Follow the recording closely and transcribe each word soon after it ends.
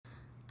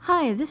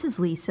Hi, this is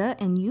Lisa,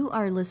 and you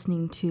are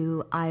listening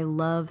to I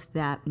Love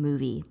That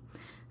Movie.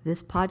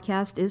 This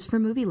podcast is for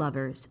movie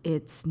lovers.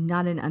 It's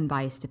not an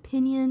unbiased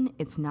opinion.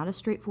 It's not a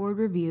straightforward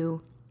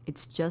review.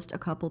 It's just a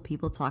couple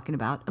people talking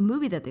about a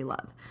movie that they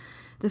love.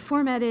 The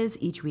format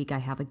is each week I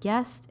have a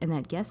guest, and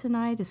that guest and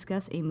I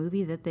discuss a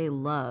movie that they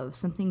love,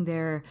 something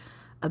they're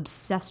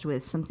obsessed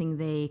with, something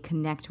they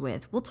connect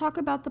with. We'll talk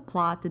about the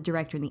plot, the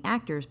director, and the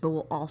actors, but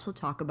we'll also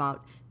talk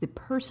about the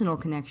personal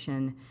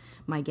connection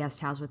my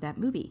guest has with that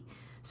movie.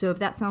 So if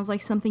that sounds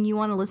like something you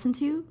want to listen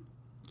to,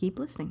 keep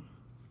listening.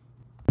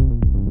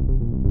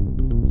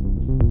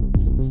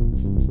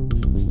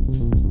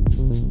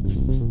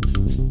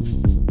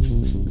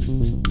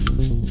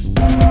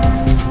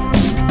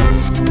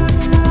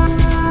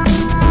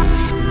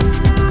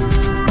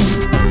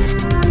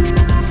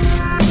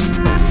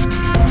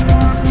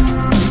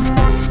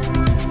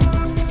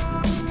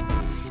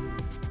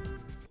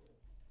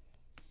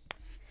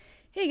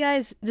 Hey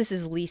guys, this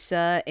is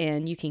Lisa,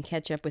 and you can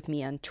catch up with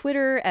me on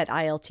Twitter at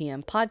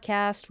ILTM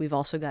Podcast. We've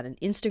also got an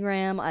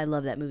Instagram, I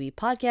Love That Movie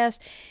Podcast,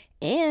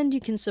 and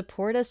you can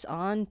support us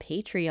on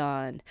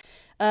Patreon.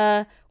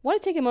 Want to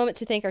take a moment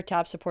to thank our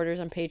top supporters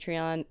on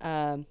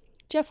Patreon,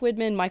 Jeff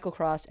Widman, Michael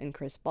Cross, and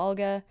Chris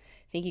Balga.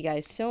 Thank you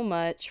guys so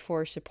much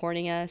for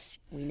supporting us.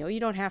 We know you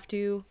don't have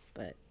to,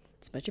 but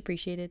it's much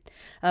appreciated.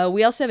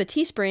 We also have a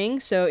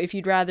Teespring, so if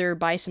you'd rather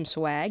buy some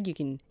swag, you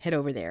can head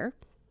over there.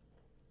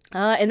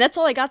 And that's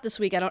all I got this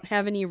week. I don't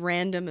have any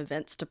random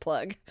events to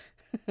plug.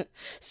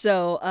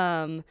 So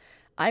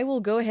I will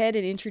go ahead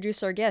and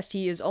introduce our guest.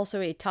 He is also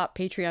a top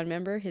Patreon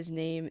member. His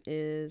name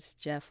is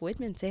Jeff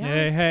Widman.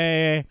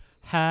 Say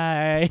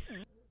hi.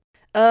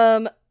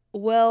 Hi.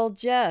 Well,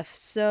 Jeff,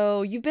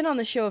 so you've been on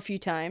the show a few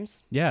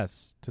times.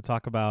 Yes, to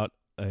talk about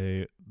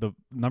the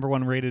number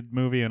one rated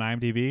movie on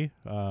IMDb.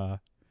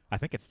 I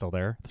think it's still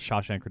there, The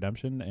Shawshank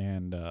Redemption,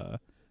 and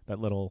that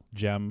little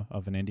gem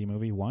of an indie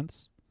movie,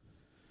 Once.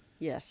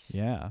 Yes.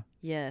 Yeah.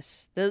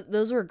 Yes.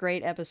 Those were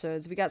great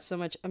episodes. We got so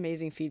much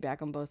amazing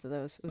feedback on both of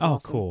those. It was Oh,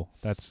 awesome. cool.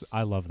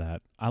 I love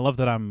that. I love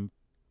that I'm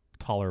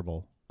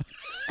tolerable.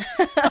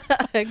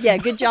 Yeah,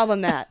 good job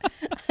on that.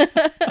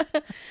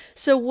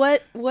 So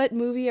what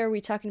movie are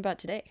we talking about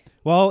today?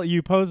 Well,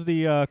 you posed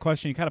the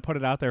question. You kind of put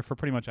it out there for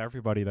pretty much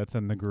everybody that's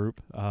in the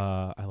group.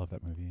 I love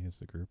that movie. Is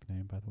the group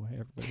name, by the way.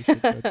 Everybody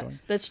should join.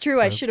 That's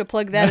true. I should have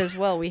plugged that as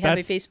well. We have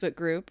a Facebook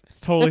group. It's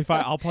totally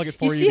fine. I'll plug it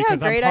for you. You see how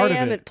because great I'm I part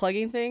am of it. at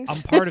plugging things?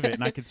 I'm part of it,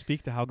 and I can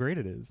speak to how great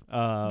it is.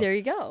 There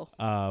you go.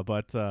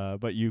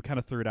 But you kind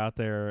of threw it out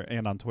there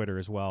and on Twitter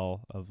as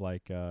well of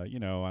like,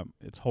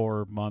 it's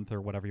horror month or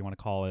whatever you want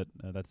to call it.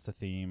 That's the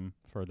theme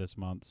for this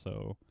month.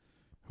 So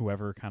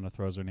whoever kind of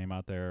throws their name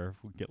out there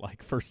will get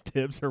like first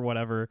dibs or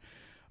whatever.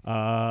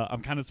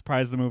 I'm kind of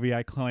surprised the movie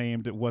I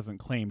claimed it wasn't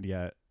claimed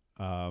yet.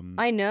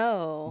 I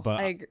know. But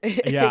I agree.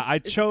 yeah,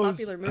 it's a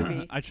popular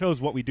movie. I chose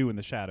What We Do in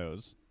the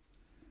Shadows.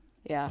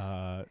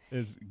 Yeah.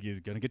 Is you're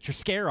gonna get your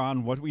scare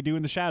on. What We Do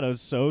in the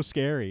Shadows, so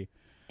scary.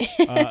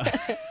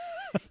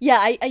 Yeah,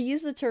 I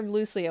use the term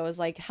loosely. I was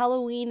like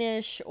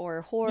Halloweenish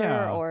or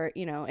horror or,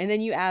 and then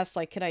you asked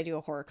like, could I do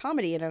a horror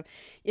comedy? And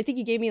I think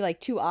you gave me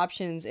like two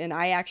options. And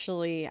I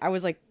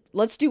was like,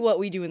 let's do What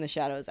We Do in the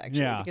Shadows,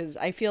 actually, because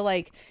I feel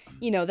like,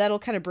 that'll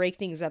kind of break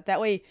things up. That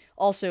way,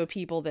 also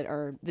people that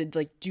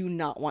like do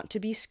not want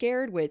to be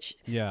scared, which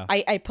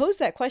I posed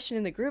that question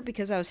in the group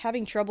because I was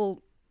having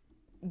trouble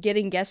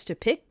getting guests to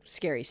pick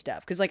scary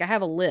stuff because like I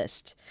have a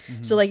list.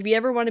 Mm-hmm. So like if you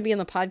ever want to be on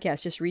the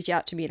podcast, just reach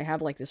out to me and I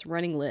have like this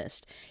running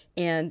list.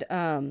 And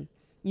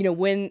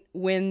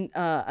when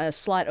a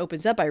slot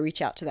opens up, I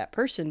reach out to that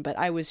person. But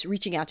I was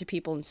reaching out to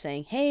people and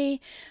saying,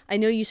 hey, I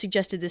know you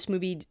suggested this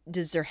movie.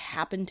 Does there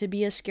happen to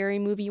be a scary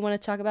movie you want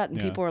to talk about? And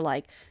some people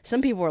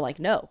were like,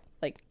 no.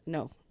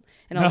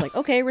 And I was like,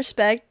 okay,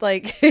 respect.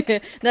 Like,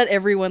 not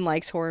everyone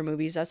likes horror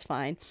movies. That's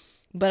fine.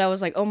 But I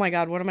was like, oh my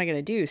God, what am I going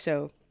to do?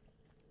 So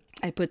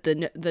I put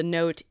the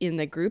note in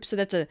the group. So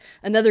that's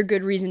another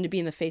good reason to be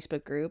in the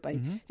Facebook group. I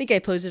think I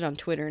posted on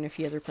Twitter and a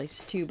few other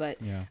places too, but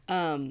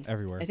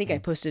everywhere. I think I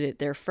posted it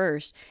there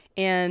first.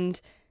 And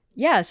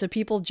yeah, so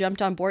people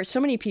jumped on board. So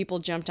many people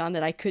jumped on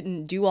that I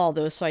couldn't do all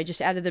those. So I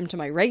just added them to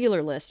my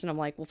regular list. And I'm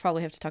like, we'll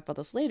probably have to talk about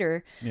this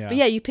later. Yeah. But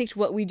yeah, you picked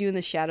What We Do in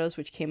the Shadows,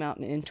 which came out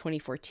in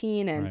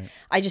 2014. And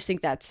I just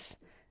think I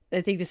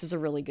think this is a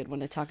really good one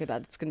to talk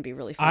about. It's going to be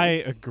really fun. I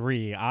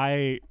agree.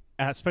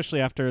 Especially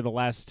after the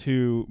last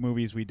two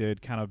movies we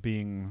did kind of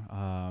being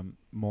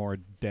more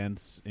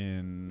dense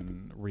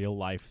in real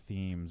life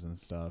themes and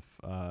stuff.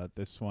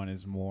 This one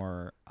is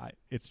more,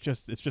 it's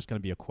just going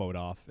to be a quote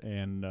off.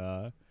 And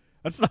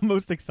that's what I'm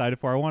most excited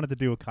for. I wanted to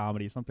do a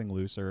comedy, something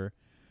looser,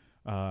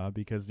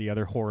 because the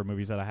other horror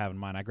movies that I have in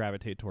mind, I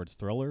gravitate towards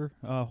thriller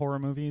horror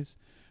movies.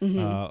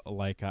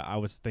 Mm-hmm. I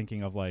was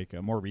thinking of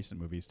more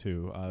recent movies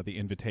too. The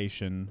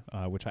Invitation,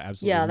 which I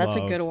absolutely love. Yeah, that's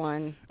a good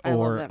one. I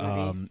love that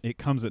movie. It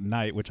Comes at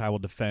Night, which I will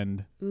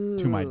defend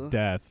to my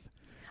death.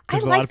 I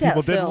Because a like lot of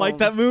people that didn't like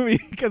that movie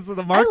because of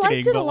the marketing. I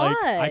liked it a but lot.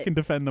 I can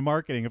defend the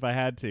marketing if I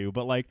had to.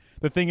 But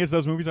the thing is,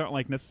 those movies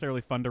aren't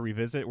necessarily fun to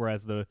revisit.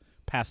 Whereas the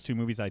past two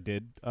movies I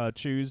did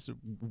choose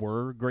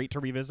were great to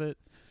revisit.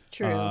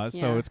 True.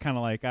 So it's kind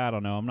of like, I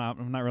don't know, I'm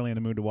not really in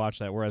the mood to watch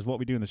that. Whereas What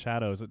We Do in the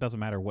Shadows, it doesn't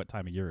matter what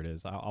time of year it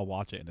is, I'll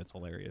watch it and it's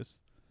hilarious.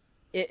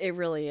 It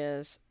really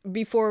is.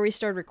 Before we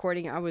started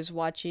recording, I was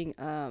watching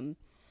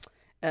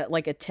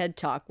like a TED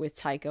Talk with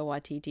Taika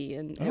Waititi,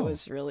 and it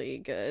was really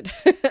good.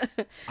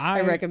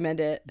 I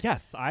recommend it.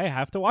 Yes, I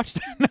have to watch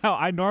that now.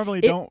 I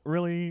normally don't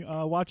really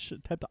watch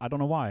TED. I don't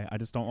know why. I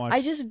just don't watch.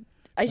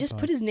 I just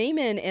put his name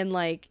in, and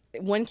like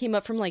one came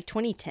up from like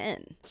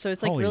 2010. So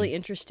it's like really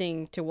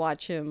interesting to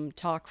watch him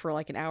talk for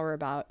like an hour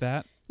about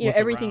that.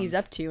 Everything he's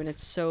up to, and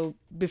it's so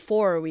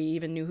before we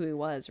even knew who he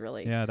was,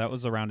 really. Yeah, that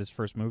was around his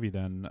first movie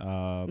then,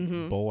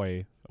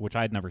 Boy, which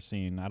I had never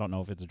seen. I don't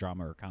know if it's a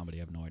drama or a comedy. I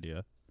have no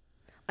idea.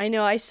 I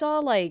know. I saw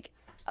like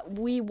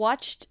we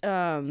watched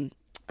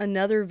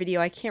another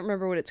video. I can't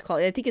remember what it's called.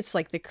 I think it's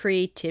like the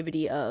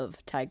creativity of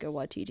Taika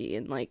Waititi,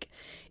 and like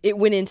it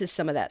went into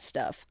some of that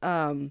stuff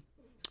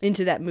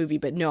into that movie.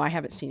 But no, I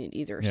haven't seen it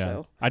either. Yeah.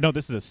 So I know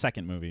this is a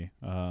second movie.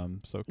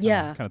 So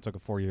kind of took a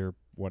 4-year.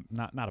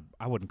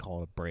 I wouldn't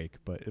call it a break,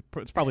 but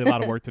it's probably a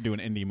lot of work to do an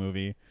indie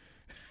movie.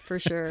 For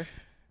sure.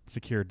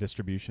 Secure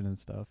distribution and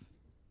stuff.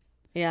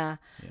 Yeah.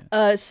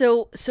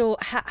 So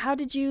how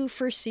did you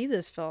first see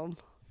this film?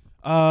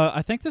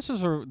 I think this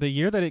was the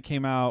year that it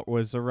came out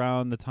was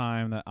around the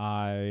time that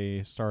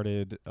I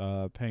started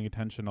paying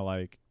attention to,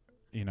 like,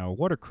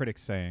 what are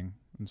critics saying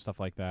and stuff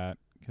like that.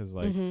 Because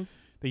like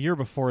the year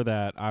before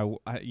that, I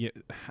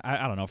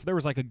don't know if there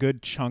was like a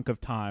good chunk of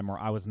time where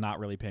I was not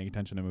really paying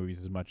attention to movies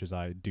as much as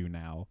I do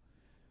now.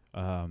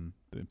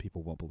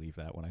 People won't believe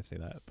that when I say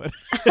that, but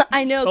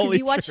I know, because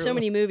you watch so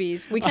many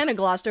movies. We kind of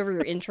glossed over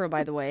your intro,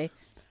 by the way.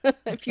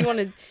 if you want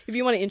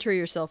to intro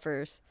yourself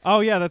first.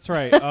 Oh yeah, that's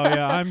right. Oh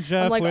yeah, I'm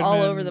Jeff. I'm like Whitman,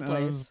 all over the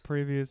place.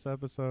 Previous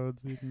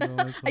episodes, you can go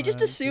I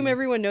just assume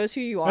everyone knows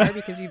who you are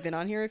because you've been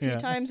on here a few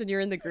times and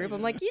you're in the group.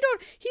 I'm like, he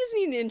doesn't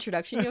need an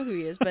introduction. You know who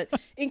he is. But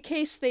in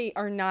case they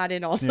are not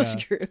in all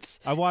those groups,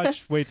 I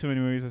watched way too many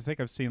movies. I think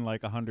I've seen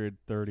like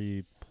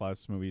 130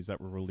 plus movies that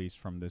were released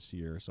from this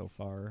year so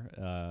far.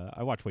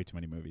 I watch way too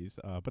many movies,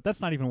 but that's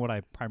not even what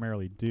I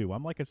primarily do.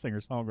 I'm like a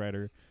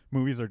singer-songwriter.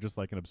 Movies are just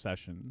like an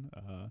obsession.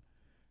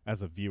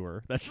 As a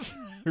viewer, that's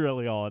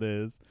really all it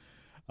is.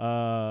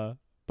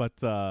 But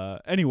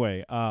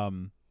anyway, crap,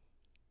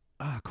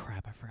 I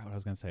forgot what I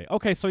was gonna say.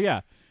 Okay, so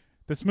yeah,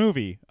 this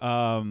movie,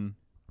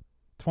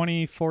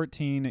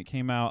 2014, it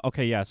came out.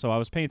 Okay, yeah, so I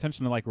was paying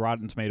attention to like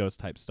Rotten Tomatoes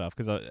type stuff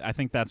because I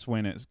think that's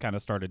when it kind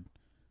of started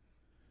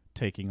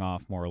taking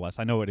off more or less.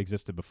 I know it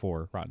existed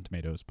before Rotten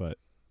Tomatoes, but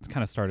it's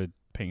kind of started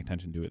paying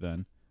attention to it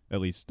then, at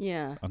least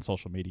on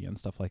social media and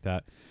stuff like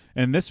that.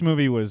 And this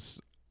movie was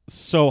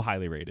so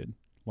highly rated.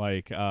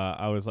 Like,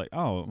 I was like,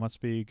 oh, it must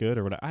be good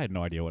or what. I had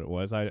no idea what it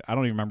was. I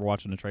don't even remember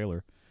watching the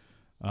trailer.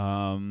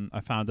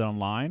 I found it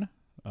online.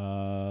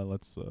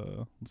 Let's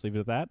leave it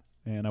at that.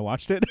 And I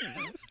watched it.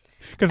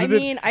 Because it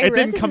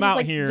didn't come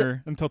out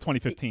here until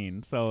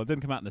 2015. So it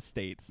didn't come out in the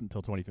States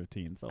until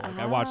 2015. So like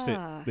I watched it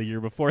the year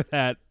before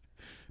that.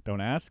 Don't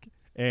ask.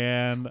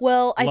 And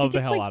I think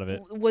the hell out of it.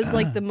 Was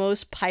like the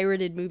most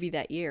pirated movie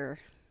that year.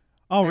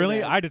 Oh,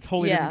 really? I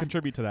totally didn't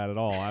contribute to that at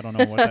all. I don't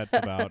know what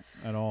that's about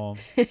at all.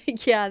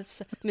 Yeah, it's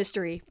a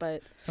mystery,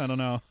 but I don't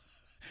know.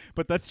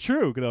 But that's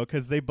true, though,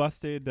 because they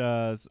busted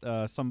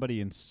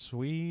somebody in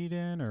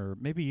Sweden or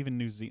maybe even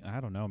New Zealand. I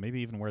don't know.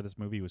 Maybe even where this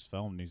movie was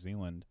filmed, New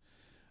Zealand.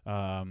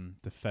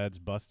 The feds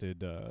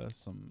busted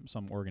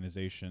some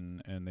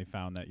organization, and they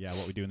found that,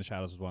 What We Do in the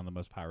Shadows was one of the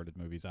most pirated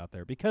movies out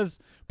there.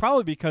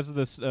 Probably because of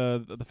this,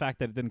 the fact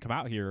that it didn't come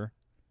out here,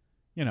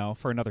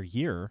 for another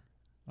year.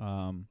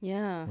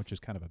 Which is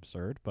kind of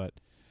absurd, but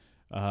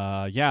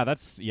I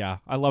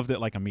loved it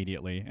like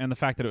immediately. And the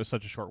fact that it was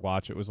such a short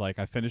watch, it was like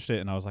I finished it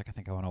and I was like, I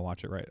think I want to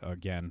watch it right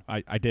again.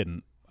 I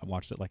didn't. I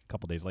watched it like a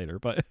couple days later,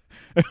 but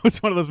it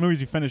was one of those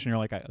movies you finish and you're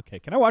like, okay,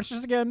 can I watch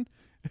this again?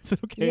 Is it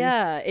okay?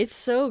 Yeah, it's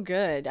so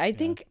good. I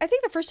think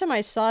the first time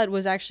I saw it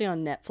was actually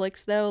on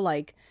Netflix though,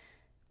 like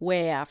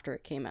way after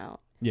it came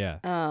out. Yeah.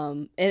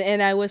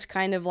 And I was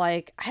kind of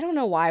like, I don't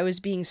know why I was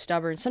being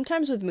stubborn.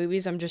 Sometimes with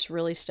movies, I'm just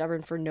really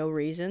stubborn for no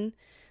reason.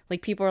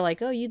 Like people are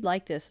like, oh, you'd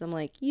like this. And I'm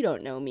like, you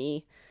don't know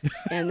me.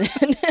 and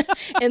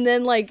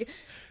then like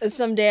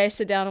someday I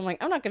sit down, I'm like,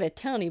 I'm not going to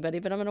tell anybody,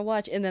 but I'm going to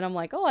watch. And then I'm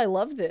like, oh, I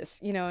love this,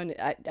 and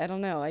I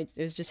don't know. I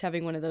was just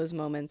having one of those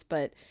moments,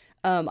 but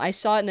I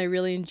saw it and I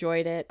really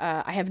enjoyed it.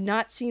 I have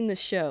not seen the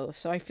show,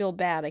 so I feel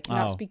bad. I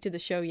cannot speak to the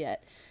show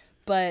yet.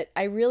 But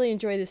I really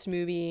enjoy this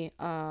movie.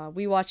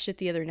 We watched it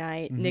the other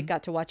night. Nick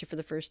got to watch it for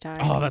the first time.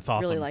 Oh, that's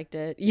awesome. Really liked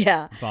it.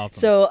 Yeah. That's awesome.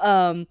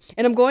 So,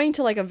 and I'm going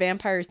to like a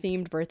vampire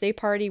themed birthday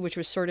party, which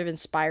was sort of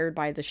inspired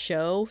by the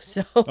show.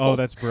 So. Oh,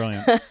 that's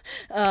brilliant.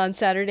 On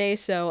Saturday.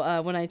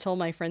 So when I told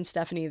my friend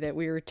Stephanie that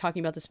we were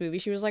talking about this movie,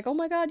 she was like, oh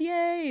my God,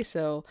 yay.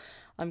 So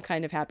I'm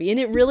kind of happy. And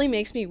it really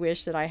makes me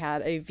wish that I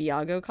had a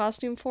Viago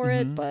costume for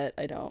it, but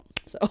I don't.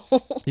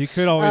 So. You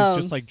could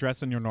always just like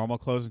dress in your normal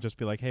clothes and just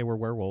be like, hey, we're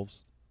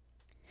werewolves.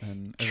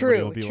 And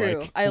true.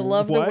 Like, I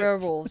love the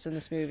werewolves in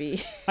this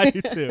movie. I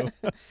do too.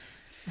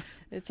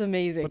 It's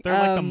amazing. But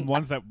they're like the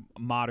ones that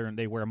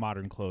they wear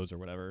modern clothes or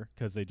whatever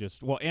because they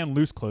just and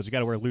loose clothes. You got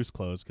to wear loose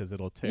clothes because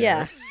it'll tear.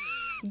 Yeah,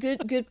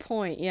 good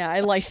point. Yeah, I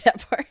like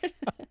that part.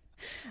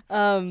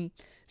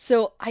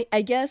 So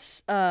I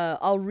guess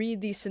I'll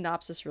read the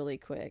synopsis really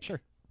quick.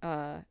 Sure.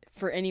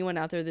 For anyone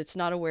out there that's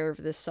not aware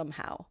of this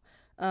somehow.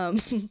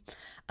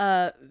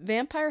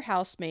 Vampire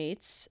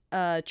housemates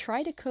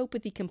try to cope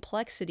with the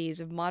complexities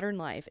of modern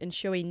life and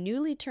show a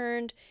newly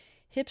turned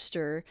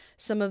hipster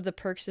some of the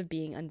perks of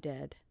being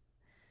undead.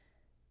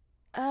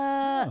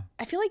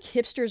 I feel like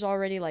hipster's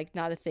already like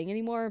not a thing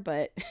anymore,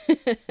 but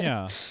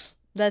yeah,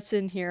 that's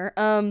in here.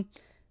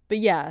 But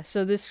yeah,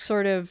 so this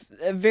sort of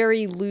a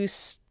very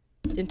loose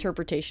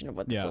interpretation of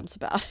what the film's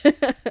about.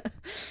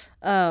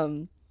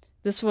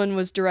 This one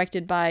was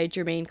directed by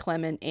Jermaine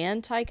Clement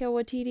and Taika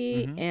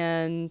Waititi,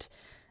 and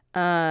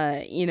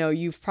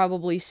you've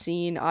probably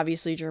seen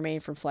obviously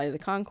Jermaine from Flight of the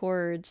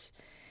Conchords,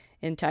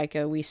 and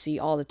Taika we see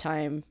all the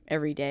time,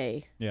 every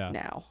day. Yeah.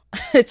 Now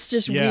it's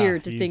just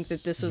weird to think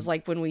that this was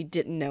like when we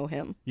didn't know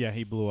him. Yeah,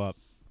 he blew up,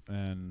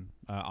 and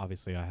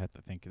obviously I had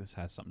to think this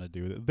has something to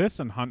do with it. This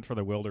and Hunt for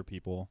the Wilder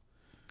People.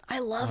 I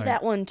love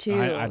that one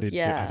too. I do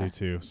too. I do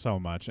too, so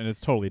much, and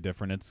it's totally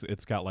different.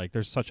 It's got like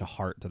there's such a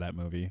heart to that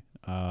movie.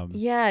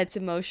 Yeah, it's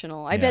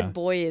emotional. I bet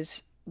Boy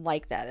is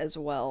like that as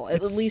well,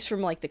 at least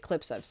from like the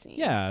clips I've seen.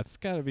 Yeah, it's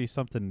got to be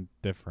something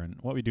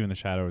different. What We Do in the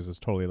Shadows is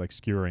totally like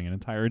skewering an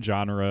entire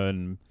genre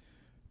and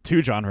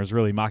two genres,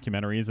 really,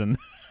 mockumentaries and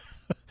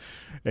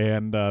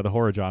and the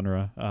horror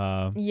genre.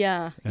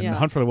 And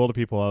Hunt for the Wilder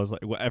People, I was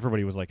like,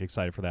 everybody was like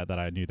excited for that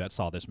I knew that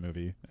saw this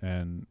movie,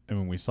 and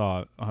when we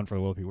saw Hunt for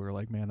the Wilder People, we were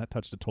like, man, that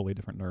touched a totally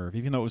different nerve.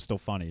 Even though it was still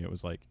funny, it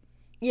was like,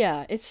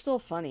 yeah, it's still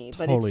funny,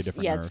 but totally it's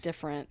different nerve. It's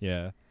different.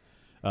 Yeah.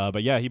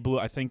 But yeah, he blew.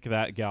 I think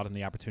that got him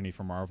the opportunity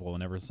for Marvel,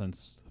 and ever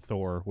since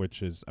Thor,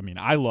 which is, I mean,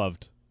 I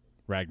loved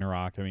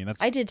Ragnarok. I mean,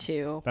 I did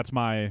too.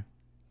 I'm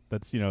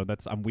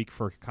weak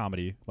for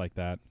comedy like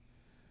that.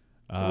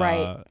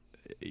 Right.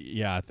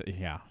 Yeah.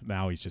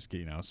 Now he's just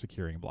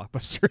securing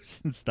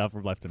blockbusters and stuff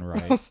left and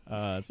right.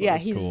 So yeah,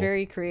 he's cool.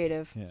 Very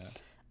creative.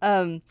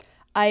 Yeah.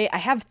 I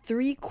have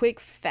 3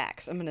 quick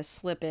facts I'm gonna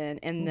slip in,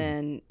 and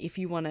then if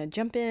you want to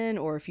jump in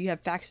or if you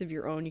have facts of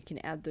your own, you can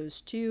add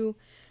those too.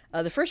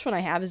 The first one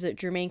I have is that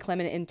Jermaine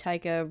Clement and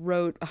Taika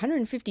wrote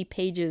 150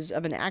 pages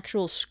of an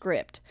actual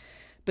script,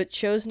 but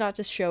chose not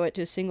to show it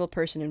to a single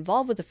person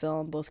involved with the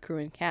film, both crew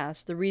and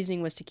cast. The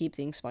reasoning was to keep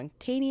things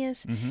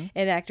spontaneous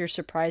and actors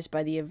surprised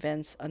by the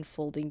events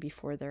unfolding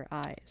before their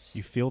eyes.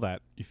 You feel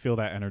that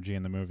energy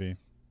in the movie.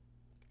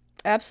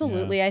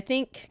 Absolutely. Yeah. I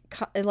think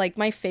like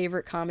my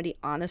favorite comedy,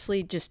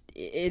 honestly, just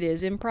it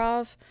is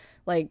improv.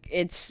 Like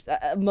it's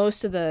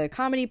most of the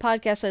comedy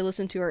podcasts I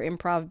listen to are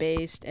improv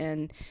based,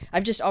 and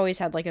I've just always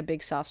had like a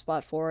big soft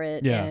spot for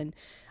it. Yeah. And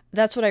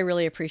that's what I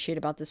really appreciate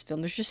about this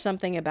film. There's just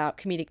something about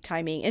comedic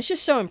timing. It's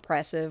just so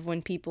impressive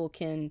when people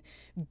can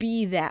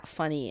be that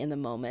funny in the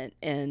moment,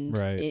 and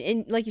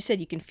and like you said,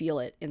 you can feel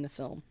it in the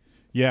film.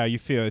 Yeah, you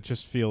feel it.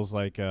 Just feels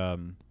like I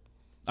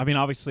mean,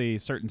 obviously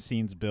certain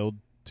scenes build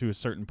to a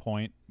certain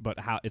point, but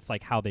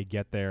how they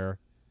get there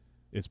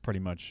is pretty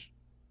much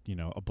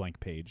a blank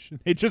page.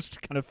 They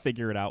just kind of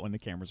figure it out when the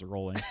cameras are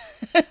rolling.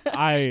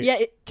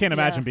 I can't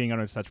imagine being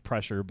under such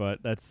pressure,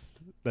 but that's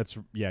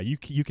you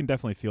can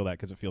definitely feel that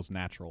because it feels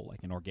natural, like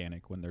and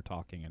organic when they're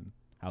talking and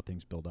how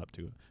things build up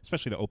to it,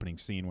 especially the opening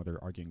scene where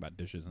they're arguing about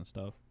dishes and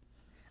stuff.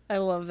 I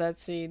love that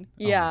scene.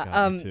 Oh my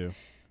God, me too.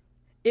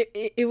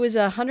 It was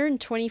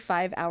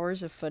 125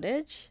 hours of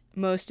footage.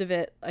 Most of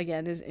it,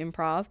 again, is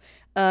improv.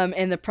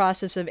 And the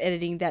process of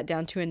editing that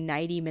down to a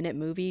 90-minute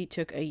movie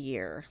took a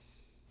year.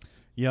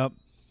 Yep.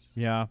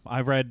 Yeah.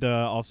 I read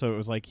also it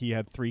was like he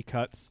had 3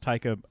 cuts.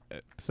 Taika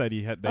said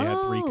they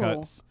had 3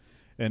 cuts.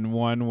 And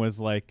one was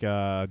like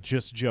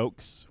just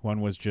jokes.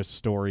 One was just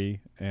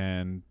story.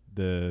 And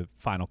the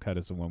final cut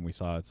is the one we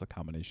saw. It's a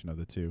combination of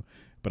the two.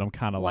 But I'm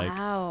kind of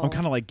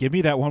like, give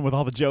me that one with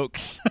all the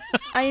jokes.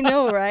 I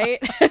know,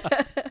 right?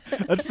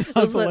 That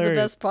sounds hilarious. The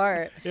best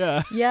part.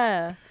 Yeah.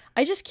 Yeah.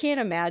 I just can't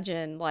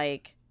imagine,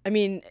 like, I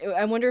mean,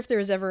 I wonder if there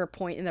was ever a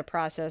point in the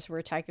process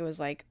where Taika was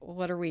like,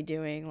 what are we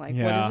doing? Like,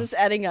 what is this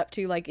adding up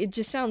to? Like, it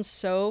just sounds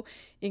so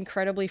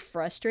incredibly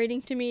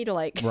frustrating to me to,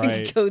 like,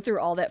 go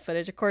through all that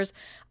footage. Of course,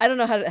 I don't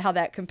know how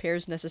that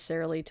compares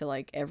necessarily to,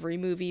 like, every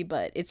movie,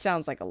 but it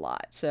sounds like a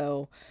lot.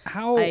 So,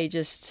 how do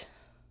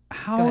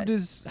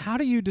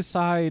you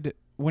decide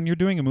when you're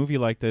doing a movie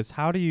like this?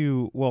 How do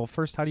you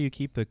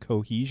keep the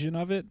cohesion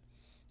of it?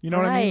 You know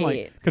what I mean?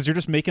 Like, because you're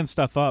just making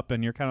stuff up,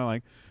 and you're kind of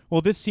like,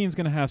 well, this scene's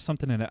gonna have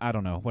something in it. I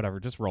don't know, whatever.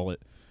 Just roll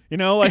it.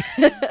 Like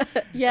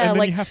yeah, and then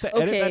like you have to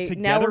edit that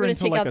together now we're gonna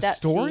into take like out a that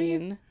story.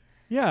 Scene.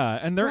 Yeah,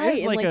 and there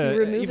is like you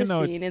remove even a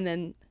though scene and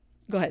then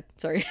go ahead.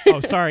 Sorry.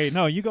 Oh, sorry.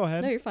 No, you go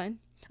ahead. No, you're fine.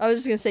 I was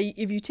just gonna say,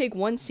 if you take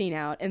one scene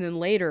out and then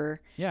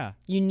later,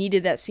 you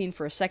needed that scene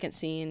for a second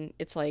scene.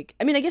 It's like,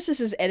 I mean, I guess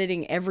this is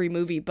editing every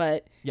movie,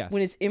 but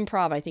when it's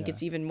improv, I think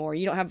it's even more.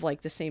 You don't have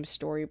like the same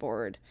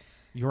storyboard.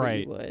 You're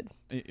right. You would.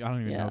 I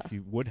don't even know if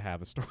you would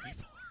have a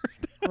storyboard.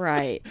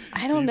 Right.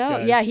 I don't know.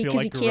 Yeah,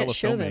 because he can't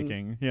show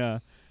them. Yeah.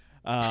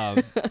 Yeah,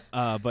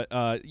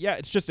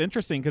 it's just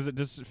interesting because it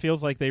just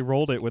feels like they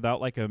rolled it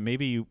without like a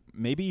maybe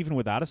even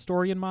without a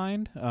story in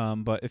mind.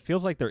 But it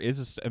feels like there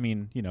is I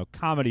mean,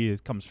 comedy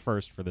comes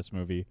first for this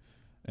movie,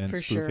 and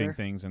For spoofing sure.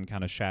 things and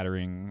kind of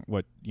shattering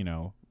what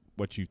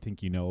you think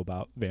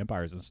about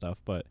vampires and stuff.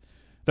 But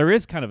there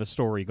is kind of a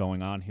story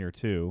going on here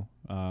too,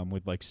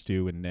 with like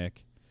Stu and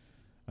Nick.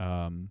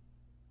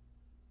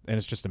 And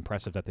it's just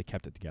impressive that they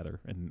kept it together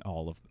in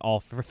all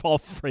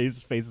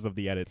phases of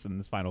the edits in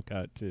this final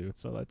cut too.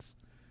 So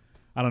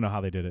I don't know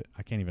how they did it.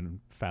 I can't even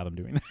fathom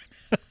doing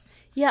that.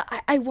 Yeah,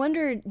 I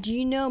wonder, do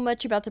you know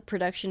much about the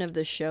production of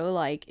the show?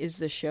 Like, is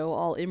the show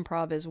all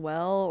improv as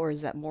well, or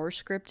is that more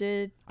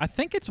scripted? I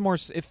think it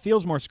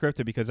feels more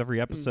scripted because every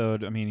Mm.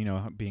 episode, I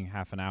mean, being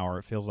half an hour,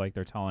 it feels like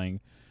they're telling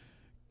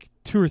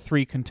 2 or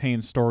 3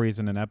 contained stories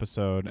in an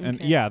episode. And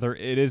Okay. yeah,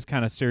 it is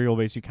kind of serial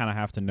based. You kind of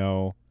have to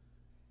know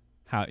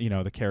how,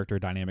 the character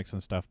dynamics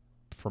and stuff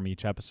from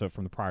each episode,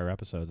 from the prior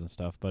episodes and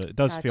stuff. But it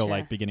does feel Gotcha.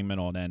 like beginning,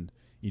 middle, and end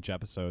each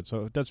episode.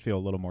 So it does feel a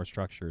little more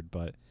structured.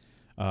 But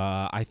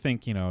I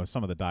think,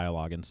 some of the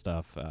dialogue and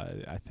stuff,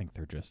 I think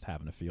they're just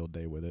having a field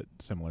day with it,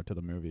 similar to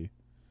the movie.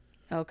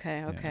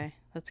 Okay, okay.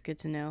 That's good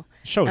to know.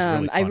 The show's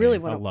really funny. I really I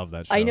want to. love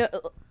that show. I know.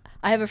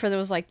 I have a friend that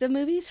was like, the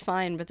movie's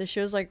fine, but the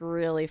show's like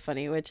really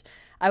funny, which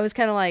I was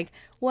kind of like,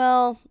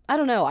 well, I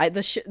don't know.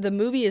 The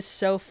movie is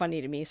so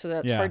funny to me, so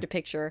that's Yeah. hard to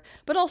picture.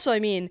 But also, I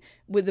mean,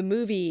 with the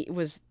movie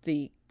was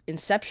the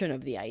inception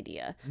of the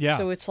idea. Yeah.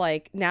 So it's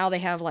like now they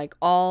have like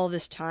all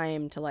this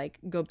time to like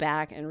go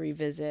back and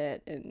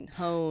revisit and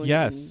hone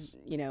Yes.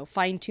 and,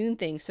 fine tune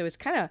things. So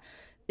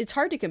it's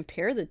hard to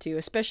compare the two,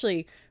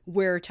 especially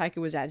where Taika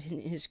was at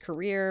in his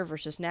career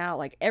versus now,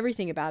 like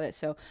everything about it.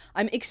 So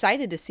I'm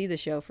excited to see the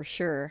show for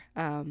sure.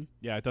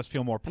 Yeah, it does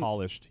feel more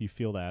polished. You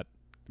feel that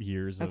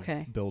years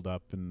Okay. of build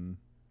up and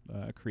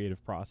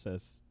creative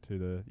process to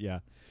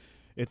the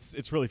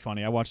It's really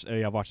funny. I've watched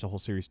the whole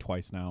series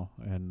twice now,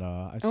 and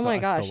Oh my I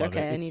gosh, still love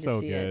okay, it. I It's need to so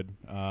see it. good.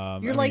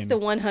 You're I like mean, the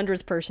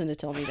 100th person to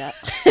tell me that.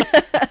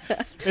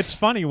 It's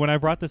funny when I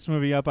brought this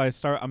movie up. I'm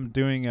starting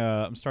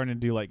to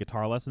do like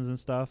guitar lessons and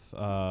stuff.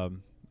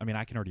 I mean,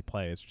 I can already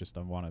play. It's just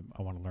I want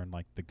to learn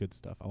like the good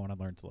stuff. I want to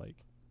learn to like,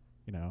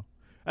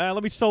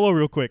 let me solo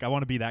real quick. I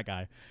want to be that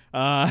guy.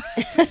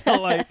 So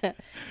like,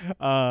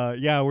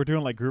 yeah, we're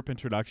doing like group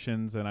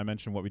introductions, and I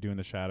mentioned What We Do in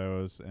the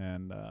Shadows,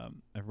 and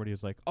everybody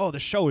was like, "Oh, the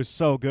show is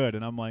so good,"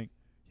 and I'm like,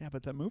 "Yeah,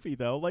 but that movie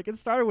though, like it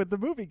started with the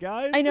movie,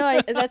 guys." I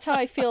know. That's how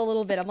I feel a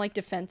little bit. I'm like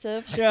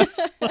defensive. Yeah,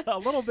 a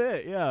little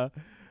bit. Yeah.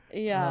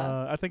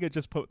 Yeah. I think it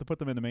just put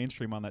them in the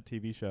mainstream on that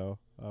TV show,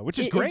 which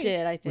is It great.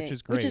 did, I think. Which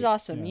is great. Which is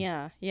awesome.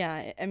 Yeah.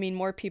 Yeah. I mean,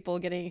 more people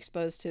getting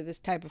exposed to this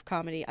type of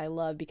comedy I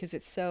love because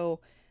it's so,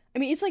 I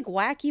mean, it's like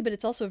wacky, but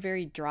it's also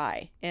very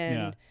dry. And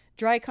Yeah.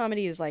 dry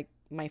comedy is like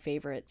my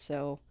favorite.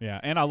 So, Yeah,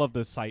 and I love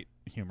the sight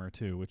humor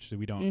too, which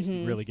we don't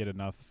Mhm. really get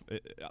enough.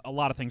 A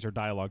lot of things are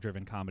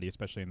dialogue-driven comedy,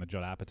 especially in the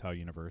Judd Apatow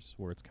universe,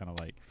 where it's kind of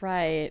like,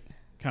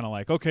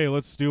 okay,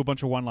 let's do a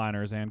bunch of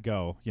one-liners and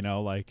go,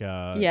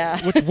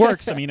 Yeah. which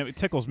works. I mean, it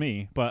tickles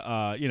me, but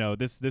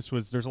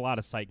there's a lot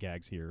of sight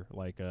gags here,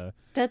 like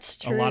That's a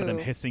true. lot of them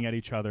hissing at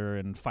each other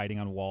and fighting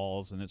on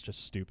walls, and it's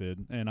just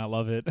stupid, and I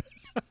love it.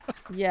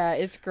 Yeah,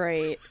 it's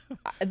great.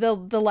 The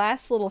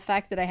last little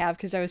fact that I have,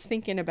 because I was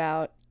thinking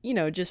about,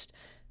 just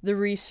the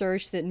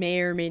research that may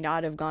or may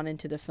not have gone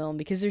into the film,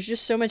 because there's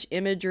just so much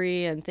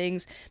imagery and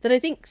things that I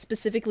think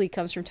specifically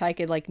comes from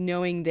Taika, like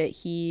knowing that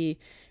he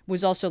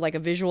was also like a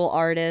visual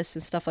artist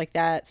and stuff like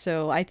that.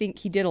 So I think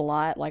he did a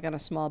lot, like on a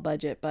small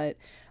budget, but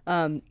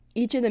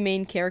each of the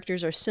main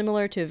characters are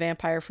similar to a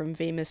vampire from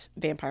famous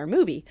vampire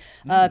movie.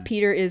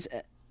 Peter is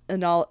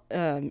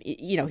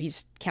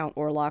he's Count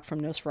Orlok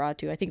from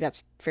Nosferatu. I think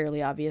that's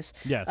fairly obvious.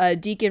 Yes.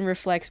 Deacon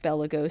reflects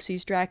Bela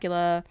Lugosi's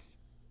Dracula.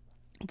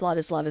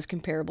 Vladislav is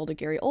comparable to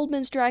Gary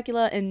Oldman's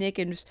Dracula, and Nick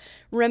is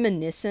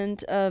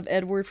reminiscent of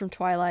Edward from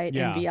Twilight,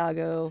 Yeah. and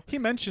Viago.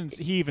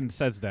 He even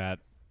says that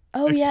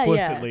Oh yeah, yeah.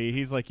 explicitly.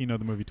 He's like, the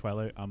movie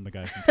Twilight? I'm the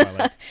guy from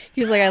Twilight.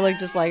 He was like, I look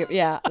just like,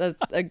 yeah, that's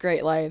a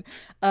great line.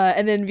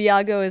 And then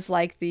Viago is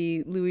like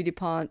the Louis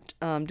Dupont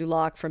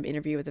Dulac from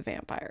Interview with the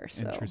Vampire.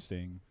 So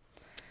Interesting.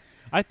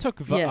 I took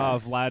Yeah.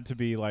 Vlad to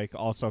be like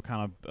also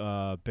kind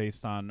of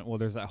based on, well,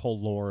 there's that whole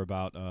lore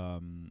about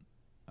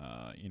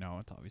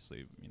it's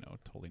obviously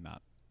totally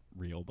not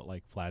real, but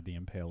like Vlad the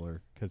Impaler,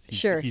 because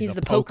he's the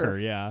a poker.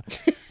 yeah.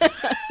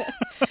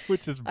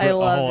 Which is I a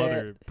love whole it.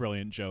 other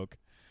brilliant joke.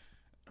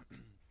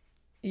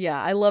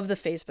 Yeah, I love the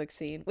Facebook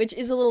scene, which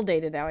is a little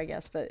dated now, I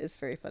guess, but it's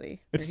very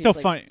funny. It's Where he's still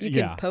like, funny, You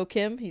yeah. can poke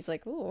him. He's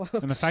like, ooh.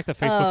 And the fact that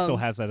Facebook still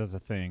has that as a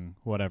thing,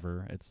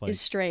 whatever. It's like It's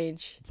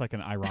strange. it's like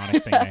an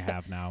ironic thing they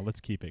have now. Let's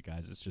keep it,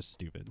 guys. It's just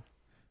stupid.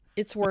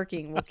 It's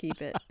working. We'll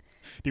keep it.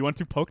 Do you want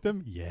to poke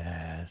them?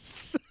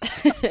 Yes.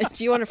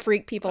 Do you want to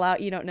freak people out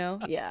you don't know?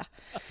 Yeah.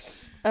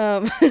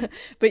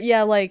 But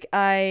yeah, like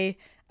I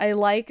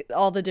like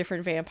all the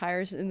different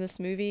vampires in this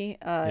movie.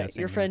 same Your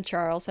here. friend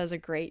Charles has a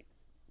great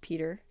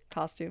Peter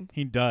costume.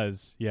 He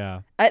does,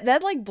 yeah.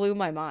 That like blew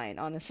my mind,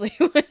 honestly,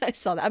 when I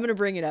saw that. I'm gonna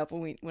bring it up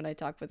when I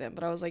talk with him,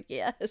 but I was like,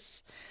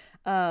 yes.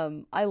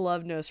 I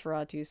love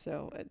Nosferatu,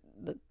 so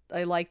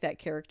I like that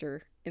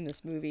character in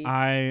this movie.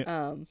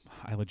 I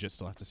legit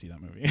still have to see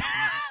that movie.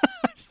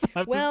 I still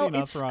have Well,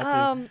 to see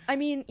Nosferatu. I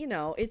mean, you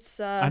know, it's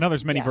I know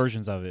there's many yeah.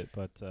 versions of it,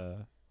 but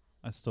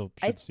I still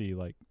should I see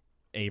like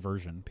a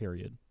version.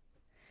 Period.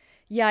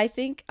 Yeah, I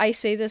think I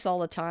say this all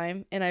the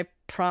time, and I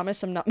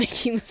promise I'm not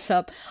making this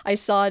up. I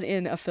saw it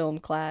in a film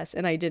class,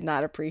 and I did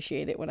not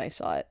appreciate it when I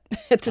saw it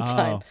at the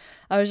time. Oh,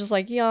 I was just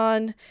like,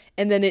 yawn.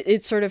 And then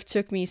it sort of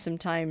took me some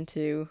time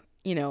to,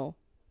 you know,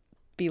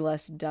 be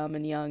less dumb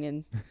and young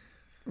and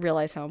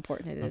realize how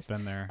important it I've is.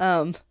 been there.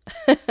 Um,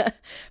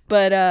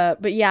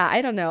 but yeah,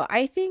 I don't know.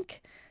 I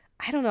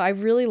don't know. I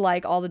really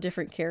like all the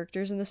different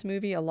characters in this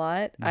movie a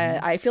lot.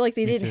 Mm-hmm. I feel like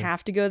they Me didn't too.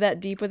 have to go that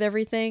deep with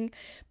everything,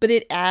 but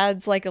it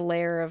adds like a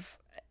layer of,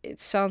 it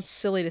sounds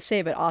silly to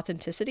say, but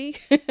authenticity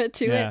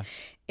to Yeah. it.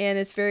 And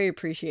it's very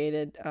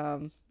appreciated.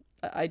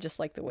 I just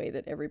like the way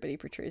that everybody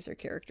portrays their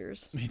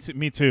characters.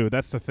 Me too.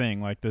 That's the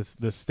thing. Like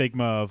the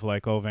stigma of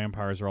like, oh,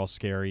 vampires are all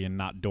scary and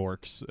not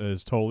dorks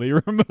is totally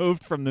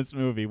removed from this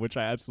movie, which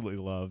I absolutely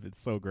love. It's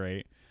so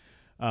great.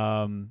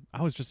 I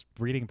was just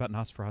reading about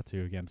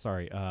Nosferatu again.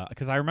 Sorry,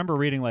 because I remember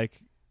reading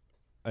like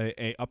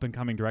a up and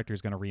coming director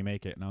is going to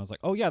remake it, and I was like,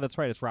 oh yeah, that's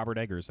right. It's Robert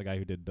Eggers, the guy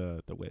who did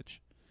the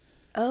Witch.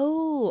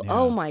 Oh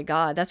Yeah. my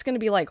God. That's going to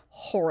be like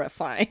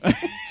horrifying.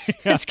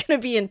 Yeah. It's going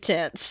to be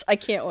intense. I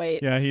can't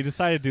wait. Yeah, he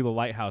decided to do The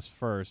Lighthouse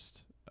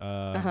first.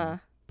 Uh-huh.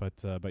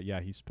 But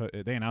yeah,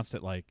 they announced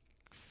it like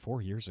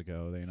 4 years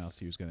ago. They announced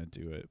he was going to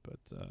do it, but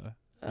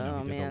Oh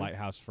he did man. The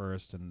Lighthouse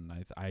first, and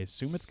I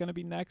assume it's going to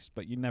be next.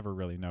 But you never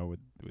really know with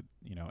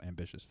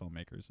ambitious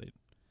filmmakers. They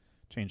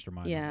change their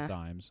mind all Yeah. the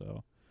time.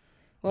 So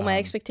Well, my um,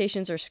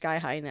 expectations are sky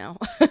high now.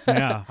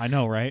 yeah, I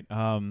know, right?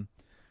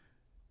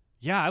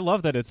 Yeah, I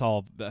love that it's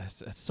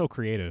so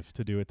creative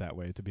to do it that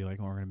way. To be like,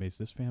 oh, we're gonna base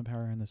this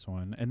vampire in this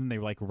one, and then they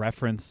like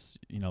reference,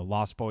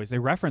 Lost Boys. They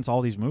reference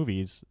all these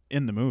movies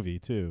in the movie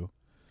too.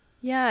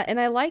 Yeah, and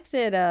I like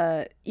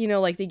that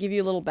like they give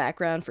you a little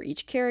background for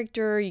each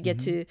character. You get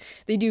Mm-hmm. to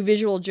they do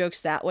visual jokes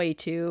that way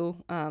too.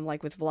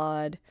 Like with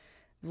Vladislav,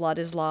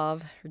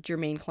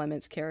 Jermaine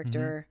Clement's Mm-hmm.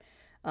 character.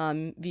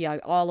 Via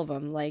all of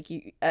them. Like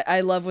I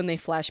love when they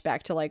flash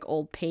back to like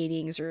old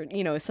paintings or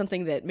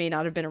something that may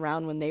not have been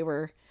around when they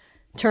were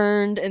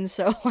turned, and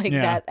so like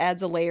Yeah, that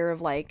adds a layer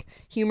of like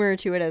humor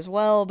to it as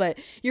well. But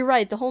you're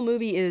right, the whole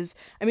movie is,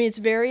 I mean, it's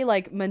very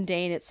like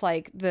mundane. It's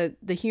like the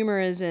humor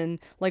is in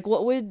like,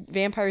 what would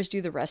vampires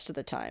do the rest of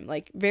the time?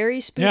 Like very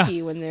yeah,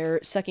 spooky when they're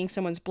sucking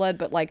someone's blood,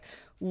 but like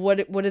what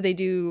do they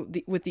do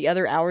with the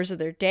other hours of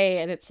their day?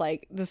 And it's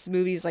like this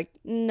movie's like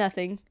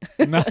nothing.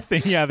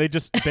 nothing. Yeah, they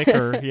just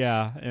bicker.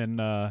 Yeah, and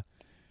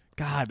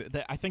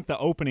God, I think the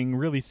opening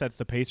really sets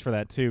the pace for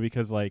that too,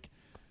 because like.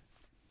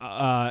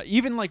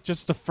 Even like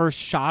just the first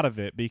shot of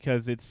it,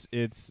 because it's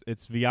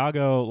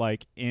Viago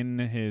like in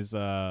his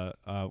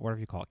whatever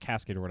you call it,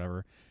 casket or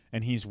whatever,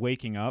 and he's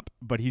waking up,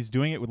 but he's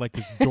doing it with like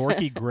this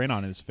dorky grin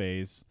on his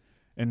face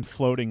and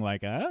floating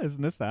like,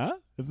 isn't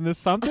this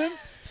something?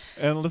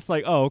 And it's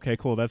like, oh, okay,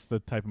 cool, that's the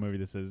type of movie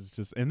this is.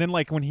 Just and then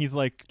like when he's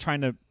like trying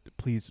to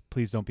please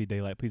don't be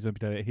daylight, please don't be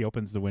daylight, he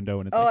opens the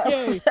window and it's like, I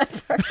yay. love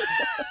that part.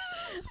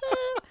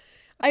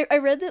 I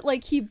read that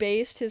like he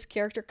based his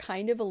character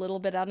kind of a little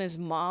bit on his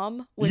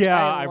mom, which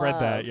Yeah, I I read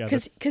that. Yeah,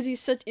 because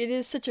it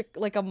is such a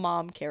like a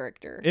mom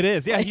character. It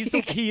is, yeah.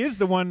 Like, He is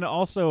the one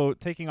also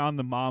taking on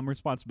the mom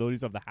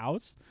responsibilities of the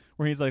house,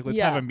 where he's like, let's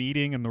have Yeah. a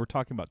meeting, and we're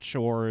talking about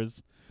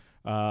chores,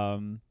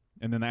 and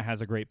then that has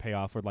a great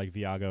payoff with like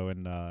Viago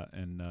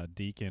and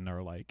Deacon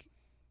are like,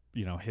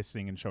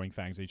 hissing and showing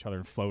fangs at each other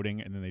and floating,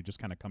 and then they just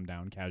kind of come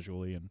down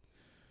casually,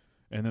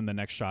 and then the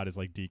next shot is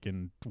like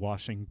Deacon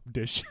washing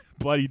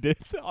bloody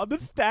dish on the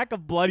stack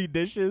of bloody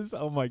dishes.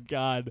 Oh my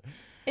God.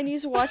 and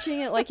he's watching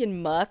it like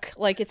in muck,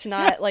 like it's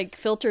not like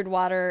filtered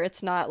water.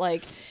 It's not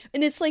like,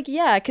 and it's like,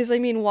 yeah, because I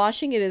mean,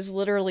 washing it is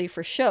literally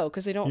for show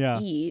because they don't Yeah.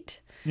 eat,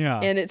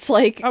 Yeah. and it's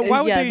like, Why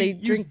would yeah, they they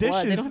use drink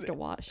blood. They dishes? don't have to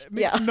wash. It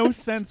makes Yeah, no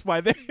sense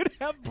why they would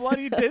have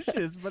bloody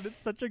dishes, but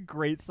it's such a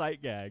great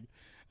sight gag.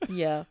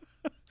 yeah.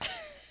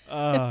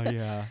 Oh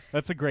yeah,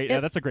 that's a great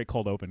It- that's a great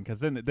cold open, because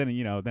then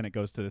it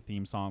goes to the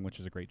theme song, which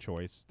is a great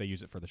choice. They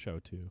use it for the show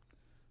too.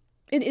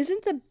 And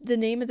isn't the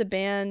name of the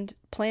band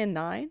Plan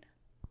 9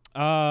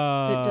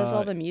 that does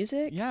all the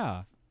music?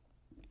 Yeah,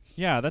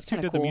 that's who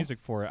kinda did the cool. music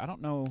for it. I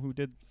don't know who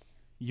did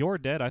 "You're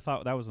Dead." I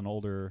thought that was an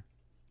older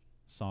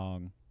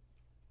song.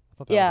 I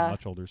thought that was Yeah. a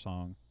much older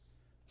song.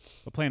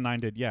 But Plan 9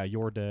 did. Yeah,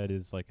 "You're Dead"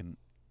 is like an.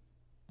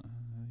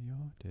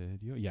 You're dead.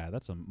 Yeah,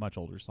 that's a much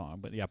older song.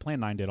 But yeah, Plan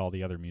 9 did all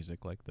the other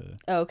music, like the.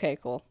 Oh, okay,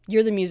 cool.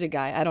 You're the music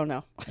guy. I don't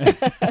know.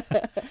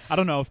 I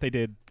don't know if they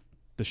did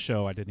the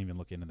show. I didn't even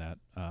look into that.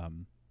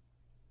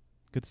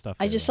 Good stuff.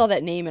 I there, just though. saw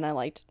that name and I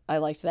liked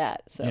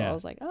that. So Yeah. I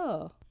was like,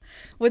 oh.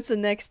 What's the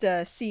next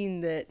scene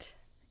that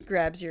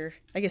grabs your?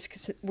 I guess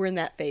 'cause we're in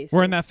that phase.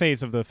 We're in that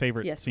phase of the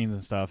favorite Yes. scenes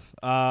and stuff.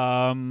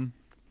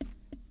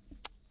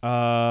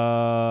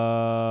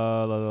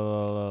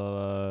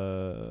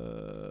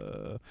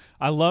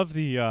 I love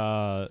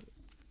the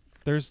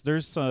There's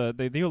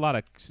they do a lot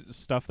of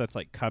stuff that's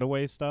like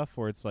cutaway stuff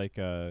where it's like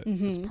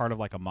it's part of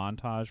like a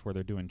montage where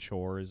they're doing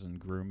chores and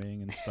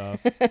grooming and stuff,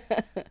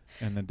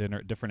 and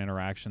then different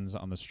interactions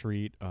on the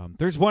street.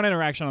 There's one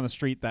interaction on the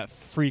street that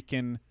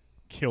freaking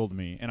killed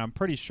me, and I'm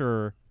pretty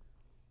sure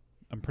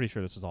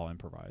this is all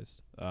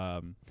improvised.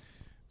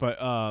 But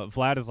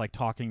Vlad is like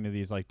talking to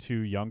these like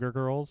two younger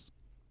girls,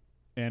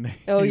 and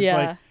he's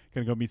like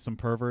gonna go meet some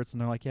perverts,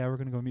 and they're like, yeah, we're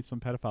gonna go meet some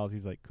pedophiles.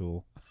 He's like,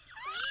 cool.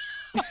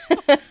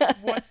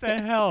 What the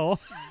hell?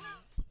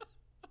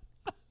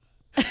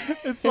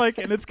 It's like,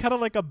 and it's kind of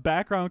like a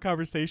background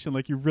conversation.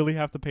 Like you really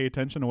have to pay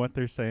attention to what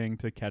they're saying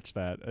to catch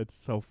that. It's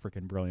so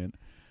freaking brilliant.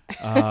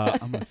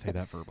 I'm gonna say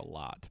that verb a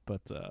lot,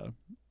 but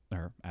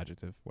or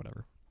adjective,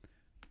 whatever.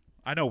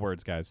 I know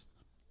words, guys.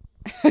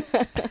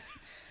 Yeah.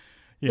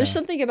 There's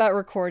something about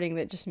recording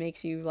that just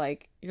makes you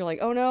like, you're like,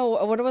 oh no,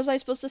 what was I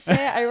supposed to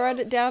say? I wrote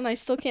it down. I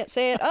still can't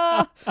say it.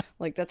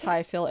 Like that's how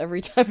I feel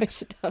every time I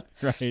sit down.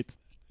 Right.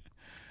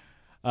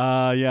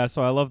 Yeah,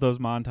 so I love those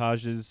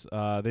montages.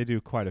 They do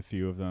quite a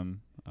few of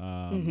them.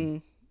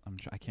 I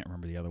can't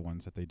remember the other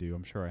ones that they do.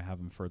 I'm sure I have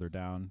them further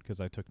down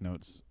because I took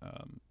notes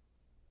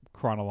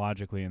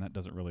chronologically, and that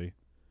doesn't really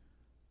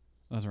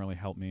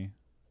help me.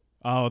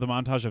 Oh, the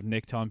montage of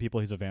Nick telling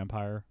people he's a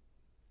vampire.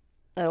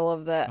 I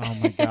love that. Oh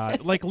my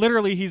god! Like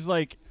literally, he's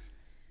like,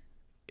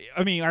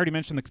 I mean, I already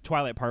mentioned the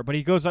Twilight part, but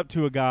he goes up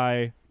to a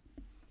guy,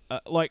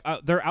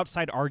 they're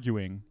outside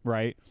arguing,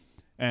 right?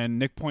 And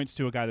Nick points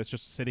to a guy that's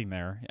just sitting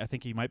there. I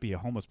think he might be a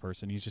homeless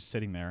person. He's just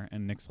sitting there,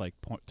 and Nick's like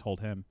told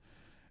him,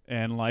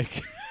 and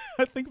like,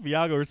 I think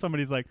Viago or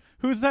somebody's like,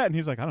 "Who's that?" And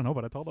he's like, "I don't know,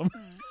 but I told him."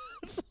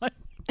 It's like,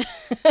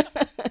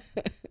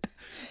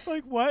 it's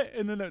like what?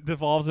 And then it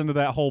devolves into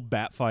that whole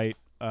bat fight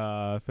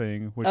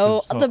thing. Which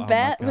is the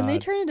bat when they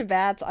turn into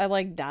bats, I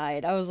like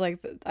died. I was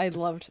like, I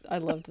loved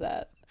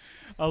that.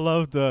 I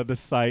loved the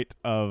sight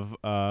of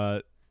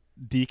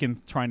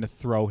Deacon trying to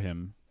throw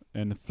him.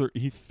 And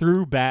he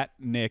threw Bat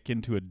Nick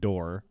into a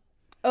door.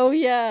 Oh,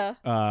 yeah.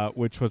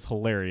 Which was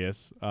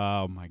hilarious.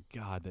 Oh, my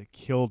God. That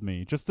killed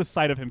me. Just the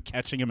sight of him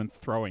catching him and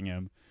throwing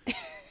him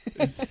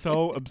is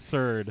so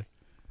absurd.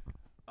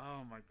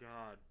 Oh, my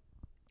God.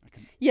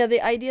 Yeah,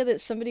 the idea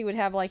that somebody would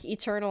have, like,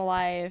 eternal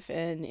life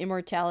and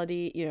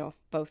immortality,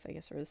 both, I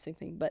guess, are the same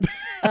thing. But,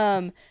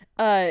 and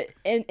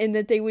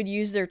that they would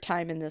use their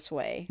time in this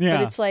way. Yeah.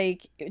 But it's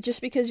like,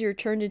 just because you're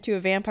turned into a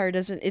vampire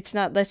that's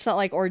not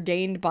like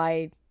ordained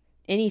by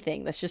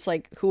anything. That's just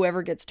like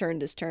whoever gets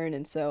turned is turned,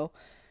 and so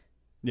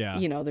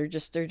they're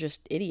just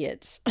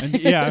idiots. And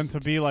and to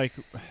be like,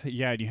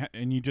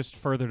 and you just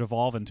further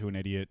devolve into an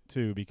idiot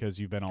too because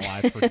you've been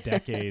alive for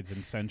decades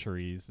and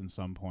centuries in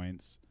some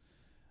points.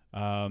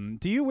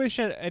 Do you wish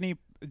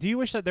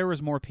that there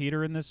was more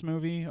Peter in this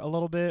movie a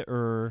little bit,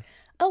 or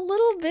a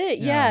little bit?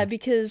 Yeah,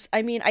 because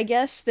I mean, I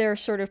guess they're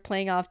sort of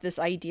playing off this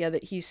idea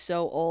that he's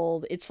so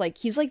old. It's like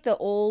he's like the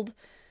old.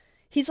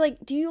 He's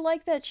like, do you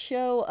like that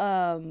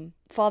show,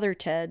 Father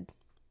Ted?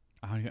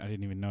 I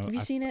didn't even know. Have you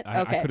seen it?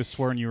 Okay. I could have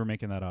sworn you were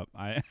making that up.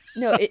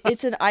 No,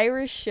 it's an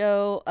Irish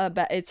show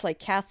about. It's like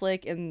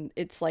Catholic, and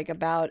it's like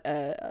about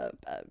a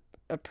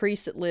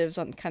priest that lives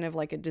on kind of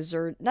like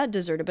not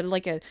deserted, but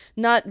like a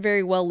not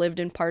very well lived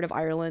in part of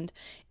Ireland,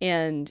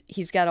 and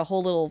he's got a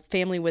whole little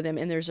family with him,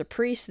 and there's a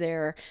priest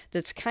there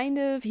that's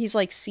he's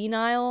like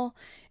senile,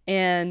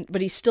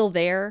 but he's still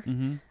there.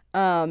 Mm-hmm.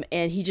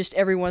 And he just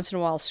every once in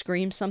a while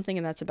screams something,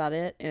 and that's about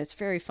it. And it's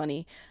very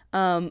funny,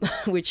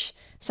 which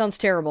sounds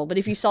terrible, but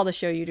if you saw the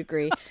show, you'd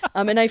agree.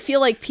 And I feel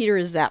like Peter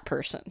is that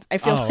person. I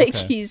feel like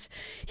he's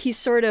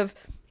sort of,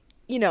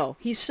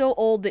 he's so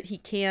old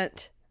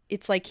that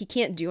it's like he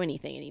can't do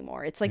anything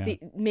anymore. It's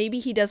like maybe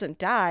he doesn't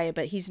die,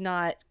 but he's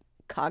not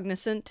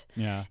cognizant.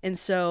 Yeah. And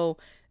so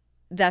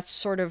that's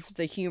sort of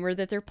the humor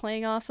that they're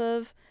playing off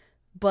of.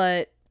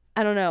 But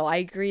I don't know. I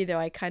agree, though.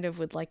 I kind of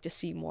would like to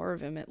see more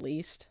of him at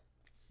least.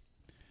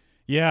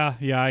 Yeah,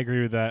 I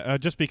agree with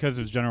that. Just because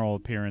of his general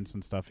appearance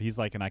and stuff, he's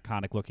like an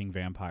iconic-looking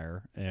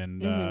vampire,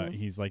 and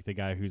he's like the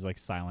guy who's like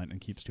silent and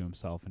keeps to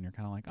himself, and you're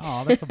kind of like,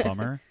 oh, that's a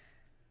bummer.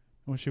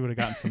 I wish he would have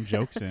gotten some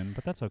jokes in,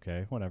 but that's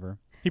okay. Whatever.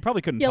 He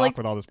probably couldn't talk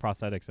with all those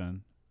prosthetics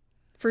in.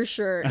 For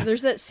sure.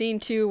 There's that scene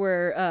too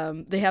where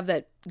they have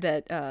that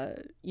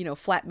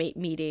flatmate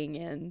meeting,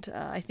 and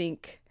I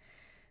think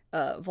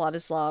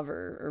Vladislav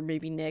or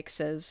maybe Nick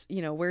says,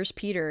 where's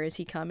Peter? Is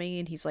he coming?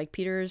 And he's like,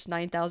 Peter's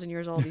 9,000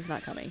 years old. He's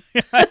not coming.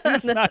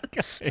 He's not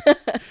coming.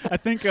 I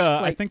think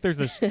there's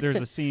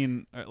a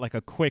scene, like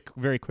a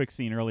very quick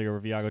scene earlier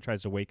where Viago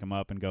tries to wake him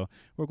up and go,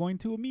 we're going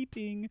to a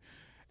meeting.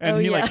 And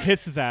he like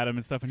hisses at him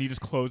and stuff, and he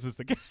just closes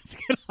the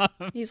gasket on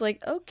him. He's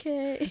like,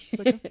 okay. He's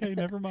like, okay,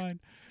 never mind.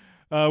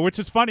 Which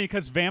is funny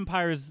because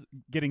vampires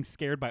getting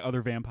scared by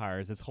other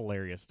vampires is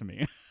hilarious to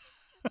me.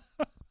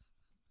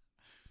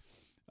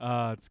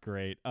 It's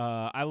great.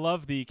 I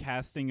love the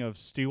casting of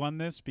Stu on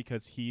this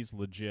because he's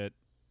legit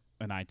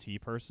an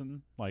IT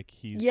person. Like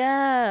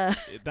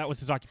that was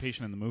his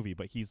occupation in the movie,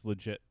 but he's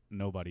legit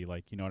nobody.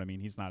 Like, you know what I mean?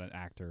 He's not an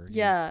actor.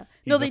 Yeah.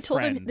 No, they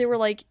told him, they were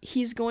like,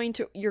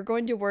 you're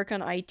going to work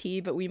on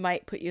IT, but we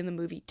might put you in the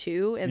movie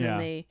too. And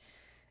then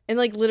And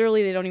like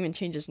literally they don't even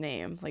change his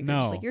name. Like they're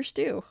just like, No. you're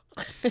Stu.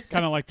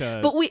 Kind of like the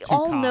But we two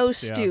all know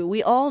cops, yeah. Stu.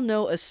 We all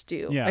know a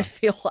Stu, Yeah. I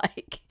feel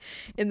like.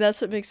 And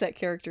that's what makes that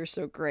character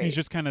so great. He's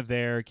just kind of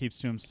there, keeps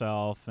to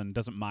himself, and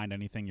doesn't mind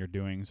anything you're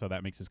doing, so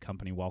that makes his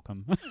company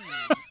welcome.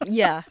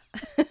 Yeah.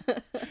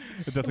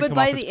 It doesn't But come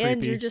by off as the end,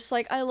 creepy. you're just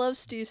like, I love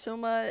Stu so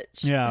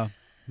much. Yeah,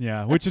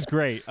 yeah, which is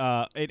great.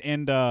 Yeah,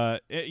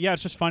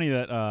 it's just funny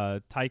that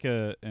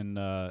Taika and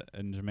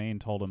Jermaine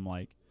told him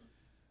like,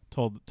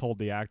 told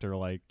the actor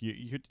like,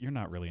 you're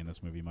not really in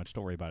this movie much.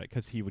 Don't worry about it,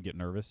 because he would get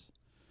nervous,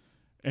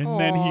 and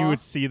then he Aw. would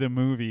see the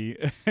movie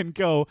and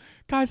go,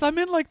 guys, I'm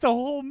in like the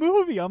whole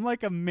movie. I'm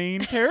like a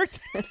main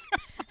character.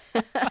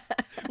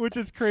 Which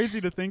is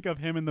crazy to think of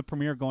him in the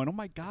premiere going, oh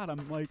my god,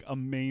 I'm like a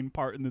main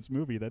part in this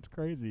movie. That's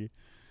crazy.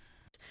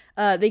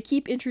 They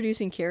keep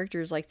introducing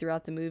characters like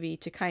throughout the movie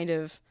to kind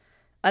of,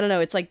 I don't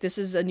know, it's like this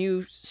is a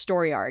new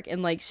story arc.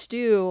 And like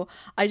Stu,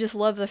 I just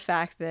love the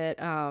fact that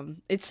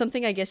it's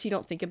something I guess you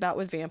don't think about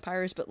with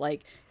vampires, but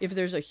like if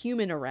there's a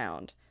human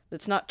around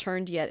that's not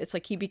turned yet, it's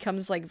like he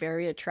becomes like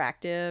very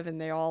attractive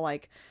and they're all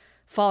like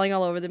falling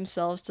all over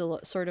themselves to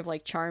sort of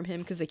like charm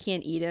him because they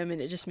can't eat him, and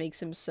it just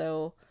makes him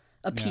so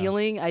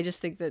appealing. I just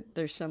think that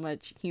there's so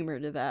much humor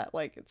to that.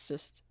 Like it's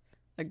just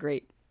a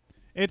great,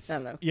 It's I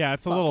don't know,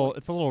 it's a plot little point.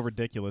 it's a little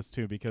ridiculous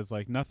too, because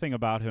like nothing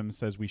about him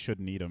says we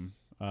shouldn't eat him.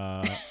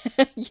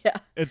 Yeah.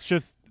 It's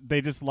just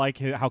they just like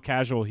how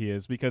casual he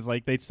is, because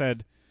like they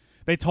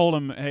told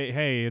him,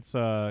 hey, it's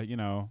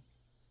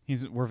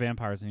we're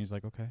vampires, and he's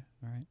like, okay,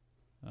 all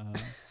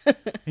right.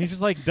 He's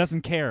just like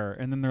doesn't care,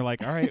 and then they're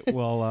like, all right,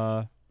 well,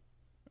 all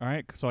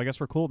right, so I guess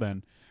we're cool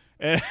then.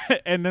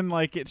 And then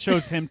like it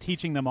shows him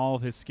teaching them all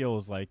of his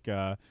skills, like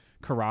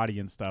karate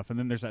and stuff, and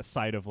then there's that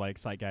sight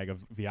gag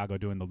of Viago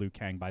doing the Liu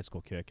Kang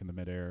bicycle kick in the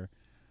midair,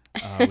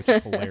 which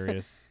is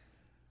hilarious.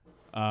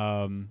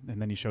 And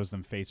then he shows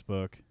them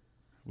Facebook,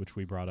 which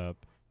we brought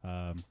up.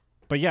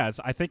 But yeah,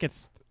 I think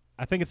it's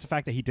the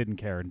fact that he didn't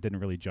care and didn't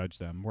really judge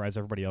them, whereas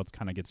everybody else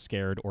kind of gets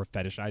scared or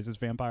fetishizes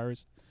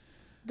vampires.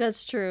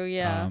 That's true,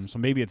 yeah. So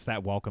maybe it's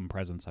that welcome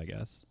presence, I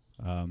guess.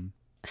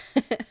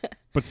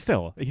 But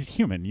still, he's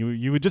human.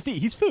 You would just eat.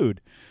 He's food.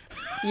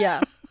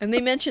 Yeah. And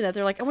they mention that.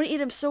 They're like, I want to eat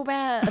him so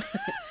bad.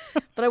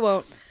 But I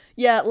won't.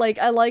 Yeah, like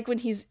I like when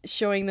he's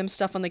showing them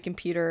stuff on the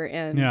computer,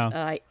 and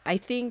Yeah. I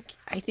think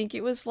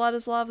it was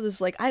Vladislav who's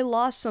like, I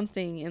lost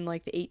something in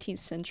like the 18th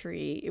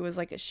century. It was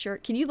like a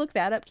shirt. Can you look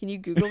that up? Can you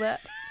Google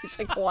that? He's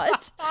like,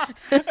 what?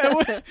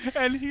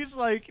 And he's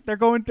like, they're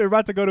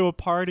about to go to a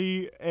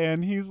party,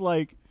 and he's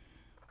like,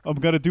 I'm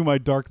gonna do my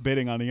dark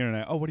bidding on the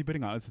internet. Oh, what are you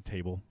bidding on? It's a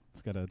table.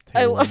 It's got a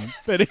table and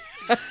bidding.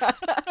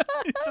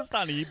 It's just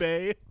on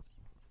eBay.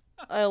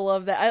 I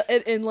love that.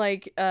 And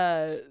like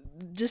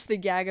just the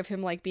gag of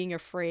him like being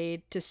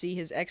afraid to see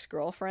his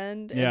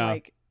ex-girlfriend, and Yeah.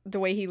 like the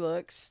way he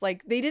looks.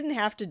 Like they didn't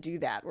have to do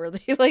that, where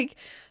they like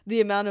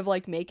the amount of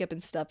like makeup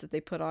and stuff that they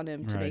put on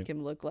him to Right. make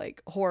him look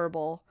like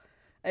horrible.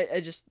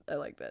 I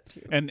like that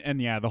too. And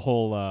yeah, the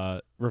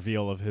whole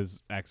reveal of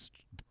his ex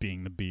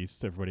being the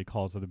Beast. Everybody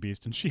calls her the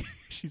Beast, and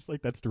she's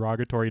like, that's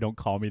derogatory. Don't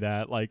call me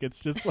that. Like, it's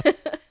just like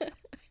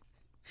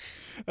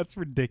that's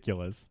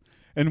ridiculous.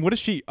 And what is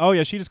she? Oh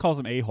yeah, she just calls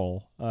him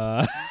a-hole.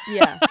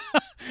 Yeah.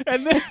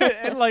 And then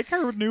and like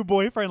her new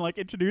boyfriend like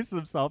introduces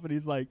himself, and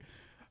he's like,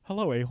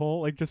 hello,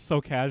 a-hole, like just so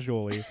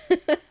casually.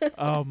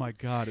 Oh my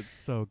god, it's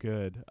so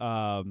good.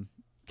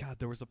 God,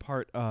 there was a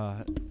part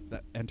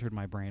that entered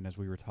my brain as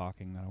we were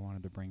talking that I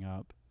wanted to bring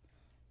up.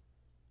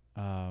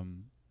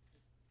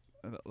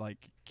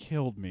 Like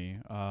killed me.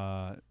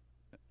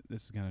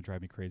 This is gonna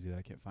drive me crazy that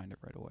I can't find it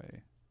right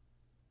away.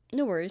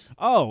 No worries.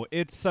 Oh,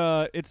 it's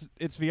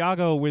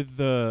Viago with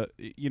the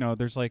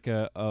there's like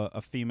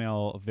a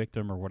female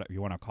victim or whatever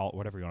you want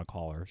to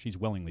call her. She's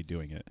willingly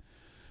doing it.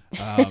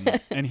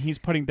 And he's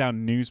putting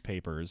down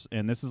newspapers,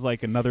 and this is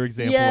like another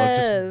example of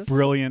Yes. just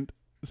brilliant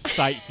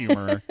sight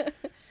humor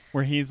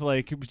where he's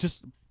like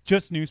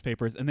just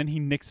newspapers, and then he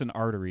nicks an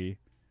artery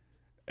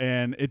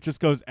and it just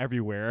goes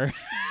everywhere.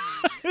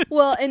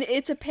 Well, and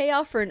it's a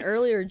payoff for an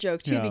earlier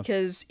joke too, Yeah.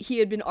 because he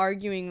had been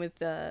arguing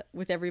with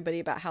everybody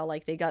about how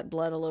like they got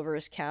blood all over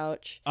his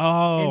couch.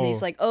 Oh. And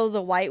he's like, oh,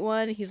 the white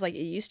one? He's like, it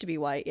used to be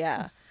white,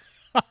 yeah.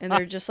 And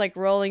they're just like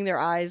rolling their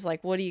eyes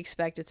like, what do you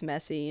expect? It's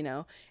messy, you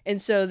know?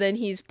 And so then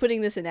he's putting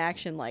this in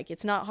action, like,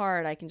 it's not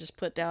hard, I can just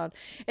put down.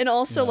 And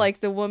also, Yeah.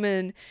 like, the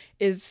woman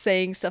is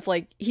saying stuff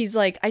like, he's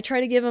like, I try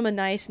to give him a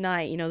nice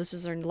night, you know, this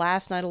is their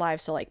last night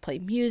alive, so like, play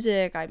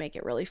music, I make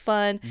it really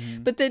fun.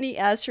 Mhm. But then he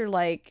asks her,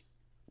 like,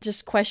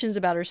 just questions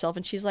about herself,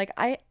 and she's like,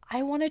 I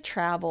want to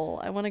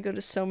travel, I want to go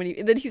to so many,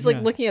 and then he's like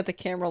Yeah. looking at the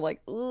camera like,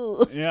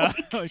 ugh. Yeah.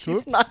 Like, She's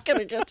oops. not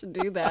gonna get to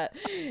do that.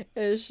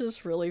 It's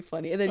just really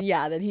funny. And then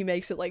then he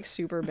makes it like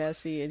super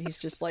messy, and he's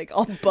just like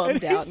all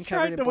bummed out and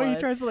covered in the way he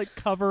blood. tries to like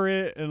cover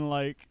it and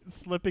like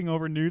slipping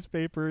over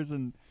newspapers,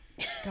 and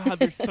God,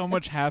 there's so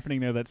much happening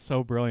there that's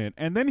so brilliant.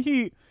 And then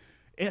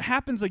it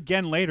happens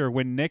again later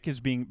when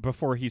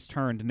before he's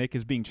turned, Nick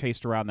is being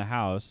chased around the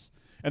house,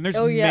 and there's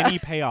Oh, yeah. many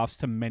payoffs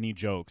to many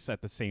jokes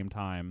at the same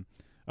time.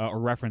 or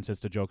references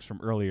to jokes from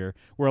earlier,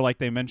 where like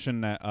they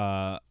mention that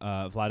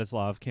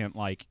Vladislav can't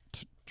like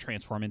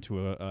transform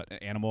into an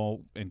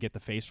animal and get the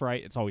face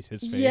right. It's always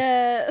his face.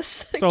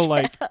 Yes. So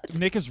like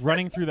Nick is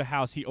running through the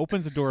house. He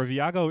opens the door.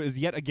 Viago is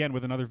yet again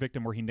with another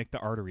victim where he nicked the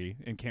artery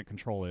and can't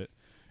control it.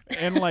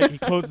 And like he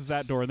closes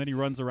that door and then he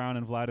runs around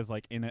and Vlad is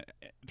like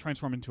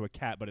transformed into a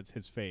cat, but it's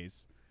his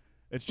face.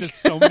 It's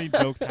just so many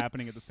jokes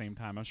happening at the same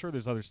time. I'm sure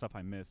there's other stuff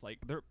I missed. Like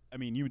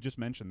you just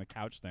mentioned the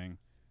couch thing,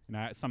 and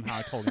I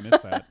totally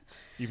missed that,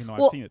 even though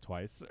I've seen it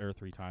twice or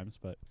 3 times.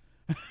 But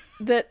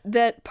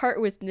that part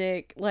with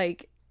Nick,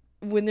 like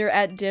when they're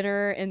at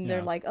dinner and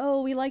they're like,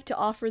 "Oh, we like to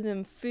offer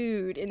them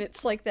food," and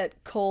it's like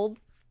that cold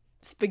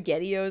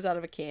SpaghettiOs out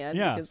of a can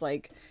because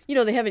like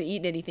they haven't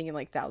eaten anything in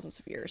like thousands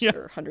of years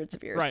or hundreds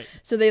of years, right?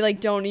 So they like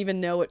don't even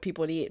know what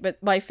people would eat.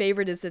 But my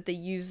favorite is that they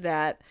use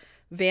that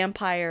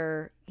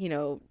vampire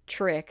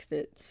trick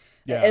that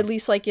at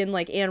least like in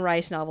like Anne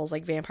Rice novels,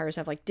 like vampires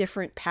have like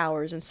different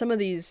powers, and some of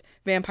these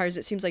vampires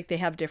it seems like they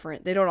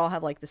don't all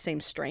have like the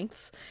same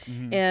strengths.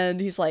 And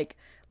he's like,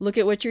 look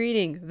at what you're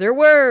eating, they're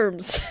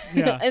worms.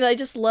 And I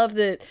just love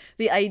the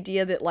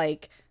idea that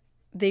like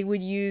they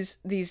would use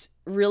these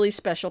really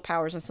special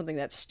powers on something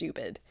that's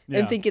stupid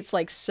and think it's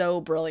like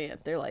so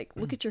brilliant. They're like,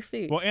 look at your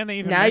food. Well, and they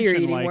even now you're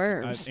eating like,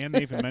 worms. And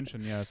they even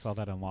mentioned, I saw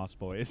that in Lost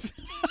Boys.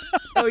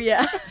 Oh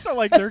yeah. So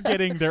like they're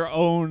getting their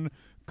own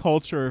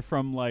culture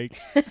from like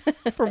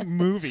from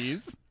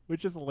movies,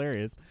 which is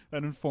hilarious.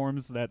 That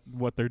informs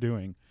what they're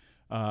doing.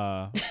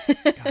 God,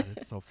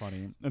 it's so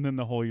funny. And then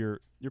the whole your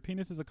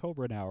penis is a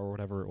cobra now or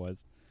whatever it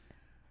was.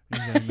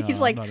 Then, no, he's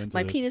like,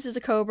 my penis is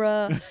a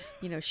cobra.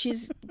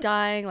 She's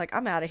dying. Like,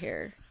 I'm out of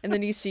here. And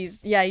then he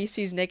sees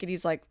Nick, and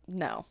he's like,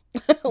 no,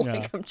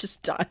 I'm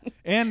just done.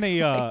 And they,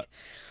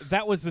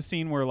 that was the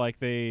scene where like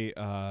they,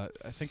 I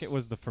think it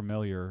was the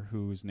familiar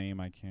whose name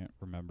I can't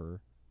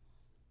remember.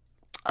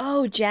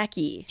 Oh,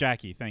 Jackie.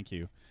 Jackie, thank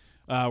you.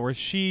 Where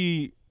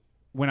she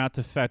went out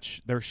to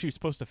fetch. She was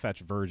supposed to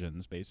fetch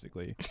virgins,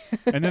 basically,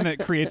 and then it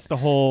creates the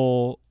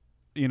whole,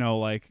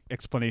 like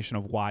explanation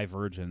of why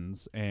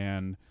virgins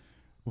and.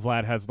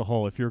 Vlad has the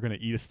whole, if you're going to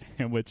eat a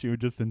sandwich, you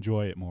would just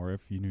enjoy it more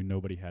if you knew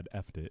nobody had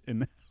effed it.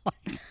 And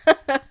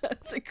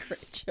that's a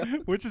great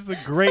joke. Which is a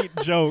great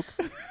joke.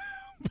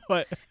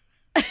 But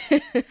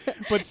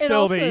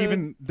still,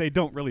 also, they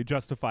don't really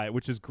justify it,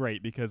 which is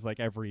great because like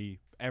every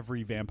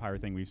vampire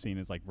thing we've seen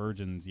is like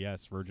virgins,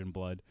 yes, virgin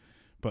blood.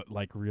 But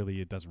like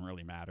really, it doesn't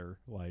really matter.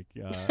 Like...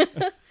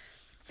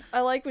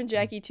 I like when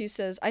Jackie too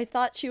says, I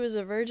thought she was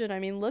a virgin. I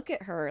mean, look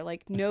at her.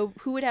 Like, no,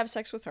 who would have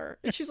sex with her?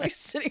 And she's like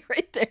sitting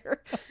right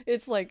there.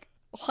 It's like,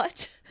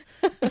 what?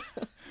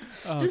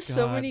 Just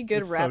so many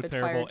good rapid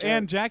fire jokes.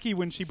 And Jackie,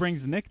 when she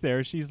brings Nick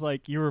there, she's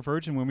like, you were a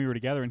virgin when we were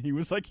together. And he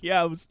was like,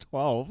 yeah, I was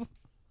 12.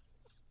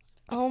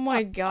 Oh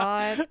my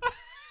God.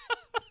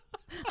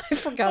 I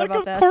forgot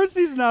about that. Of course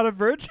he's not a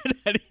virgin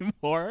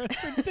anymore.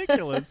 It's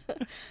ridiculous.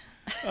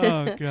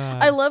 Oh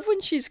God. I love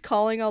when she's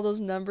calling all those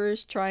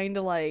numbers, trying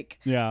to like...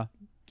 Yeah.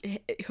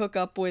 Hook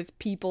up with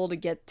people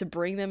to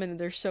bring them, and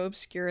they're so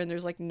obscure and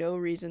there's like no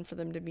reason for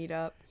them to meet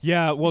up.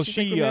 Yeah, well, she's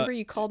like, remember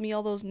you called me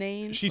all those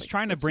names. She's like,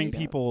 trying to bring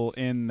people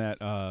in that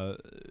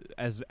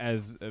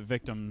as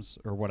victims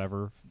or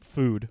whatever,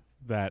 food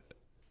that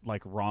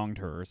like wronged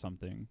her or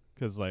something,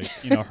 because like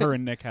her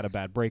and Nick had a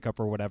bad breakup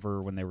or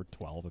whatever when they were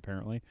 12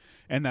 apparently,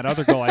 and that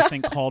other girl I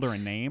think called her a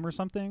name or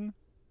something.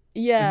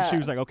 Yeah, and she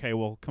was like, okay,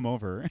 well, come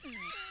over.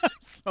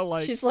 So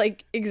like she's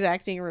like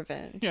exacting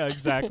revenge. Yeah,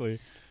 exactly.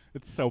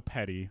 It's so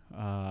petty.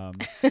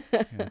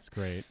 It's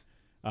great.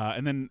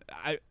 And then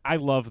I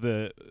love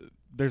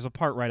there's a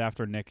part right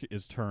after Nick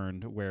is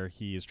turned where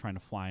he is trying to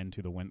fly in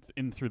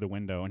through the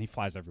window, and he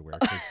flies everywhere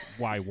because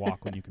why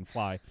walk when you can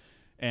fly?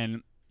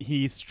 And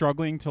he's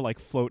struggling to like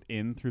float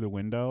in through the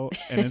window,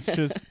 and it's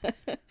just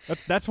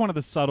that's one of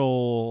the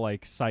subtle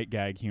like sight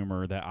gag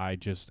humor that I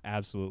just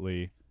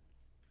absolutely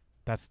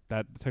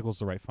that tickles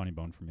the right funny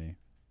bone for me.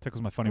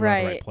 Tickles my funny bone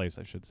in the right place,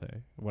 I should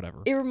say. Whatever.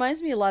 It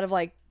reminds me a lot of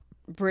like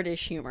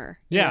British humor.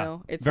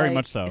 It's very like,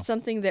 much so. It's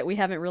something that we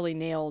haven't really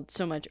nailed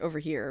so much over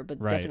here, but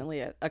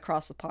definitely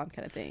across the pond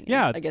kind of thing.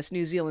 Yeah, and I guess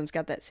New Zealand's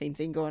got that same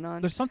thing going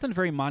on. There's something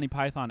very Monty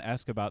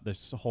Python-esque about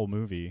this whole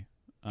movie.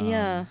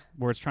 Where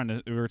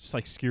it's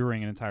like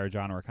skewering an entire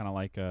genre, kind of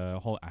like a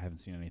whole. I haven't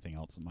seen anything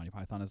else that Monty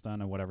Python has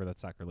done, or whatever.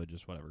 That's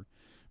sacrilegious, whatever.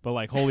 But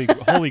like Holy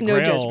No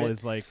Grail judgment.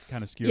 is like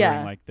kind of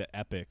skewering like the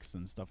epics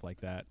and stuff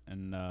like that,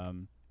 and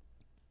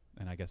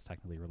I guess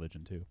technically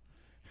religion too.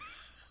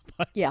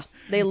 But yeah,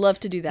 they love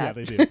to do that.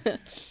 Yeah, they do.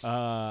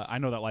 I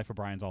know that Life of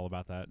Brian's all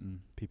about that, and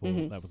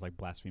people that was like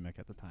blasphemic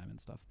at the time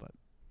and stuff. But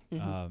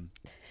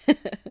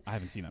I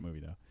haven't seen that movie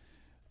though.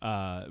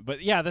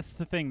 But yeah, that's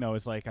the thing though.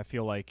 Is like I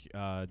feel like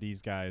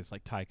these guys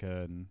like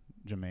Taika and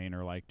Jermaine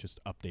are like just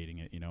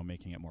updating it,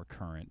 making it more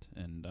current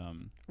and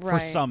for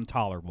some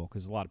tolerable,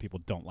 because a lot of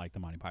people don't like the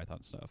Monty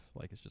Python stuff.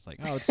 Like it's just like,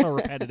 oh, it's so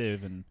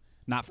repetitive and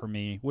not for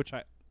me, which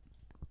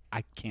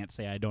I can't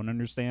say I don't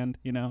understand.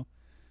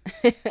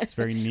 It's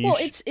very niche. Well,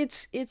 it's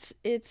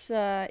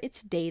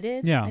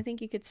dated. Yeah, I think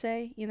you could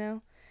say.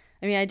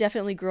 I mean, I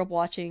definitely grew up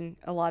watching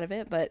a lot of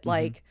it, but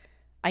like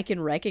I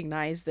can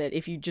recognize that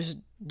if you just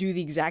do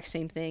the exact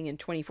same thing in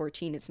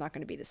 2014, it's not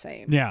going to be the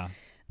same. Yeah.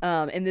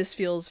 And this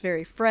feels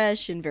very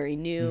fresh and very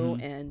new.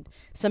 Mm-hmm. And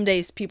some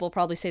days people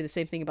probably say the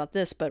same thing about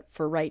this, but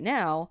for right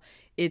now,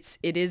 it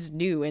is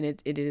new and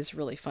it is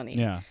really funny.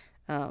 Yeah.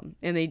 And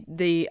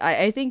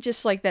I think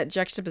just like that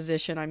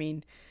juxtaposition, I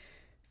mean,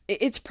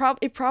 it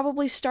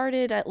probably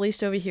started, at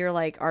least over here,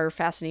 like our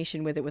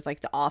fascination with it with like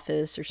The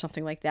Office or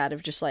something like that,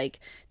 of just like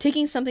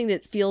taking something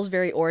that feels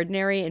very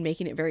ordinary and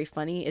making it very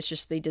funny. It's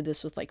just they did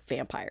this with like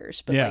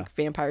vampires, but like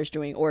vampires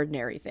doing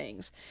ordinary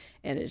things,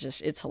 and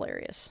it's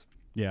hilarious.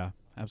 Yeah,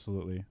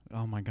 absolutely.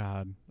 Oh my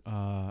god,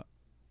 I'm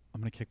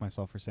gonna kick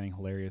myself for saying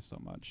hilarious so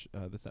much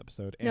this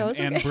episode. And, no, it's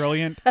okay. And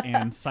brilliant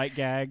and sight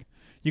gag.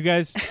 You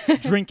guys,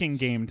 drinking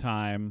game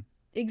time.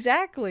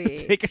 Exactly.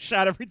 Take a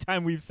shot every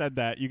time we've said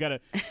that. You got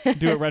to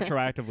do it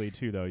retroactively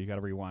too, though. You got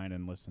to rewind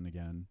and listen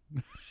again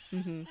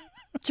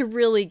to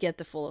really get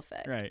the full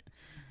effect. Right.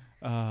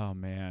 Oh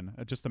man,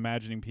 just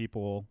imagining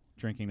people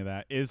drinking to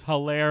that is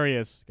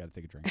hilarious. Got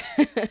to take a drink.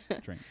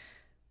 Drink.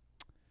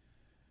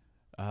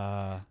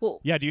 Well,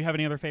 yeah. Do you have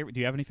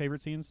any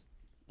favorite scenes?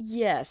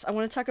 Yes, I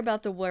want to talk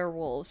about the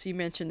werewolves. You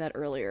mentioned that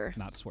earlier.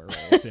 Not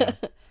swearwolves. Yeah.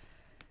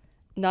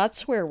 Not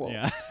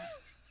swearwolves.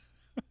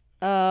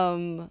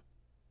 Yeah.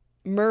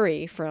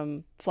 Murray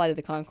from Flight of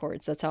the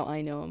Conchords. That's how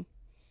I know him.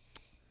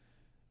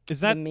 Is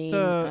that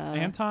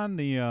Anton?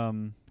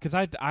 Because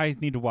I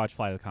need to watch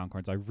Flight of the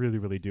Conchords. I really,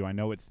 really do. I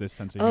know it's this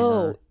sense of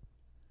humor.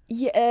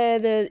 Yeah,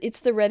 it's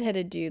the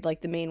redheaded dude,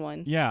 like the main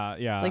one. Yeah,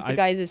 yeah. Like the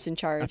guy that's in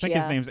charge. I think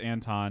his name's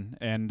Anton,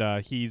 and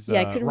he's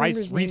I couldn't remember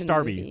his name Rhys in the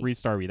Darby. movie.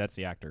 Rhys Darby, that's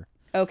the actor.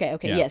 Okay,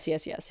 Yeah.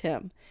 yes,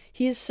 him.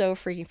 He is so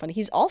freaking funny.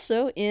 He's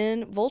also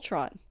in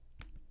Voltron.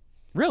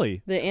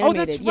 Really? The animated.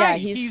 Oh, that's right. Yeah,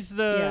 he's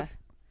the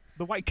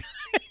white guy.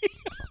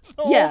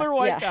 The Yeah, older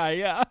white guy,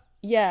 yeah.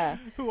 Yeah.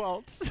 Who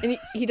else? And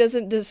he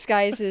doesn't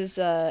disguise his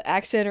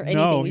accent or anything.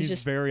 No, he's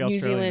just very New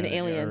Australian, Zealand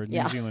alien. or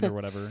New Zealand or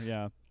whatever,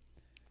 yeah.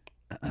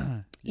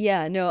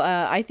 Yeah, no,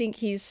 I think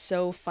he's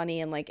so funny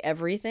in like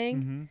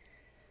everything.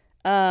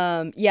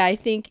 Mm-hmm. Yeah, I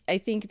think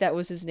that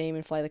was his name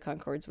in Fly the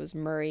Conchords was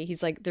Murray.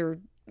 He's like their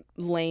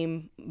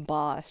lame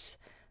boss,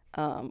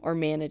 or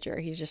manager.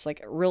 He's just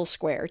like real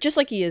square, just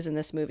like he is in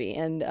this movie.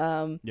 And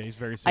yeah, he's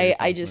very serious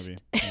I in just this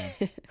movie.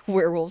 Yeah.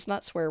 werewolves,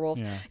 not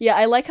swearwolves. Yeah. Yeah,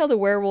 I like how the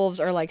werewolves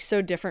are like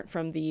so different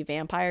from the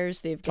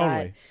vampires. They've got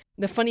Totally.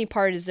 the funny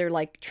part is they're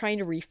like trying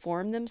to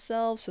reform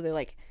themselves, so they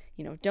like,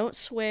 don't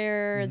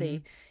swear.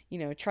 They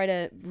try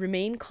to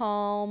remain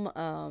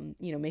calm,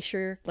 make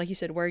sure, like you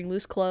said, wearing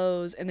loose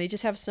clothes, and they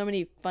just have so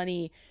many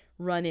funny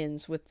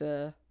run-ins with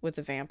the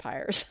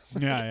vampires.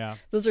 Yeah.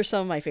 Those are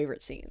some of my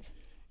favorite scenes.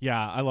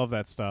 Yeah, I love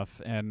that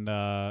stuff, and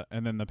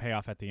then the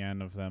payoff at the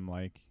end of them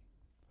like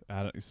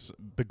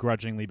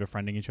begrudgingly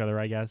befriending each other,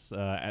 I guess,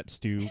 at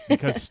Stu,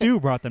 because Stu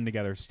brought them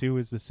together. Stu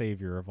is the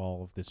savior of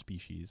all of the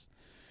species,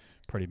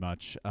 pretty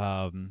much.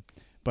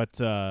 But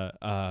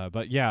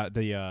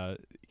yeah,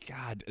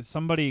 God,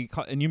 somebody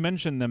and you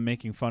mentioned them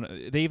making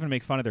fun. They even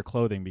make fun of their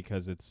clothing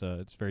because it's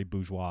very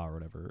bourgeois or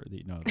whatever.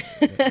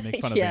 They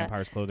make fun of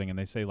vampires' clothing, and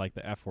they say like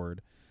the F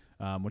word,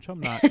 which I'm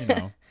not,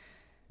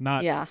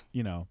 not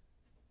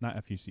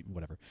FUC,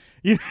 whatever.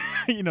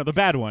 The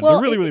bad one, the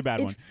really, really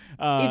bad one.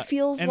 It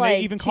feels and like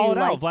they even call it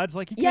out. Vlad's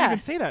like, you can't even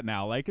say that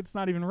now. Like, it's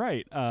not even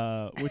right.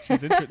 Which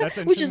is that's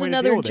an which is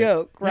another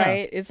joke,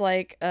 right? Yeah. It's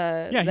like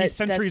he's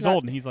centuries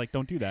old, and he's like,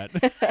 don't do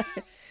that.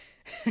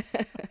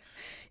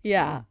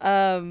 Yeah.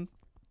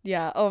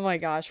 Yeah. Oh my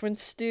gosh. When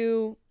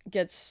Stu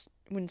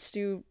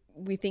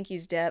we think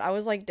he's dead, I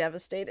was like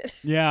devastated.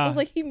 Yeah. I was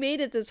like, he made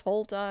it this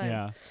whole time.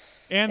 Yeah.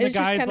 And it's the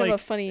guy's just kind like of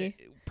a funny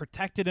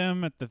protected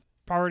him at the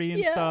party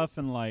and stuff,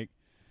 and like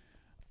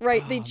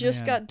right, they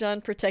just got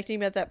done protecting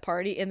him at that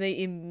party, and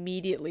they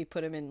immediately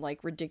put him in like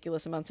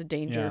ridiculous amounts of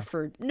danger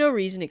for no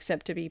reason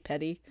except to be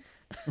petty.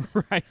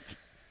 Right.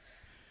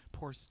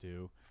 Poor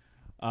Stu.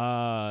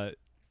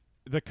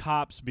 The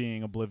cops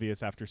being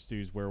oblivious after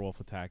Stu's werewolf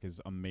attack is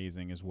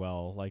amazing as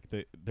well. Like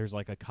there's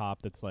like a cop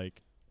that's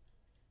like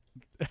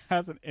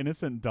has an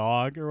innocent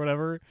dog or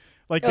whatever.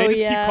 Like they just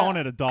keep calling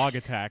it a dog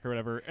attack or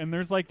whatever. And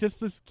there's like just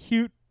this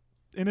cute,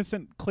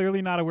 innocent,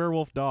 clearly not a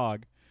werewolf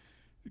dog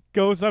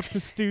goes up to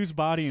Stu's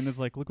body and is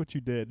like, "Look what you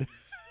did."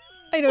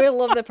 I know, I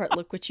love that part.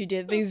 Look what you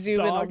did. They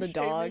zoom in on the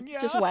dog,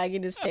 shaming, just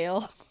wagging his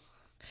tail.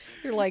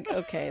 You're like,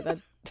 okay, that.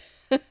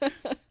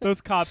 Those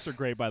cops are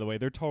great, by the way.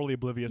 They're totally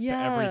oblivious to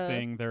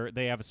everything.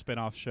 They have a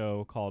spin-off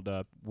show called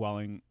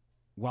Wellington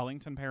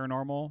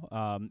Paranormal.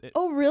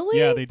 Oh, really?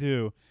 Yeah, they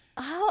do.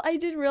 Oh, I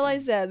didn't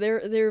realize that.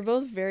 They're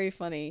both very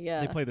funny. Yeah.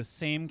 They play the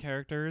same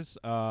characters.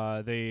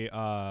 But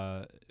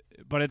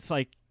it's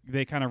like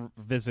they kind of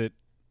visit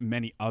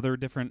many other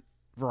different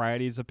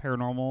varieties of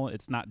paranormal.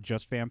 It's not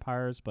just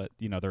vampires, but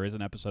there is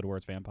an episode where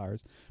it's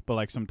vampires. But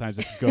like sometimes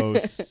it's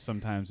ghosts,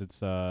 sometimes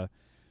it's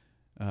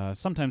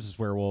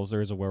werewolves.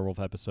 There is a werewolf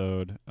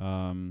episode.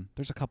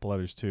 There's a couple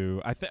others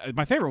too.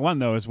 My favorite one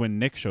though is when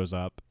Nick shows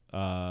up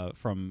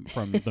from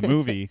the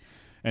movie,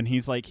 and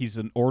he's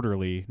an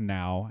orderly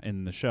now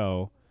in the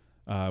show,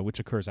 which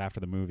occurs after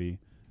the movie.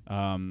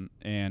 And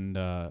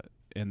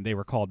and they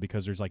were called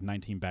because there's like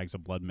 19 bags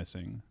of blood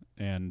missing.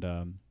 And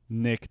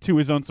Nick, to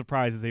his own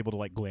surprise, is able to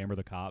like glamour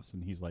the cops,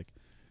 and he's like,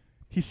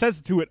 he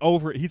says it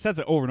over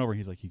and over.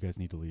 He's like, "You guys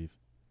need to leave.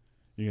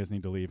 You guys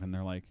need to leave." And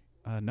they're like,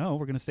 "No,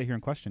 we're gonna stay here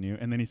and question you."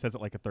 And then he says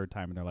it like a third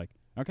time, and they're like,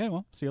 "Okay,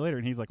 well, see you later."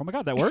 And he's like, "Oh my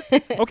god, that worked.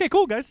 Okay,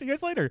 cool, guys, see you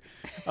guys later."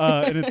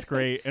 And it's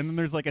great. And then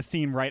there's like a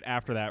scene right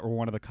after that where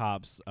one of the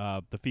cops,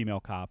 the female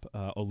cop,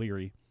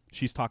 O'Leary,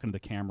 she's talking to the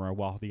camera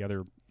while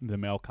the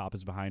male cop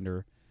is behind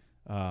her,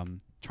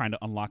 trying to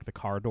unlock the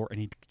car door, and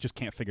he just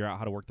can't figure out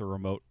how to work the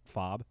remote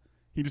fob.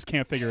 He just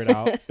can't figure it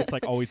out. It's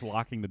like always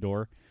locking the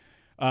door.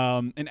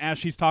 And as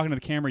she's talking to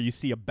the camera, you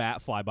see a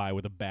bat fly by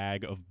with a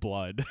bag of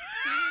blood.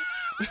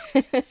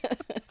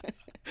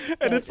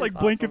 And it's like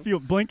blink awesome. If you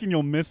blink and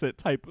you'll miss it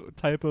type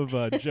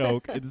of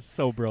joke. It is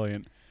so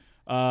brilliant.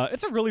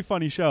 It's a really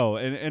funny show,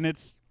 and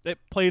it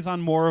plays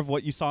on more of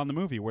what you saw in the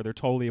movie, where they're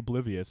totally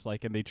oblivious,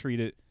 like, and they treat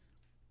it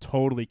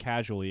totally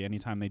casually.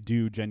 Anytime they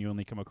do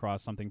genuinely come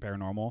across something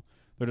paranormal,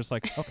 they're just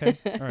like, okay,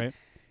 all right.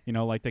 You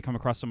know, like they come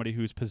across somebody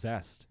who's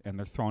possessed and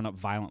they're thrown up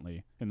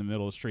violently in the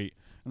middle of the street,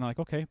 and they're like,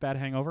 okay, bad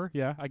hangover.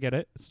 Yeah, I get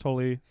it. It's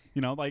totally,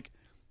 like,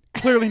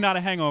 clearly not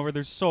a hangover.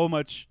 There's so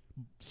much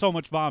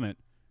vomit.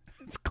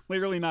 It's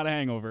clearly not a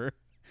hangover.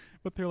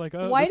 But they're like,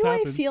 oh, why do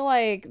happens. I feel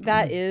like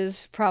that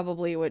is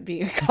probably what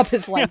being a cop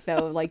is like,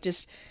 though? Like,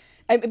 just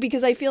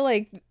because I feel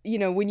like,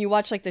 when you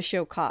watch like the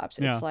show Cops,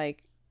 it's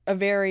like a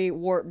very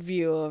warped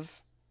view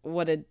of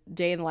what a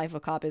day in the life of a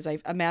cop is. I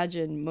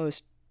imagine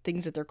most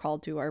things that they're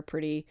called to are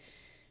pretty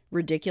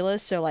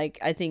ridiculous. So like,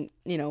 I think,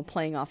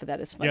 playing off of that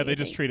is funny. Yeah, they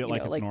just treat it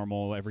like it's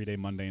normal, everyday,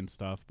 mundane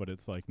stuff, but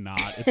it's like not.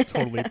 It's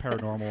totally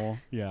paranormal.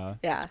 Yeah,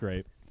 it's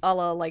great. A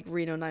la like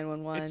Reno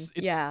 911.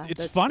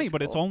 It's funny,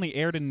 but cool. It's only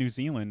aired in New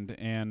Zealand,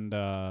 and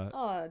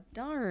oh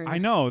darn! I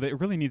know that it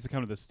really needs to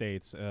come to the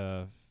States,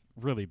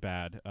 really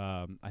bad.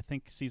 I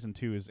think season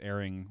 2 is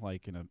airing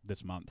like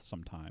this month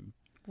sometime.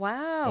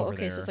 Wow.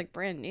 Okay, so it's like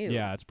brand new.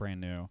 Yeah, it's brand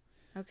new.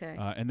 Okay.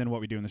 And then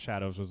What We Do in the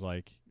Shadows was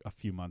like a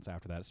few months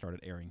after that. It started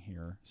airing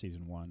here,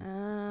 season 1.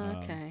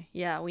 Okay.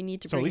 Yeah, we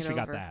need to. So bring at least it we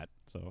over. got that.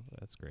 So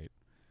that's great.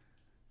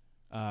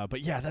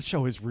 But yeah, that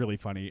show is really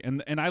funny,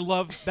 and I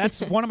love. That's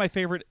one of my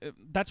favorite.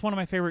 That's one of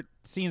my favorite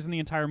scenes in the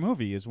entire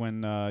movie is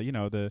when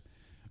the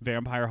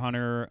vampire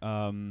hunter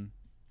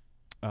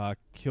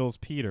kills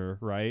Peter,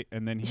 right?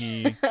 And then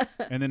he,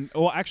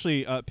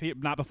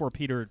 not before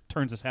Peter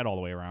turns his head all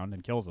the way around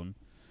and kills him.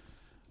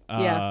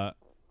 Yeah.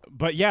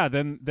 But yeah,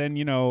 then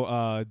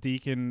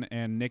Deacon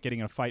and Nick getting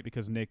in a fight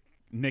because Nick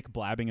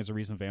blabbing is the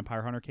reason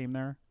Vampire Hunter came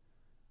there.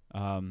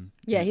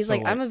 Yeah, he's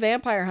like, I'm a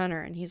vampire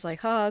hunter, and he's like,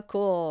 huh,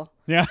 cool.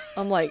 Yeah.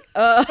 I'm like,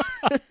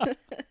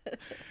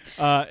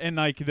 and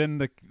like then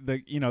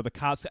the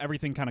cops,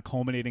 everything kind of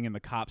culminating in the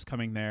cops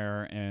coming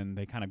there, and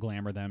they kind of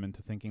glamour them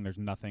into thinking there's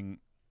nothing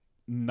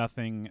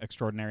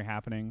extraordinary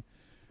happening,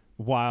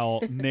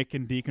 while Nick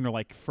and Deacon are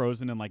like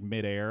frozen in like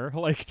midair,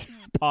 like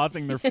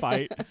pausing their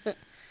fight.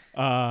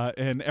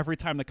 And every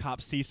time the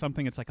cops see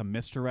something, it's like a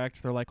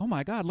misdirect. They're like, oh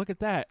my God, look at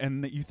that.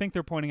 And you think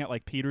they're pointing at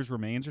like Peter's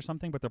remains or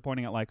something, but they're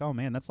pointing at like, oh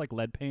man, that's like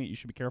lead paint. You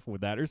should be careful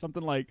with that or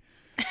something like.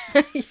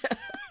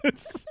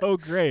 It's so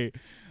great.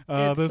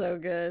 It's so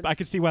good. I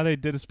could see why they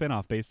did a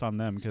spinoff based on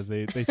them, because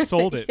they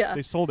sold it. Yeah.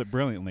 They sold it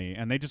brilliantly,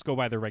 and they just go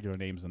by their regular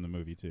names in the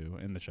movie too,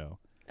 in the show.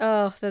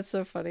 Oh, that's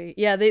so funny.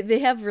 Yeah, they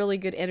have really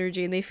good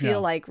energy, and they feel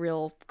like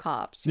real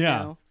cops. You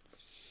know?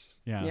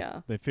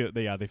 Yeah. They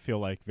feel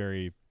like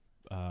very.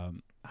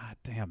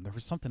 Damn, there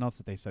was something else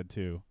that they said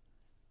too.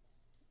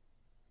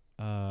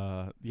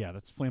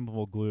 That's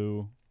flammable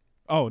glue.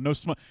 Oh, no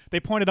smoke. They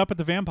pointed up at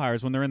the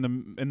vampires when they're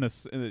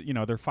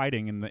they're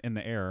fighting in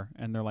the air,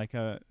 and they're like,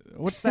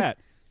 "What's that?"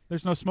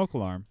 There's no smoke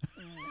alarm.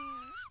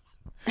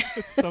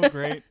 It's so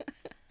great.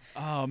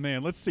 Oh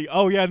man, let's see.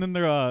 Oh yeah, and then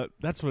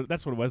that's what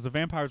it was. The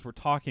vampires were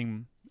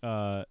talking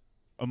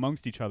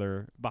amongst each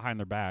other behind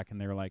their back,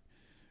 and they were like,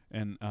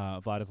 and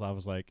Vladislav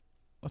was like,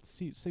 let's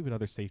see what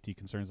other safety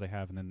concerns they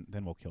have, and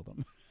then we'll kill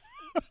them.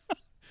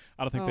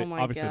 I don't think they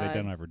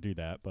don't ever do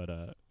that, but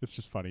it's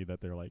just funny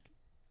that they're like,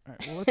 all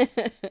right, well,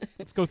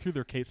 let's go through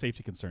their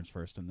safety concerns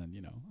first, and then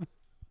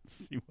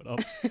see what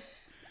else.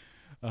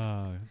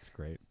 It's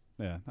great.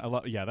 Yeah, I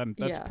love. Yeah,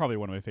 that's probably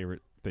one of my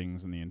favorite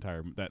things in the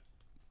entire that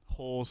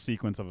whole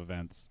sequence of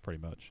events.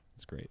 Pretty much,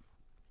 it's great.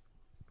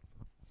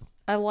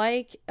 I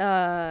like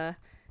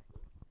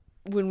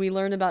when we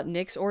learn about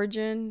Nick's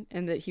origin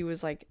and that he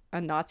was like a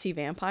Nazi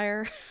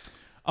vampire.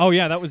 Oh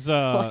yeah, that was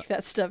like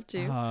that stuff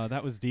too.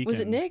 That was Deacon. Was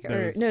it Nick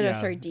or no?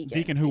 Sorry, Deacon.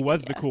 Deacon, who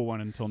was the cool one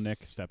until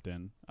Nick stepped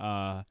in.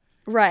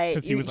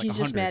 Right, he was like he's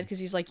 100. just mad because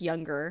he's like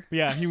younger.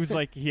 Yeah, he was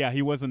like,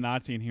 he was a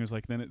Nazi, and he was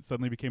like, then it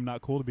suddenly became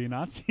not cool to be a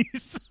Nazi.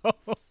 So,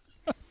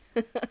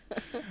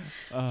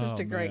 just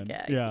a great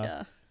gag.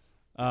 Yeah.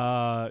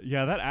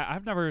 That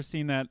I've never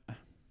seen that.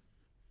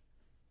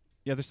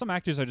 Yeah, there's some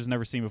actors I've just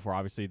never seen before.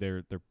 Obviously,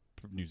 they're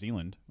from New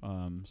Zealand,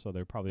 so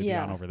they're probably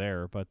beyond over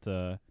there.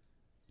 But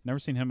never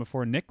seen him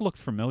before. Nick looked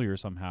familiar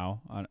somehow.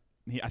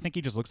 I think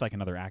he just looks like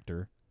another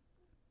actor.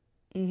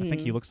 Mm-hmm. I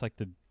think he looks like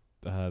the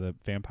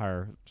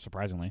vampire,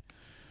 surprisingly.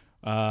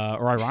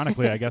 Or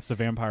ironically, I guess the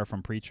vampire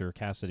from Preacher,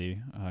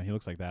 Cassidy. He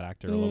looks like that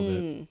actor a little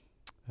bit,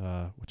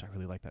 which I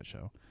really like that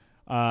show.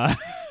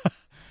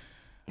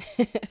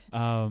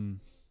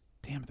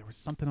 Damn, there was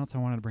something else I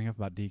wanted to bring up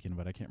about Deacon,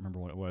 but I can't remember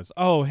what it was.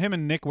 Oh, him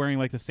and Nick wearing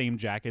like the same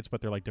jackets, but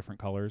they're like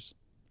different colors.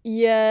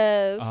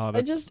 Yes. Oh,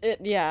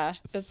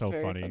 it's so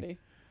very funny.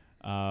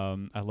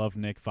 I love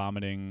Nick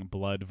vomiting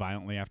blood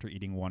violently after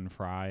eating one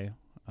fry.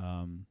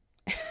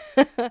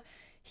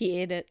 He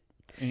ate it.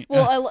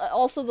 Well,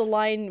 also the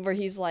line where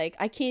he's like,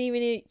 "I can't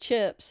even eat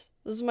chips.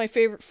 This is my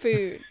favorite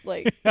food."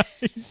 Like,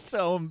 he's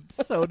so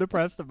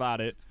depressed about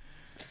it.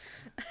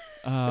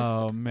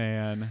 Oh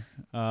man.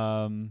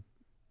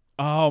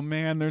 Oh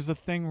man, there's a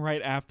thing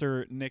right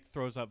after Nick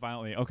throws up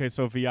violently. Okay,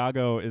 so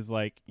Viago is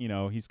like,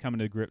 he's coming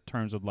to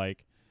terms with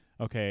like,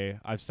 okay,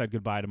 I've said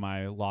goodbye to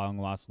my long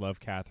lost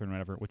love, Catherine,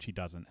 whatever, which he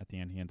doesn't. At the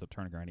end, he ends up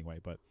turning her anyway.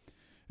 But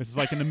this is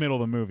like in the middle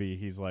of the movie.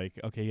 He's like,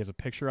 okay, he has a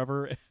picture of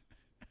her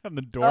on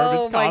the door of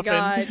his coffin. Oh my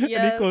God,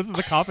 yes. And he closes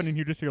the coffin and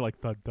you just hear like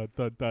thud, thud,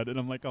 thud, thud. And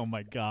I'm like, oh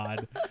my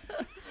God.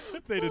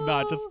 They did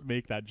not just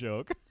make that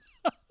joke.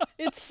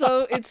 It's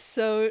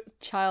so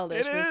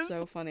childish. It's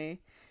so funny.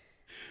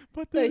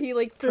 But he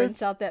like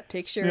prints out that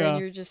picture and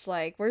you're just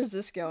like, where's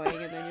this going?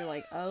 And then you're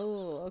like,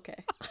 oh, okay.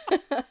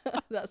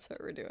 That's what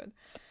we're doing.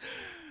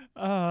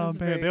 Oh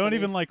man, they don't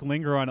even like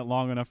linger on it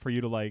long enough for you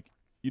to like,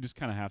 you just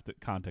kind of have to,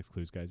 context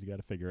clues, guys. You got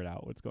to figure it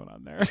out what's going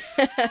on there.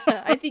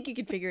 I think you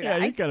can figure it out.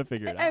 Yeah, you got to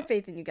figure it out. I have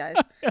faith in you guys.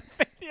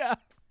 Yeah.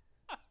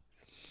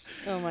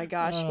 Oh my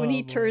gosh. When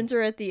he turns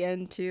her at the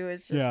end too,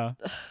 it's just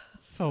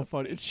so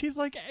funny. She's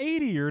like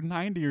 80 or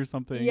 90 or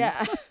something.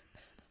 Yeah.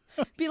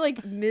 Be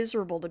like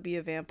miserable to be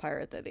a vampire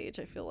at that age,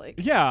 I feel like.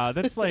 Yeah,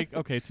 that's like,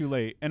 okay, too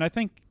late. And I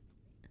think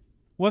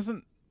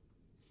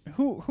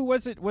who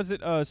was it? Was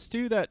it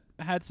Stu that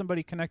had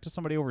somebody connect to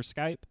somebody over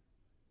Skype?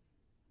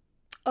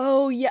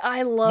 Oh yeah,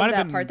 I love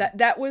that part.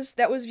 That was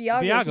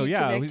Viago. Viago,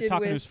 he he was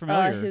talking to his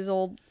familiar. His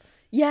old.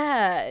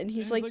 Yeah, and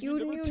he's like,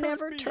 you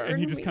never turned me. And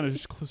he just kind of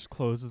just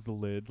closes the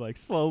lid like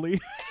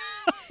slowly.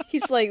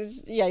 He's like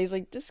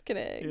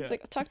disconnect. He's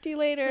like, I'll talk to you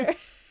later.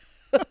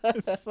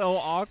 It's so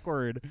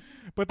awkward,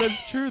 but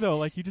that's true though.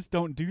 Like, you just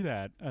don't do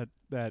that at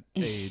that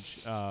age.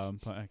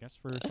 But I guess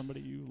for somebody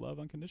you love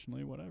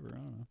unconditionally, whatever.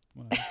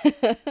 I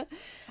don't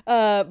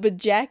know. But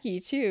Jackie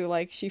too.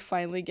 Like, she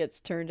finally gets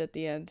turned at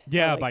the end.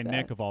 Yeah, like by that.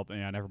 Nick of all.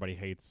 And everybody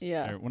hates.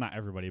 Yeah. Well, not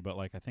everybody, but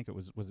like I think it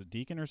was it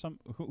Deacon or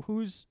something.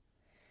 Who's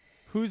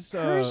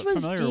hers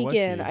was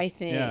Deacon, was I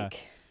think. Yeah,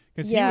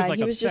 because he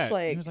was upset. just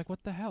like, he was like,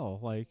 "What the hell?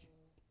 Like,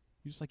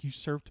 you just like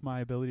usurped my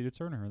ability to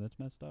turn her. That's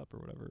messed up or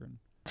whatever." And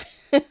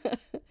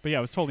but yeah,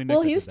 it was totally Nick.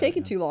 Well, he was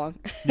taking too long.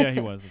 Yeah, he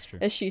was. That's true.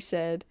 As she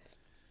said.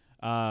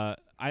 I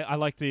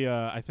like the.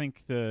 I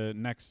think the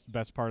next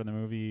best part of the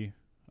movie,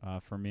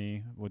 for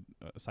me, would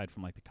aside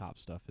from like the cop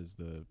stuff, is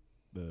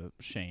the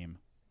shame,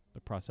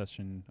 the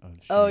procession of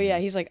shame. Oh yeah,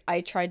 he's like,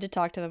 I tried to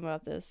talk to them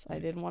about this. I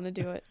didn't want to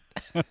do it,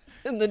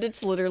 and then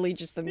it's literally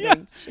just them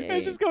going shame.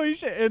 It's just going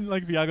shame, and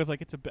like Viago's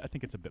like, I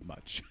think it's a bit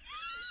much.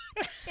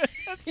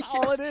 That's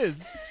all it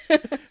is.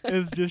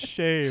 It's just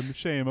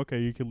shame. Okay,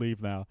 you can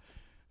leave now.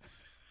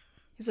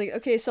 He's like,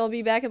 okay, so I'll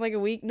be back in like a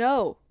week.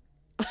 No.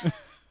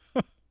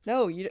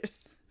 No, you don't.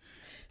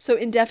 So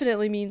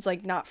indefinitely means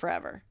like not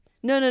forever.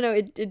 No,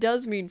 it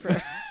does mean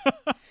forever.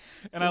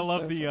 And I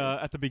love the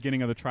at the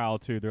beginning of the trial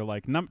too. They're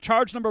like,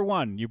 charge number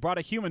 1, you brought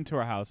a human to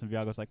our house, and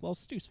Viago's like, well,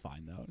 Stu's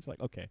fine though. It's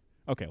like, okay,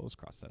 let's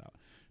cross that out.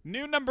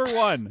 New number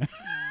 1.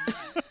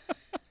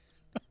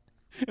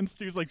 And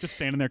Stu's like just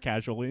standing there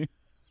casually,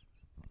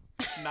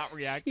 not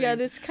reacting. Yeah,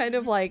 and it's kind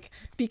of like,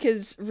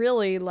 because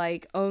really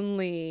like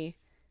only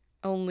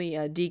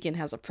Deacon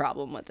has a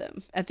problem with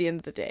him at the end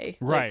of the day.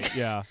 Right. Like,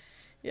 yeah.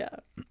 Yeah.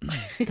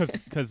 Because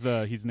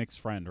he's Nick's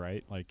friend,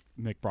 right? Like,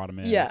 Nick brought him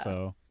in. Yeah.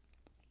 So,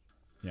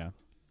 yeah.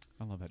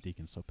 I love that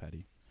Deacon's so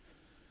petty.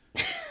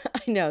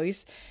 I know.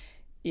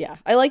 Yeah.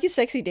 I like his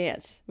sexy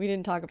dance. We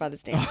didn't talk about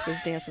his dance, but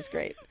his dance was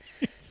great.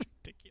 It's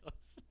ridiculous.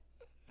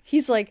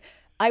 He's like,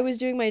 I was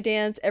doing my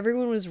dance.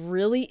 Everyone was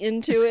really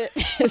into it.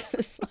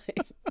 It's like,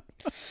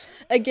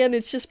 again,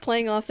 it's just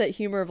playing off that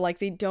humor of like,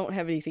 they don't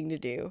have anything to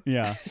do.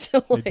 Yeah.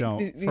 So like, they don't.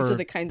 these are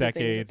the kinds of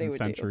things that they would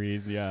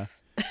centuries, do. Yeah.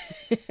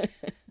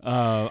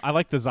 I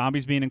like the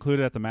zombies being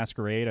included at the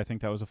masquerade. I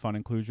think that was a fun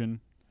inclusion.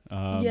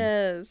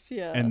 Yes,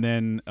 yeah. And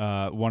then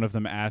one of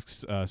them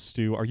asks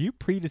Stu, "Are you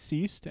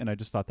predeceased?" And I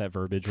just thought that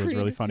verbiage was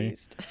really funny.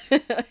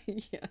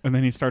 Yeah. And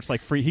then he starts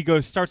like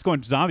starts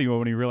going zombie mode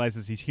when he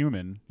realizes he's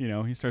human.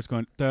 He starts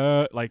going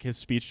like his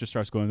speech just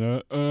starts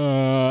going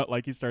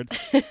like he starts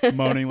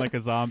moaning like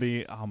a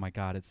zombie. Oh my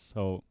God,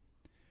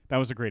 that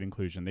was a great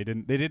inclusion. They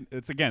didn't.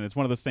 It's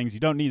one of those things you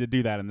don't need to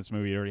do that in this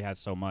movie. It already has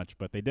so much,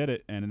 but they did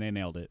it and they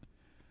nailed it.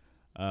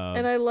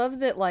 And I love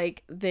that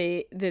like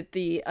the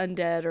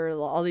undead or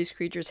all these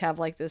creatures have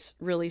like this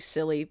really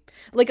silly,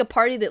 like a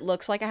party that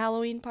looks like a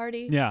Halloween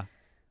party. Yeah.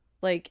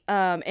 Like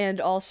and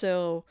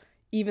also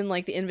even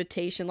like the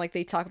invitation, like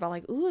they talk about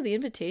like, ooh, the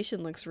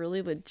invitation looks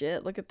really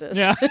legit. Look at this.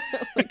 Yeah.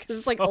 Like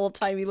it's like old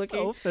timey looking.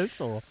 So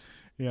official.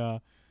 Yeah.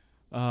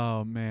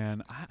 Oh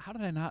man, how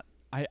did I not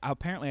I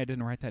apparently I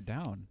didn't write that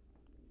down.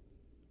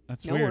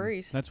 That's No weird.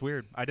 worries. That's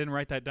weird. I didn't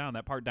write that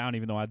part down,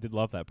 even though I did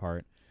love that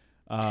part.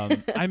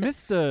 I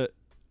missed kind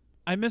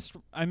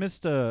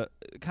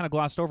of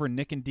glossed over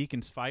Nick and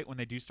Deacon's fight when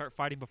they do start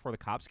fighting before the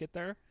cops get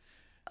there.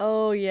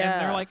 Oh yeah.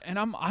 And they're like, and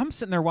I'm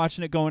sitting there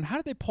watching it going, how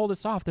did they pull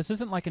this off? This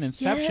isn't like an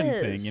Inception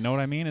thing, you know what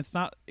I mean? It's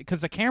not,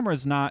 because the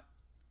camera's not,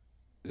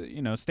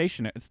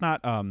 stationary. It's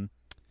not,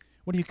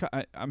 what do you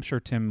I'm sure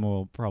Tim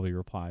will probably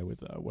reply with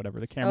whatever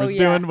the camera's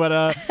doing,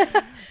 but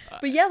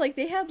but yeah, like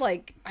they had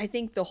like, I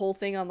think the whole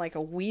thing on like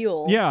a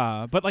wheel.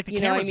 Yeah, but like the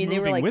camera's moving they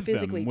were like with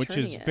physically them, which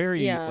is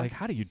very like,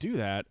 how do you do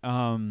that?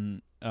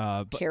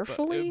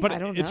 Carefully, but I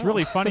don't it's know.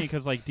 really funny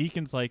because like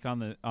Deacon's like on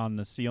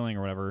the ceiling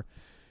or whatever,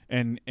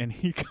 and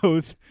he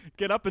goes,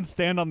 get up and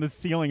stand on the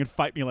ceiling and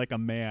fight me like a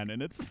man,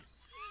 and it's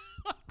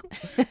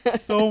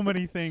so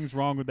many things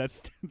wrong with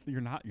that.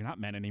 You're not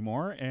men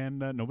anymore, and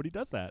nobody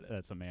does that.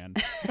 That's a man.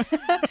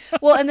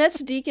 Well, and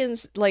that's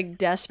Deacon's like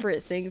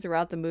desperate thing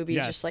throughout the movie.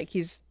 Yes. Is just like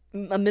he's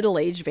a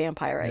middle-aged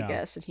vampire, I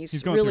guess, and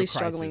he's really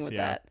struggling with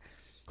that.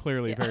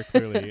 Clearly, very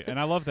clearly, and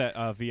I love that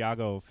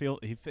Viago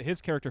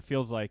his character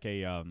feels like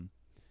a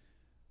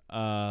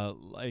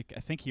like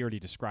I think he already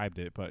described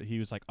it, but he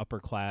was like upper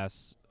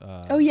class.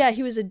 Oh yeah,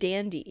 he was a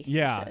dandy.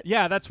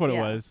 Yeah, that's what it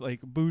was,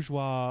 like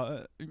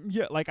bourgeois.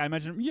 Yeah, like I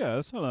imagine.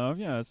 Yes, hello,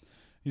 yes.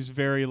 He's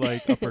very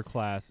like upper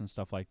class and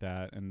stuff like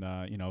that, and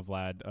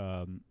Vlad.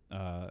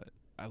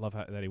 I love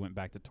that he went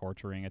back to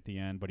torturing at the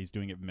end, but he's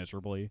doing it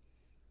miserably.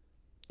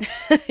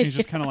 He's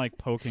just kind of like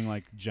poking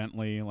like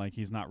gently, like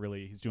he's not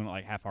really. He's doing it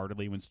like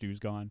half-heartedly when Stu's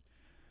gone.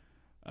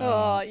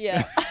 Oh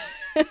yeah.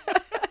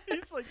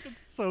 He's like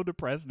so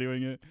depressed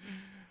doing it.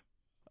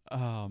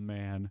 Oh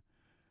man,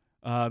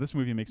 this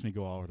movie makes me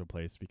go all over the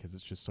place because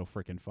it's just so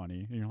freaking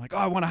funny. And you're like, oh,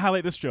 I want to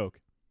highlight this joke.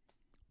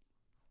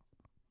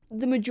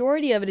 The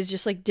majority of it is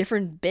just like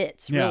different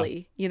bits,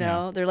 really.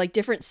 They're like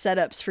different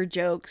setups for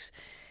jokes,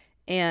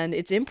 and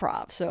it's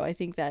improv. So I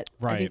think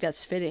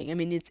that's fitting. I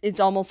mean, it's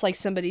almost like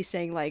somebody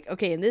saying like,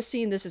 okay, in this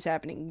scene, this is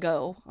happening.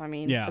 Go. I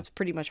mean, that's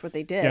pretty much what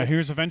they did. Yeah,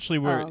 here's eventually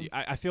where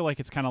I feel like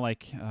it's kind of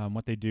like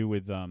what they do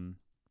with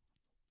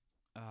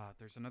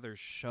there's another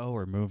show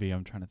or movie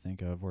I'm trying to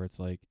think of where it's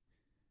like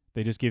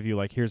they just give you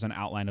like, here's an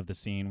outline of the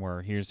scene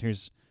where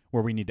here's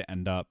where we need to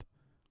end up.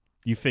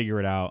 You figure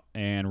it out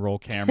and roll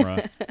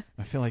camera.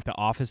 I feel like The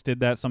Office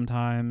did that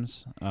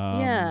sometimes.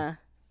 Yeah.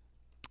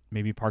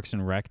 Maybe Parks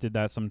and Rec did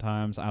that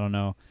sometimes. I don't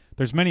know.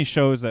 There's many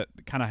shows that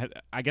kind of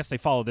I guess they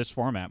follow this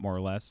format more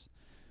or less.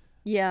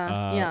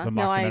 Yeah. The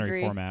No, I mockumentary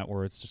agree. format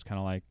where it's just kind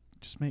of like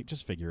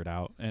just figure it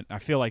out. And I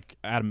feel like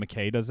Adam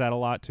McKay does that a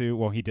lot too.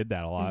 Well, he did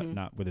that a lot,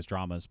 not with his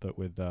dramas, but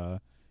with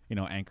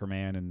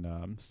Anchorman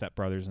and Step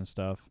Brothers and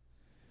stuff.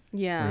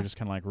 Yeah. We're just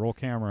kind of like roll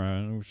camera,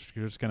 and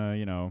we're just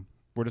gonna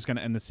we're just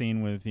gonna end the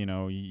scene with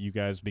you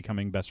guys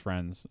becoming best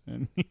friends,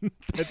 and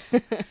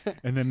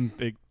and then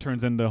it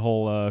turns into the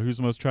whole who's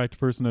the most attractive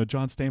person to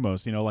John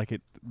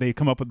Stamos. They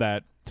come up with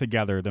that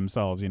together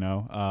themselves.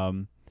 Anyway,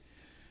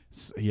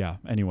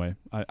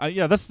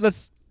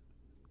 that's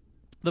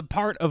the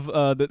part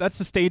of that's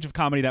the stage of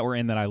comedy that we're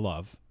in that I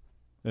love,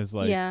 is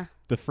like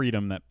the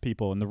freedom that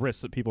people and the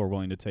risks that people are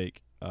willing to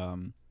take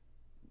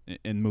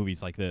in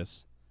movies like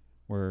this,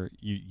 where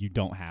you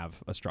don't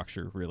have a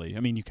structure really. I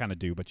mean, you kind of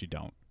do, but you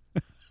don't.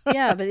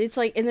 Yeah, but it's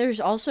like, and there's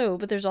also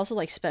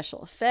like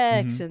special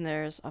effects and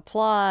there's a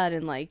plot,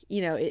 and like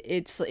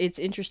it's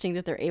interesting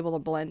that they're able to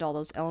blend all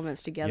those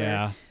elements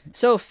together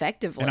so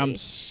effectively. And I'm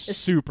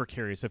super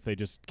curious if they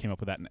just came up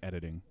with that in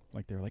editing.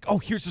 Like they were like, oh,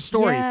 here's the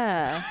story.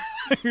 Yeah.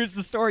 Here's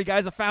the story,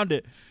 guys. I found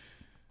it.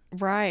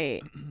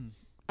 Right.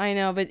 I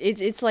know, but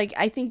it's like,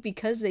 I think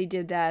because they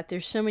did that,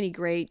 there's so many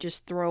great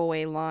just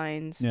throwaway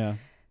lines that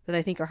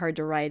I think are hard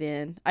to write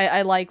in.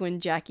 I like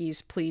when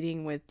Jackie's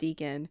pleading with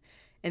Deacon,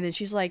 and then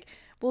she's like,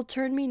 well,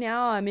 turn me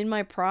now, I'm in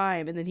my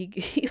prime. And then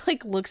he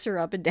like looks her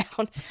up and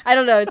down. I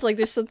don't know. It's like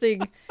there's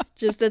something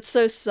just that's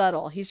so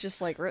subtle. He's just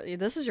like, really,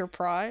 this is your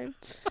prime?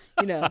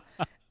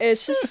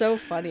 It's just so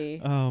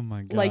funny. Oh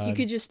my God. Like you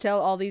could just tell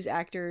all these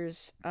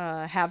actors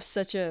have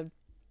such a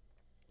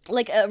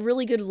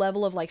really good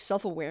level of like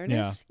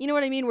self-awareness. You know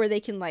what I mean? Where they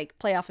can like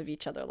play off of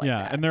each other like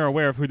that. And they're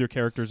aware of who their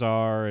characters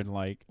are, and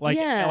like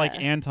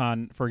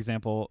Anton, for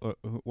example,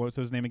 what was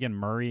his name again?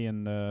 Murray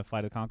in the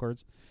Flight of the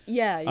Conchords.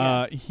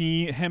 Yeah.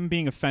 Him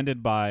being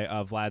offended by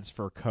Vlad's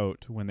fur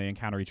coat when they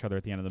encounter each other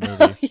at the end of the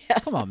movie.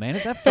 Come on, man,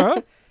 is that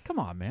fur? Come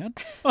on, man.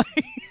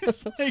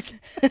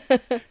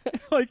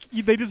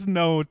 They just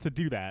know to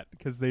do that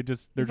because they're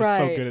just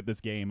so good at this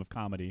game of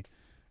comedy,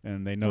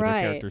 and they know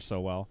their characters so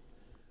well.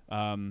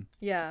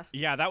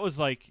 That was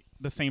like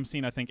the same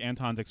scene. I think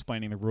Anton's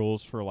explaining the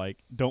rules for like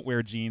don't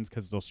wear jeans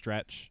because they'll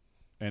stretch,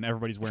 and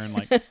everybody's wearing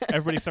like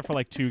everybody except for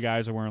like two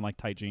guys are wearing like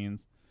tight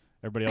jeans.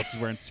 Everybody else is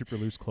wearing super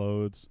loose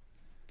clothes.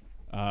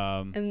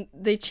 And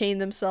they chain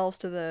themselves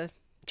to the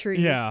trees.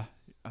 Yeah.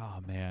 Oh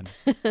man,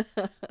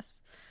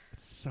 it's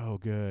so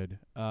good.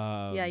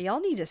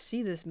 Y'all need to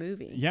see this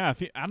movie. Yeah,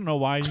 I don't know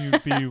why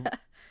you'd be.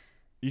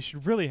 You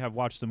should really have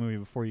watched the movie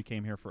before you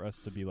came here for us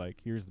to be like,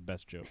 here's the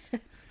best jokes.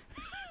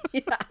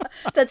 Yeah,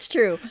 that's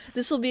true.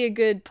 This will be a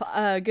good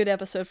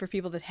episode for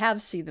people that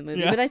have seen the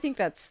movie, but I think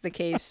that's the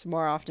case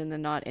more often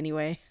than not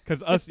anyway. Because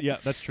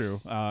that's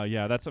true.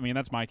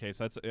 That's my case.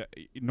 That's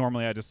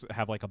normally I just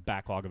have like a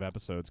backlog of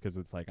episodes because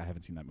it's like I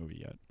haven't seen that movie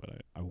yet,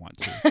 but I want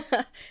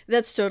to.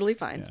 That's totally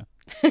fine.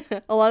 Yeah.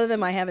 A lot of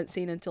them I haven't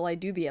seen until I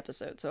do the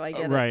episode, so I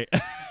get it. Right.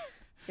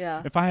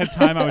 Yeah. If I had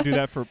time, I would do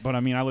that but I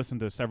mean, I listen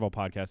to several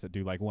podcasts that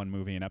do like one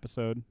movie an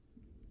episode.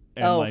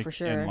 And for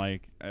sure. And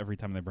like every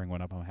time they bring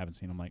one up, I haven't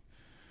seen. I'm like,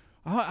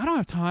 oh, I don't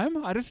have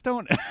time. I just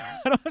don't.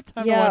 I don't have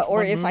time. Yeah, to watch or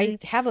one if movie.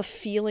 I have a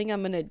feeling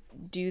I'm gonna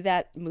do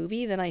that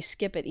movie, then I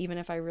skip it, even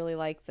if I really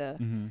like the.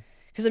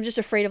 Because I'm just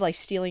afraid of like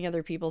stealing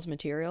other people's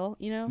material,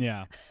 you know.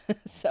 Yeah.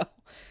 So,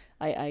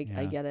 I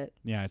get it.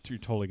 Yeah, you're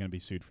totally gonna be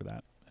sued for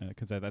that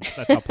because that's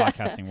how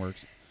podcasting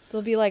works.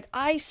 They'll be like,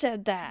 I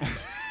said that.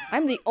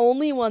 I'm the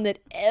only one that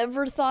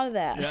ever thought of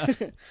that.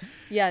 Yeah.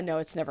 Yeah, no,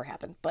 it's never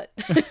happened, but.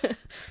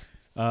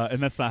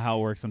 And that's not how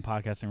it works in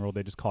podcasting world.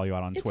 They just call you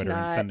out on Twitter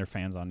and send their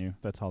fans on you.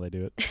 That's how they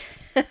do it.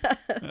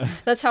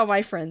 That's how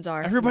my friends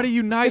are. Everybody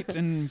unite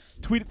and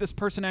tweet at this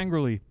person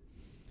angrily.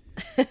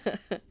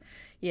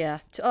 Yeah.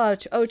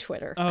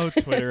 Twitter. Oh,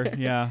 Twitter.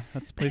 Yeah,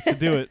 that's the place to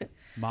do it.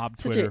 Mob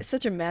Twitter.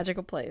 Such a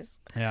magical place.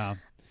 Yeah.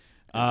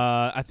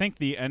 I think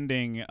the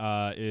ending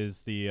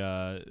is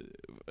the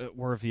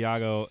where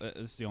Viago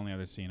is the only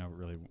other scene I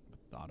really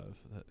thought of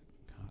that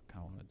kind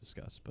of want to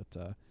discuss, but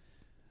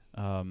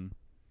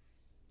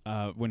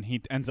when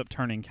he ends up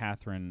turning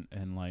Catherine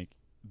and like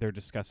they're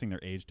discussing their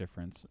age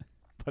difference,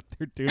 but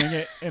they're doing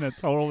it in a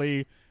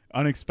totally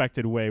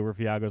unexpected way where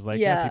Viago's like,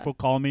 yeah, people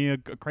call me a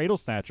cradle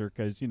snatcher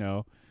because, you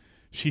know,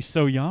 she's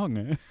so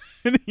young.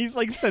 And he's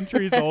like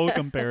centuries old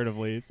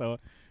comparatively. So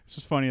it's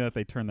just funny that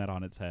they turn that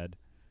on its head.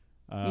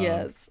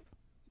 Yes.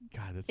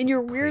 God, that's and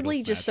you're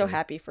weirdly just so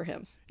happy for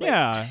him.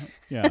 Like,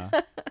 yeah.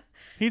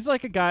 He's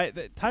like a guy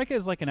that Taika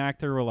is like an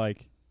actor where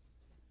like,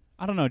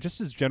 I don't know, just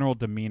his general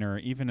demeanor,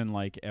 even in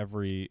like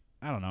in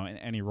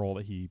any role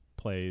that he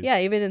plays. Yeah,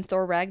 even in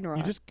Thor Ragnarok.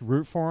 You just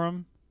root for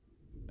him.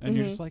 And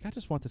you're just like, I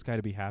just want this guy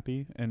to be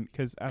happy. And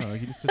because, I don't know,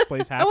 he just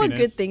displays happiness. I want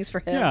good things for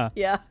him.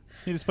 Yeah.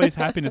 He displays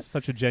happiness in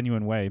such a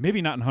genuine way.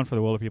 Maybe not in Hunt for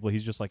the Wilder People.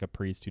 He's just like a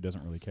priest who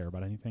doesn't really care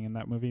about anything in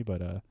that movie.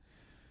 But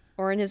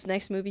or in his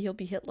next movie, he'll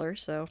be Hitler.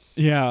 So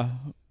yeah,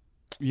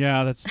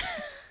 that's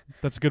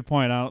a good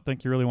point. I don't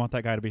think you really want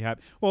that guy to be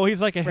happy. Well,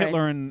 he's like a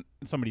Hitler in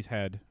somebody's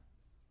head.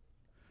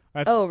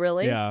 Oh,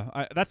 really?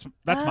 Yeah, that's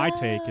my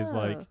take. Is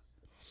like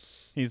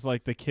he's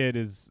like the kid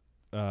is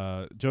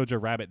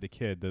Jojo Rabbit, the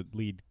kid, the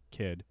lead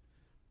kid.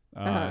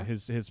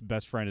 His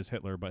best friend is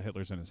Hitler, but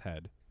Hitler's in his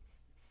head.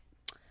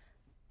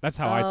 That's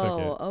how I took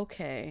it. Oh,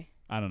 okay.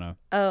 I don't know.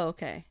 Oh,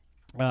 okay.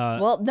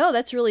 Well, no,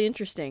 that's really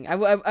interesting.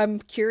 I'm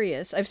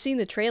curious. I've seen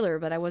the trailer,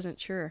 but I wasn't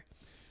sure.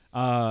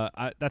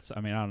 I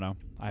don't know.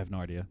 I have no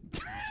idea.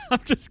 I'm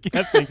just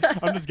guessing.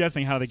 I'm just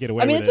guessing how they get away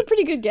with it. I mean, it's a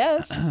pretty good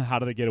guess. How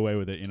do they get away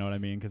with it? You know what I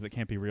mean? Because it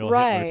can't be real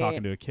right. Hitler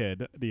talking to a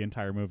kid the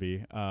entire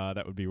movie.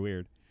 That would be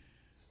weird.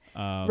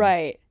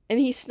 Right. And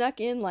he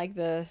snuck in like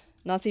the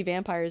Nazi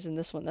vampires in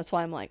this one. That's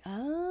why I'm like,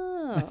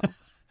 oh.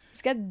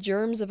 He's got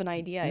germs of an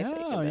idea, I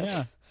think, in this.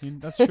 Yeah. I mean,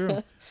 that's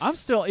true. I'm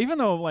still, even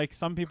though like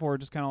some people were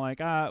just kind of like,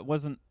 it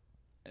wasn't,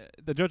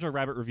 the Jojo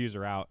Rabbit reviews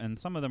are out, and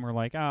some of them were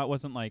like, it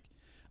wasn't like,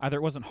 either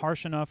it wasn't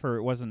harsh enough or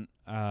it wasn't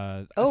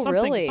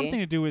really? Something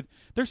to do with,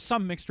 there's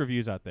some mixed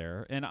reviews out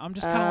there, and I'm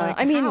just kind of like,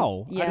 I mean,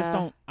 how?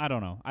 Yeah. I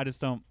don't know. I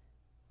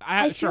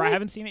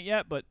haven't seen it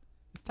yet, but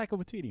it's Taika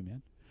Waititi,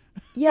 man.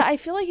 Yeah, I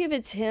feel like if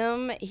it's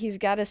him, he's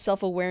got a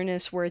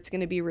self-awareness where it's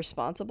going to be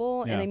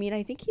responsible. Yeah. And I mean,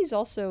 I think he's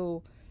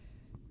also,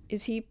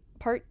 is he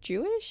part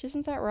Jewish?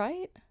 Isn't that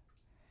right?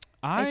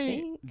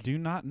 I do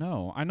not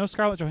know. I know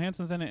Scarlett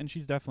Johansson's in it, and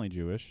she's definitely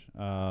Jewish.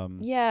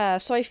 Yeah,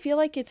 so I feel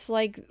like it's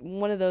like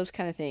one of those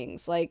kind of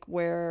things, like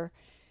where,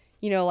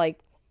 you know, like,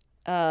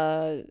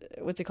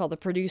 what's it called? The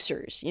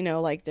producers, you know,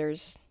 like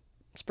there's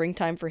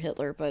Springtime for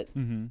Hitler, but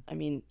I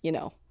mean, you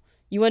know,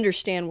 you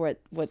understand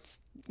what's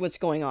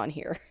going on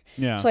here.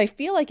 Yeah. So I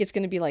feel like it's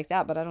going to be like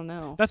that, but I don't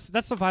know. That's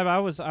the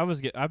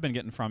vibe I've been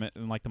getting from it,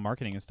 and like the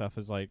marketing and stuff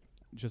is like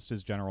just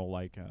his general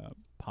like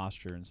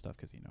posture and stuff,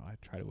 because you know I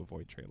try to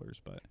avoid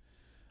trailers, but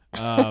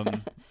I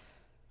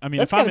mean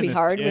that's gotta be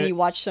hard when you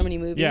watch so many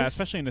movies. Yeah,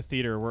 especially in the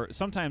theater, where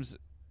sometimes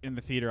in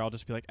the theater I'll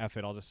just be like, F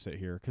it, I'll just sit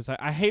here, because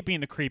I hate being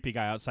the creepy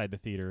guy outside the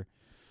theater.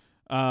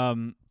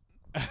 Because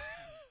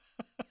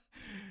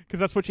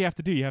that's what you have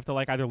to do. You have to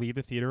like either leave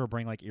the theater or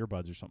bring like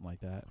earbuds or something like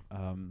that.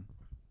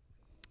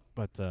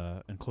 But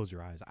and close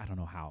your eyes. I don't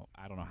know how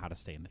to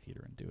stay in the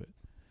theater and do it.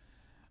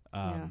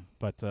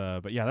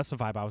 But yeah, that's the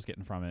vibe I was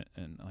getting from it,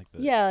 and like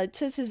it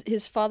says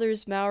his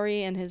father's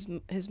Maori and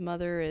his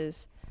mother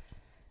is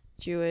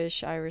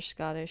Jewish, Irish,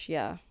 Scottish.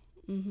 Yeah.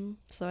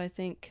 So I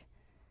think,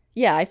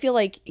 I feel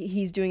like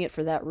he's doing it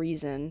for that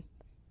reason.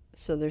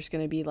 So there's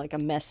going to be like a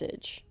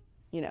message,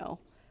 you know.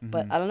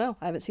 But I don't know.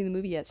 I haven't seen the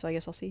movie yet, so I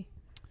guess I'll see.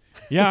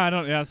 Yeah,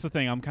 that's the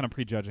thing. I'm kind of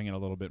prejudging it a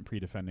little bit and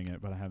pre-defending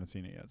it, but I haven't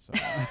seen it yet. So.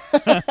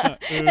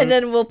 And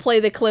then we'll play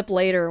the clip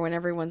later when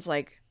everyone's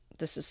like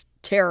this is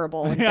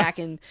terrible. And back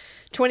in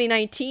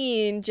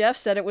 2019, Jeff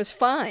said it was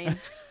fine.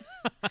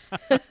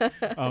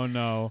 Oh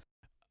no.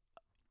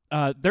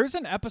 There's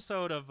an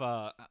episode of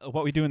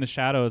What We Do in the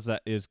Shadows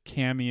that is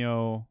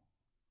cameo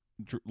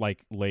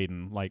like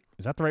laden. Like,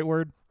 is that the right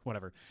word?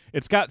 Whatever.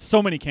 It's got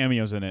so many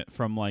cameos in it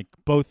from like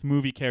both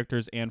movie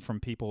characters and from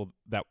people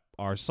that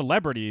are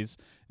celebrities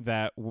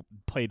that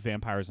played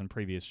vampires in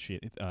previous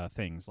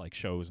things like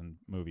shows and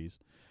movies.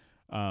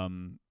 I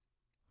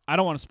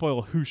don't want to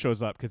spoil who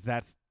shows up because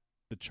that's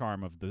the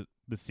charm of the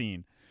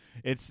scene.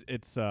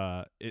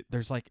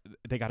 There's like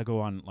they got to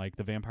go on, like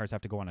the vampires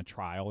have to go on a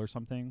trial or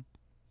something.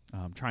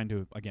 Trying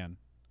to again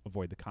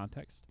avoid the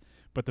context,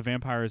 but the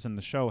vampires in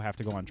the show have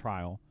to go on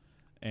trial,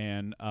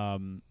 and I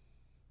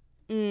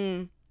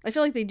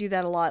feel like they do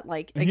that a lot,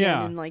 like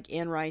again in like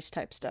Anne Rice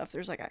type stuff.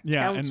 There's like a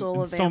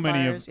council of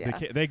vampires. So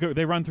many of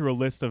they run through a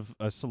list of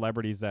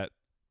celebrities that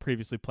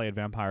previously played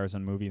vampires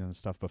in movies and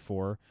stuff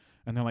before,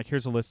 and they're like,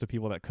 here's a list of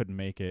people that couldn't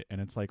make it,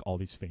 and it's like all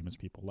these famous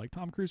people, like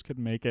Tom Cruise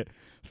couldn't make it,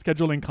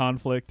 scheduling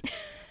conflict.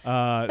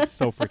 It's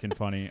so freaking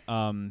funny.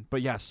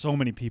 But yeah, so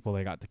many people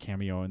they got to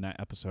cameo in that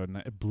episode, and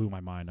it blew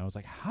my mind. I was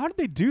like, how did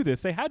they do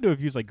this? They had to have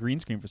used like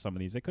green screen for some of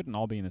these. They couldn't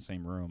all be in the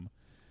same room.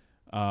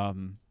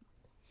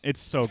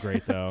 It's so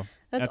great though.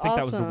 That's I think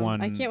awesome. that was the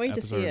one. I can't wait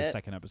to see it. The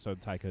second episode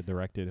Taika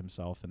directed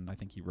himself, and I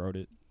think he wrote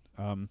it.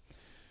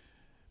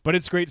 But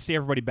it's great to see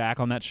everybody back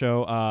on that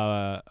show,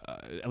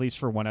 at least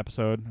for one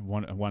episode,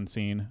 one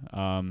scene.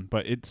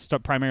 But it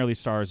primarily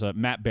stars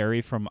Matt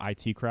Berry from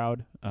IT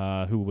Crowd,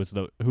 who is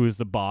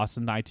the boss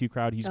in IT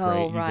Crowd. He's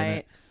great. He's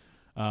in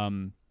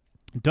it.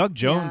 Doug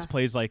Jones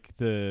plays like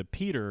the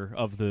Peter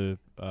of the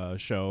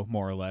show,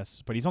 more or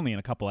less, but he's only in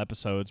a couple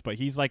episodes. But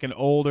he's like an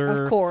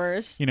older, of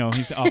course.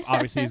 He's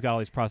obviously he's got all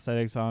these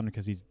prosthetics on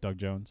because he's Doug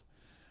Jones.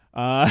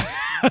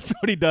 That's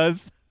what he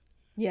does.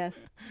 Yes.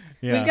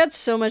 Yeah. We've got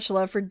so much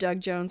love for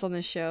Doug Jones on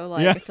this show.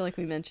 Like I feel like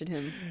we mention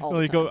him all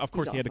the time. Of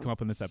course, he had to come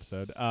up in this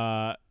episode.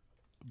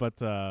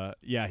 But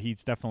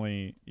he's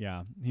definitely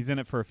he's in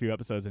it for a few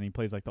episodes, and he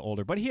plays like the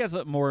older, but he has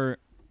a more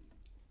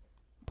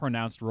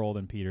pronounced role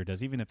than Peter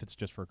does, even if it's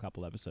just for a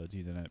couple episodes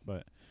he's in it.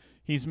 But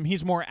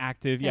he's more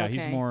active. Yeah,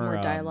 he's more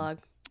dialogue.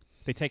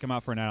 They take him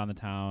out for a night on the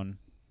town,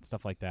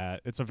 stuff like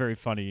that. It's a very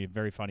funny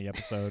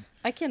episode.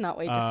 I cannot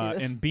wait to see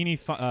this. And Beanie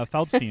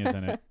Feldstein is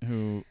in it,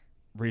 who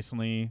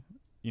recently,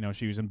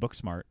 she was in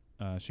Booksmart.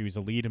 She was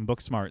a lead in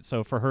Booksmart.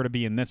 So for her to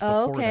be in this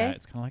before that,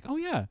 it's kind of like, oh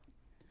yeah,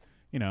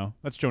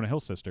 that's Jonah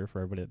Hill's sister. For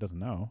everybody that doesn't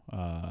know,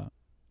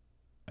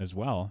 as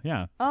well.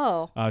 Yeah.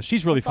 Oh.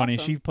 She's really funny.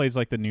 Awesome. She plays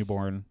like the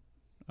newborn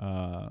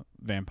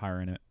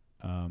vampire in it,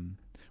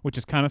 which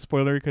is kind of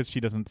spoilery because she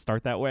doesn't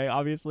start that way,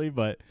 obviously.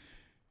 But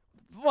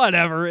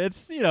whatever.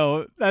 It's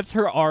that's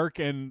her arc,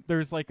 and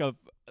there's like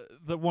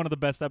one of the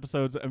best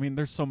episodes. I mean,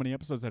 there's so many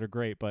episodes that are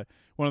great, but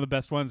one of the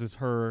best ones is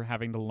her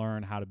having to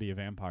learn how to be a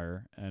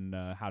vampire and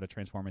how to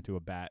transform into a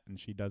bat, and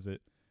she does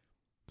it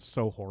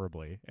so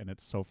horribly, and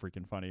it's so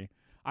freaking funny.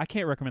 I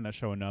can't recommend that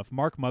show enough.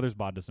 Mark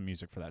Mothersbaugh does the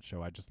music for that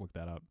show. I just looked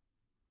that up.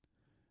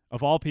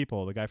 Of all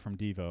people, the guy from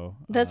Devo.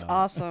 That's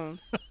awesome.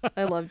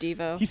 I love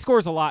Devo. He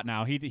scores a lot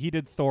now. He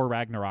did Thor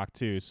Ragnarok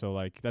too, so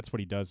like that's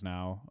what he does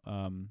now.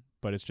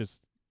 But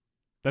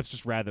that's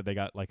just rad that they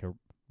got like a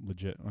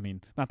legit. I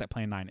mean, not that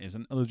Plan 9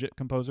 isn't a legit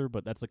composer,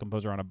 but that's a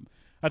composer on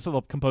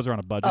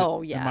a budget.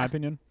 Oh yeah. In my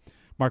opinion,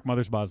 Mark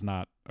Mothersbaugh is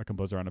not a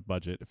composer on a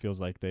budget. It feels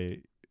like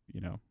they,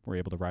 were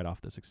able to ride off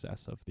the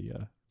success of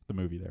the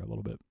movie there a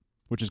little bit,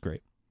 which is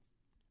great.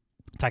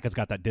 Taika's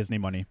got that Disney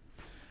money.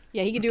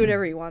 Yeah, he can do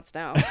whatever he wants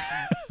now.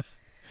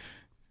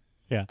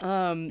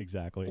 Yeah.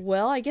 Exactly.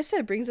 Well, I guess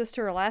that brings us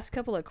to our last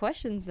couple of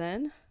questions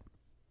then.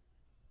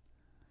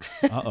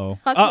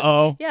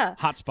 Uh-oh. Yeah.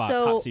 Hot spot,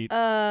 so, hot seat.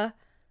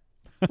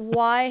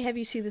 Why have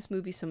you seen this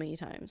movie so many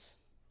times?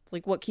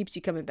 Like, what keeps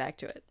you coming back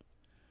to it?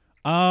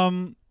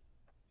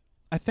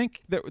 I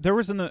think there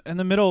was in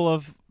the middle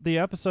of the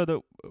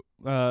episode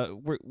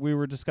that we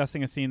were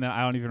discussing a scene that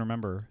I don't even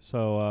remember.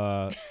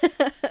 So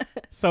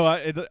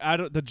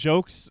the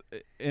jokes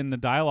in the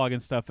dialogue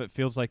and stuff, it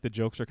feels like the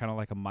jokes are kind of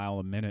like a mile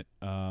a minute,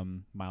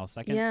 mile a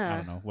second. Yeah. I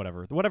don't know,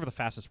 whatever the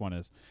fastest one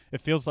is. It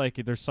feels like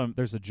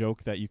there's a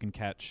joke that you can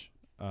catch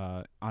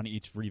on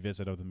each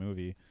revisit of the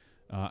movie,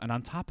 and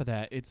on top of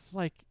that, it's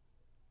like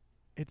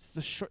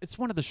it's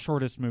one of the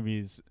shortest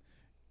movies,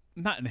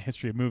 not in the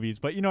history of movies,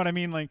 but you know what I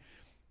mean, like.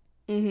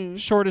 Mm-hmm.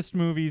 Shortest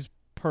movies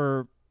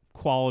per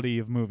quality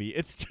of movie.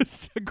 It's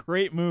just a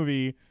great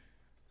movie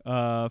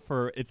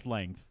for its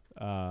length,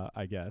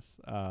 I guess.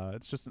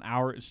 It's just an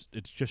hour.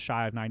 It's just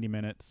shy of 90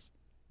 minutes.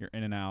 You're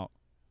in and out.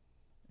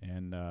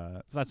 And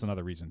so that's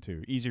another reason,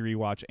 too. Easy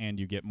rewatch, and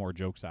you get more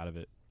jokes out of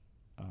it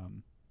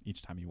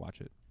each time you watch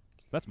it.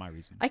 That's my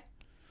reason.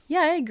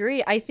 Yeah, I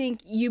agree. I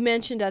think you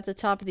mentioned at the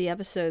top of the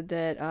episode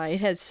that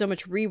it has so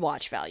much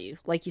rewatch value,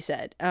 like you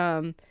said.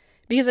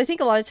 Because I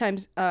think a lot of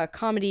times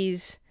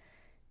comedies,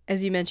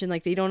 as you mentioned,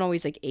 like they don't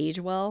always like age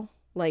well.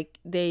 Like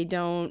they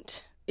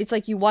don't. It's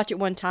like you watch it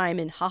one time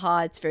and haha,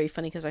 it's very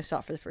funny because I saw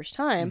it for the first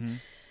time. Mm-hmm.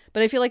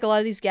 But I feel like a lot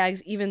of these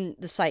gags, even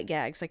the sight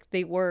gags, like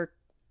they work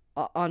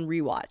on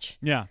rewatch.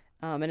 Yeah.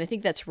 And I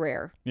think that's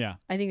rare. Yeah.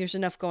 I think there's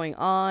enough going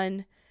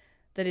on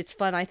that it's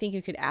fun. I think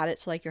you could add it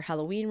to like your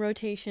Halloween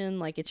rotation.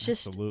 Like it's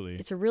just, Absolutely.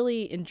 it's a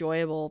really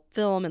enjoyable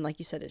film. And like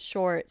you said, it's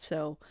short.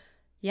 So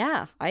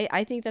yeah,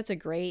 I think that's a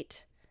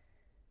great,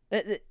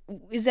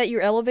 is that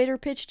your elevator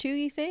pitch too,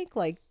 you think?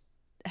 Like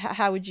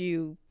how do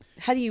you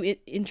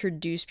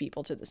introduce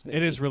people to this movie?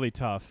 It is really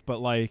tough,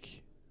 but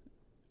like,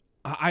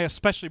 I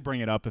especially bring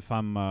it up if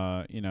I'm,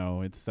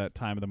 it's that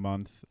time of the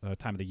month,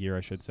 time of the year,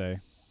 I should say.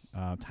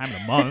 Time of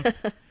the month.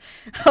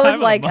 I was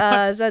like,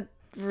 is that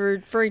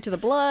referring to the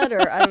blood,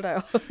 or I don't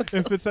know.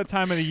 If it's that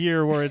time of the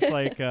year where it's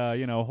like,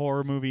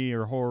 horror movie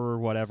or horror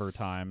whatever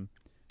time.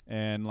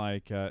 And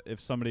like,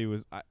 if somebody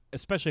was,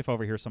 especially if I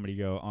overhear somebody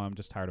go, oh, I'm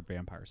just tired of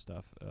vampire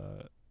stuff.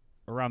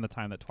 Around the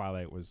time that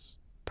Twilight was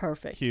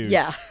perfect. huge.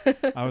 Yeah.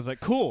 I was like,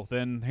 cool,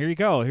 then here you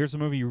go. Here's a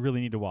movie you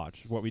really need to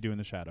watch. What We Do in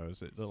the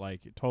Shadows. It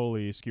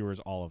totally skewers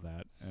all of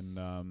that.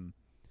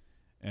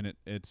 And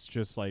it's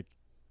just like,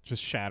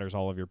 just shatters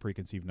all of your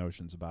preconceived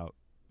notions about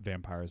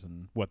vampires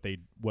and what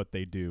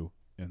they do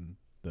in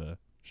the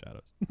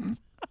shadows.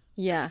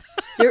 Yeah.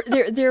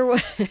 There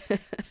was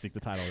Sneak the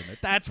title in there.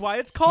 That's why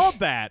it's called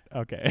that.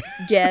 Okay.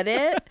 Get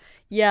it?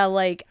 Yeah,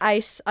 like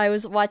I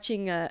was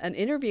watching an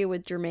interview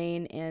with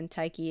Jermaine and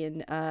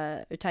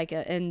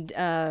Taika,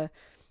 and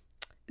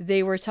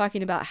they were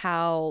talking about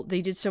how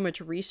they did so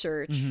much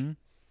research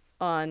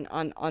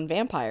on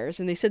vampires,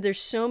 and they said there's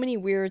so many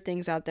weird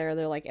things out there.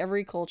 They're like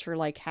every culture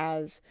like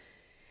has,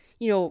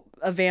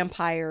 a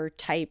vampire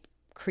type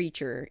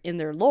creature in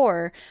their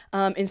lore,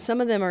 and some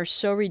of them are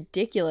so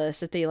ridiculous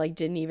that they like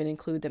didn't even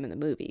include them in the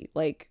movie.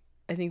 Like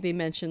I think they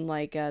mentioned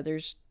like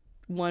there's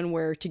one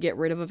where to get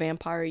rid of a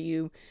vampire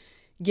you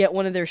get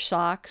one of their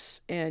socks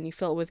and you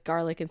fill it with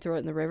garlic and throw it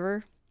in the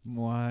river.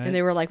 What? And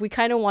they were like, we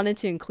kind of wanted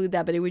to include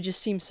that, but it would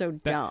just seem so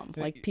dumb.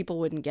 Like people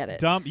wouldn't get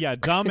it. Dumb,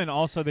 and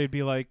also they'd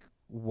be like,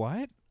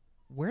 what?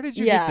 Where did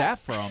you get that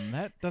from?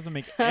 That doesn't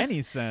make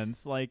any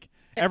sense. Like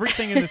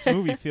everything in this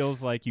movie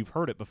feels like you've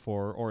heard it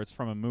before, or it's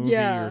from a movie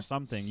or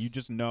something. You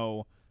just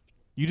know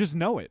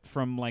it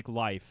from like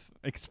life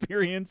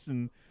experience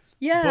and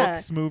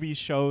books, movies,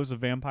 shows of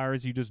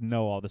vampires. You just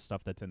know all the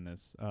stuff that's in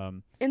this.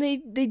 And they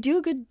do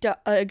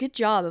a good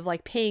job of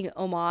like paying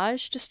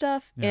homage to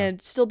stuff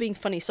and still being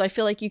funny. So I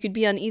feel like you could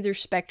be on either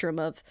spectrum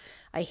of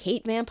I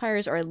hate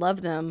vampires or I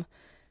love them.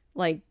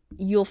 Like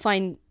you'll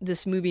find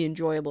this movie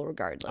enjoyable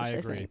regardless.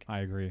 I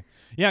agree.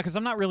 Yeah, because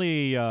I'm not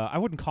really. I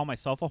wouldn't call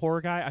myself a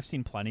horror guy. I've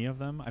seen plenty of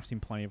them. I've seen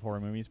plenty of horror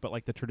movies, but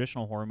like the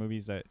traditional horror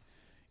movies that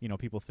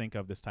people think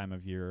of this time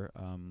of year,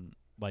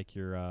 like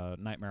your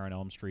Nightmare on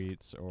Elm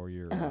Streets or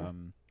your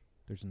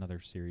there's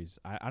another series.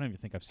 I don't even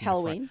think I've seen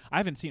Halloween. I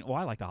haven't seen. Well,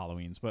 I like the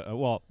Halloweens, but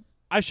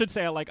I should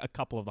say I like a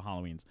couple of the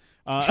Halloweens.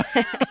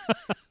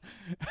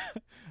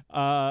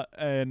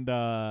 And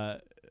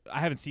I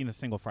haven't seen a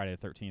single Friday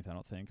the 13th, I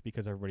don't think,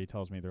 because everybody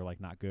tells me they're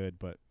like not good,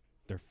 but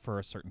they're for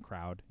a certain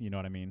crowd. You know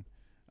what I mean?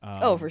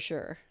 Oh, for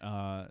sure.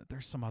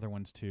 There's some other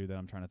ones too that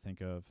I'm trying to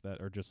think of that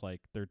are just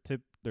like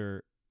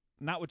they're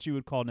not what you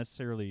would call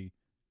necessarily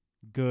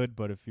good,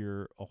 but if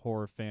you're a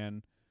horror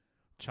fan,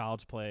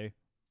 Child's Play,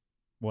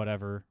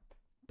 whatever.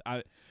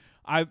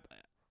 I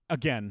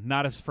again,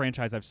 not a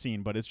franchise I've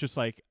seen, but it's just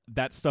like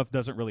that stuff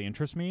doesn't really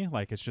interest me.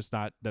 Like it's just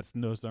not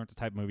those aren't the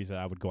type of movies that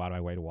I would go out of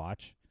my way to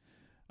watch.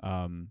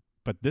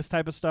 But this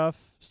type of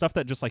stuff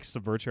that just like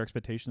subverts your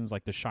expectations,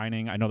 like The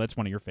Shining. I know that's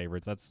one of your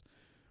favorites. That's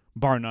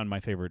bar none my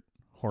favorite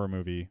horror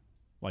movie,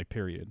 like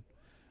period.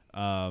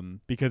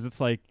 Because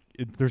it's like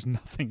there's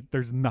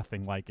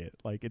nothing like it.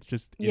 Like it's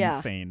just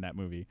insane, that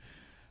movie.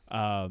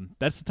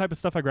 That's the type of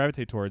stuff I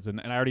gravitate towards, and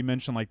I already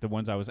mentioned like the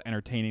ones I was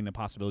entertaining the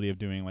possibility of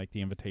doing, like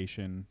The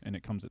Invitation and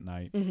It Comes at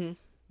Night.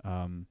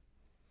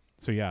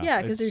 So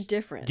yeah, because they're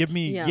different. Give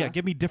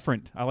me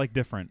different. I like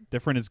different.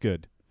 Different is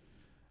good.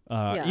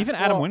 Even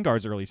Adam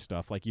Wingard's early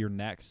stuff, like You're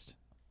Next,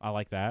 I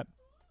like that.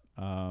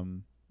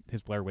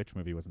 His Blair Witch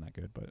movie wasn't that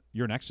good, but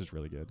You're Next is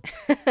really good.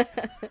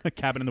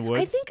 Cabin in the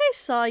Woods. I think I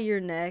saw You're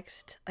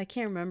Next. I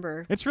can't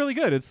remember. It's really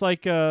good. It's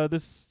like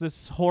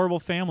this horrible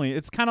family.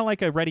 It's kind of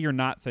like a Ready or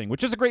Not thing,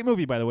 which is a great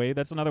movie, by the way.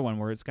 That's another one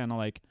where it's kind of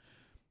like,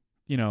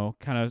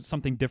 kind of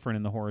something different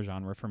in the horror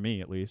genre, for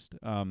me at least.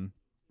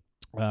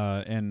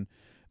 And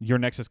Your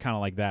Next is kind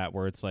of like that,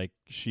 where it's like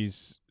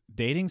she's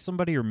dating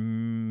somebody or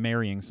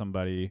marrying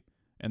somebody,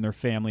 and their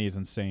family is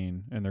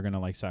insane, and they're gonna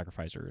like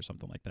sacrifice her or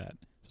something like that.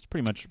 So it's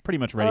pretty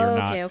much Ready or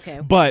Not. Okay.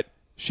 But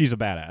she's a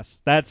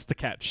badass. That's the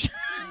catch.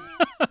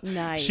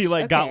 Nice. She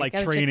got like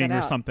training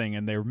or something,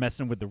 and they're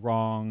messing with the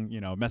wrong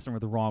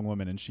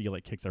woman, and she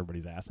like kicks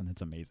everybody's ass, and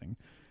it's amazing.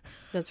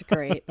 That's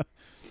great.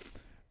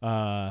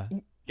 I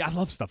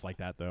love stuff like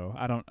that, though.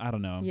 I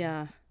don't know.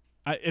 Yeah.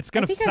 It's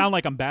gonna sound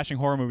like I'm bashing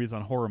horror movies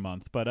on Horror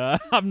Month, but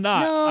I'm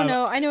not.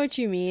 No, I know what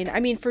you mean. I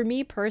mean, for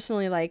me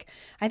personally, like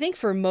I think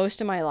for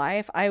most of my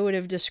life, I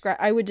would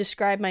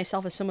describe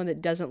myself as someone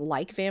that doesn't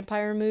like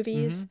vampire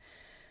movies,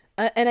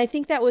 and I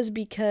think that was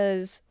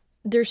because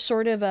there's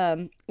sort of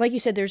like you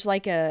said, there's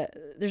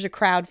a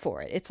crowd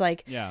for it. It's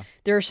like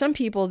there are some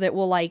people that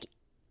will like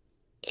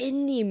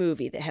any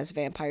movie that has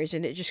vampires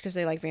in it just because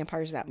they like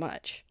vampires that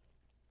much.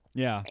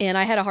 Yeah. And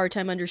I had a hard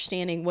time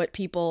understanding what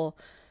people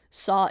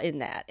saw in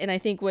that. And I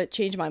think what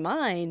changed my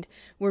mind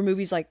were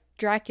movies like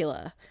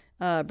Dracula,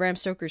 Bram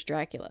Stoker's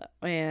Dracula,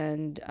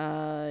 and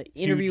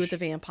Interview with the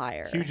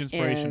Vampire. Huge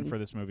inspiration for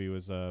this movie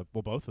was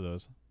both of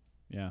those.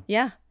 Yeah.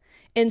 Yeah.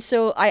 And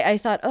so I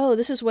thought, oh,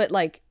 this is what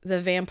like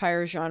the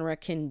vampire genre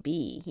can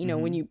be. You know,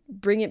 when you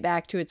bring it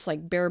back to its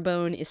like bare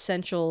bone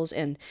essentials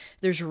and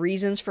there's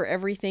reasons for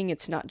everything.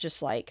 It's not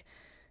just like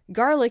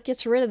garlic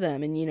gets rid of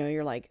them and, you know,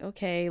 you're like,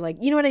 okay, like,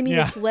 you know what I mean?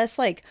 Yeah. It's less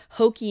like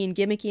hokey and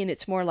gimmicky and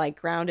it's more like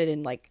grounded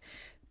and like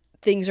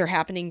things are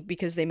happening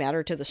because they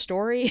matter to the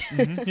story.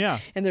 Yeah.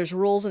 And there's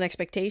rules and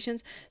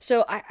expectations.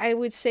 So I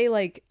would say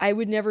like, I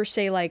would never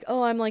say like,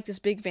 oh, I'm like this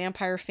big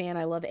vampire fan.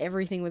 I love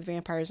everything with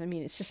vampires. I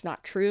mean, it's just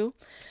not true.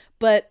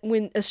 But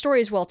when a story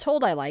is well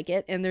told, I like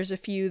it. And there's a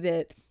few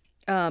that,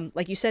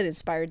 like you said,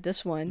 inspired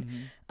this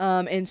one.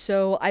 And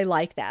so I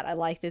like that. I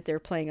like that they're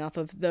playing off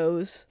of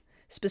those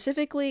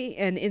specifically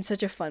and in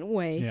such a fun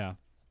way. Yeah.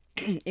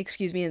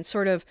 Excuse me. And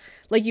sort of,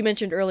 like you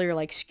mentioned earlier,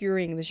 like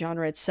skewering the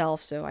genre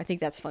itself. So I think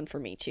that's fun for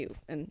me too.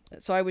 And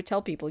so I would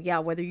tell people, yeah,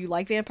 whether you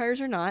like vampires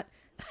or not,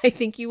 I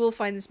think you will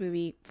find this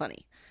movie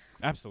funny.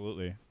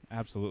 Absolutely.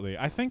 Absolutely.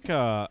 I think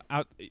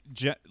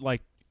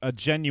like a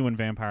genuine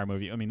vampire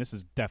movie. I mean, this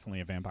is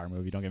definitely a vampire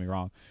movie, don't get me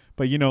wrong.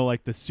 But you know,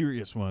 like the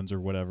serious ones or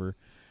whatever.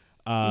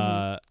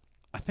 I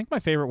think my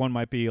favorite one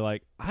might be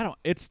like,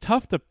 it's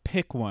tough to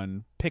pick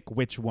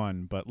which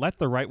one, but Let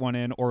the Right One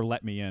In or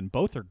Let Me In.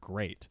 Both are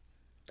great.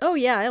 Oh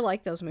yeah, I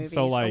like those movies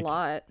so, like, a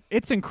lot.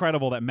 It's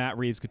incredible that Matt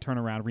Reeves could turn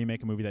around,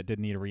 remake a movie that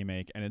didn't need a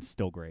remake, and it's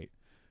still great.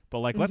 But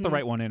like Let the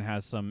Right One In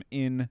has some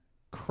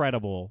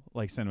incredible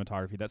like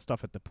cinematography. That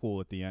stuff at the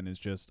pool at the end is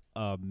just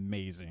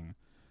amazing.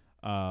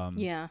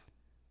 Yeah.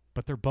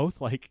 But they're both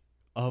like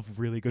of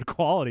really good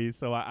quality,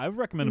 so I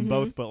recommend them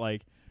both. But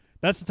like,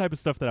 that's the type of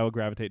stuff that I would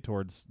gravitate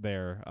towards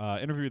there.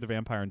 Interview with the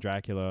Vampire and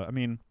Dracula. I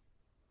mean,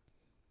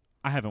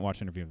 I haven't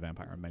watched Interview with the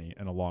Vampire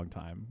in a long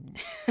time.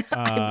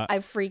 I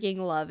freaking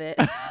love it.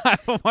 I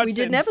haven't watched We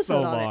did it an in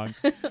episode so on long.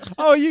 it.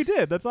 Oh, you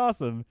did? That's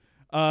awesome.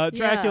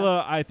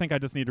 Dracula, I think I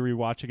just need to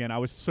rewatch again. I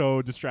was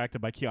so distracted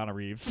by Keanu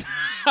Reeves.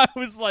 I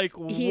was like,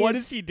 what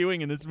is he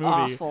doing in this movie?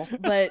 Awful,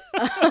 but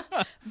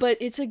but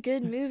it's a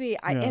good movie.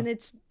 And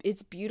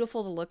it's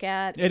beautiful to look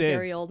at. It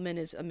Gary is. Oldman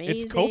is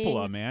amazing. It's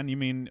Coppola, man. You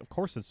mean, of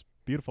course, it's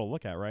beautiful to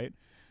look at, right?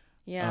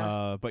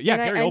 Yeah. But yeah,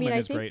 And Gary I Oldman mean,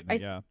 is great.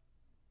 Yeah.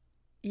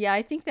 Yeah,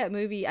 I think that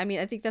movie, I mean,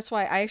 I think that's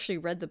why I actually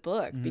read the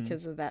book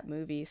because of that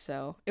movie.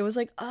 So it was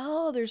like,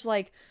 oh, there's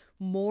like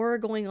more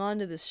going on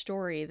to the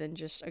story than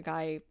just a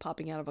guy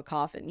popping out of a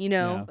coffin, you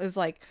know? Yeah. It's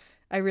like,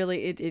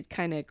 it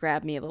kind of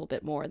grabbed me a little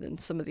bit more than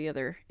some of the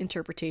other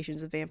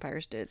interpretations of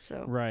vampires did.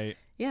 So, Right.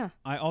 yeah.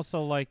 I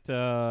also liked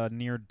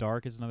Near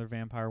Dark is another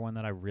vampire one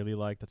that I really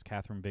liked. That's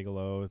Catherine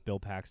Bigelow. Bill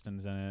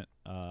Paxton's in it.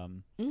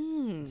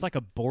 It's like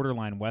a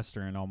borderline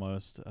Western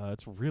almost.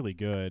 It's really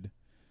good.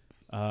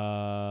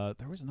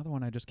 There was another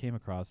one I just came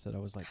across that I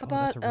was like,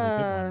 that's a really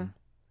good one.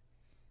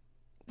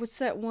 What's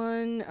that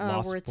one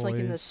where it's like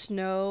in the Boys.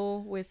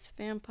 snow with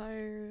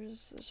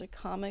vampires? There's a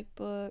comic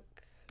book.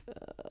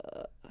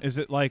 Is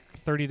it like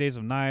 30 Days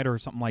of Night or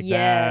something like that?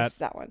 Yes,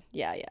 that one.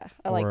 Yeah.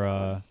 I like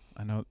that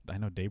one. I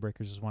know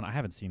Daybreakers is one. I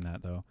haven't seen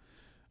that though.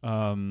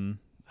 Man,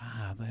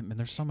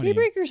 there's so many.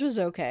 Daybreakers was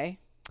okay.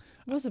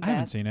 It wasn't I bad.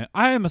 haven't seen it.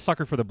 I am a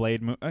sucker for the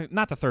Blade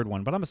not the third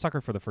one, but I'm a sucker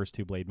for the first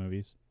two Blade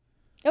movies.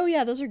 Oh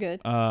yeah, those are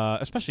good.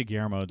 Especially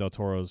Guillermo del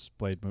Toro's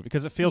Blade movie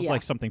because it feels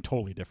like something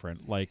totally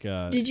different. Like,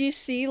 did you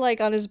see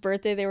like on his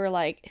birthday they were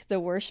like the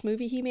worst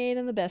movie he made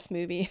and the best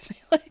movie?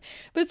 But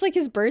it's like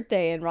his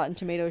birthday and Rotten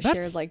Tomatoes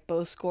shared like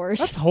both scores.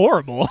 That's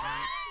horrible.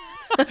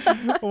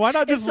 Why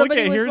not just look at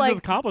here's his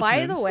accomplishments?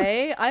 By the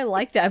way, I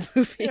like that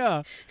movie.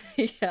 Yeah.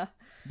 Yeah.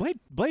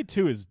 Blade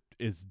 2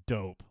 is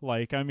dope.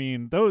 Like, I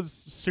mean, those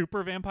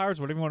super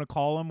vampires, whatever you want to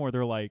call them, where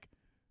they're like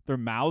their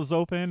mouths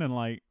open and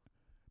like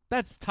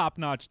that's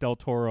top-notch Del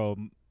Toro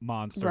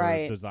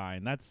monster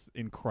design. That's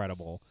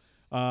incredible.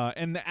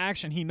 And the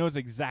action, he knows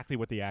exactly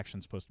what the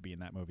action's supposed to be in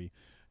that movie.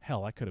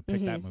 Hell, I could have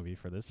picked that movie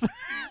for this.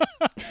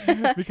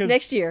 Because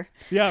next year.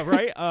 Yeah,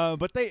 right?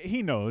 But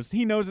he knows.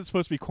 He knows it's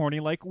supposed to be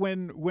corny. Like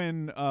when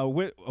I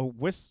want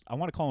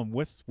to call him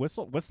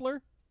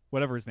Whistler?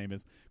 Whatever his name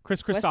is.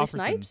 Chris Christopherson.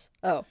 Wesley Snipes?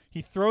 Oh.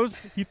 He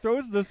throws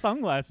the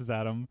sunglasses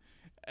at him,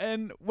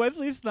 and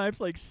Wesley Snipes,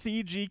 like,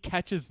 CG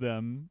catches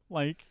them,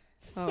 like,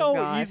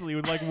 easily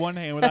with like one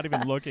hand without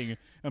even looking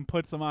and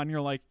puts them on.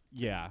 You're like,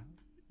 yeah,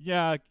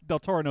 Del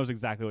Toro knows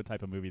exactly what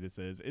type of movie this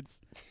is.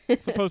 It's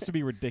supposed to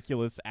be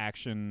ridiculous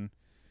action,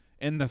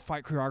 and the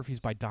fight choreography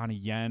is by Donnie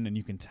Yen, and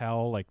you can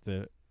tell like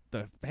the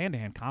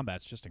hand-to-hand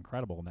combat's just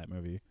incredible in that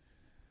movie.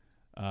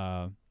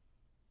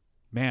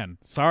 Man,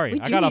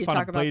 sorry, I got off on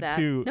a Blade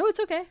 2. No, it's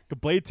okay. A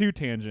Blade 2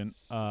 tangent.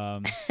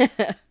 But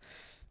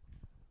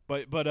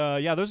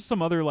yeah, those are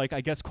some other like I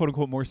guess quote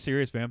unquote more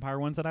serious vampire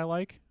ones that I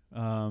like.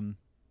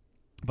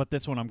 But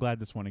this one, I'm glad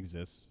this one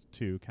exists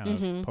to kind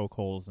of poke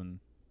holes and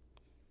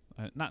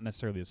not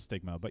necessarily a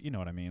stigma, but you know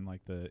what I mean,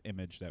 like the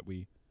image that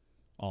we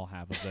all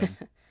have of them.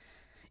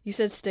 You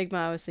said stigma.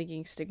 I was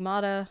thinking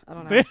stigmata. I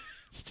don't know.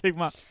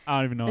 Stigma. I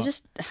don't even know. It's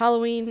just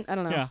Halloween. I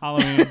don't know. Yeah,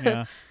 Halloween.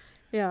 Yeah,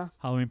 Yeah.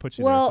 Halloween puts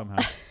you there somehow.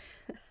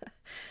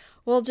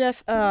 Well,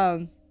 Jeff,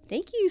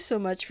 thank you so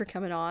much for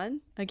coming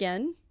on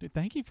again. Dude,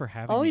 thank you for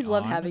having Always me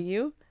love on. having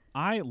you.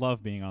 I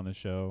love being on the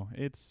show.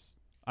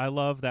 I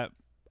love that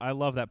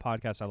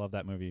podcast. I love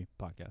that movie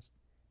podcast.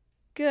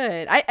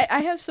 Good.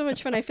 I have so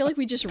much fun. I feel like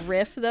we just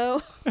riff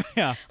though.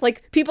 Yeah.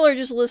 Like people are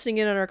just listening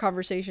in on our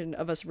conversation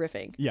of us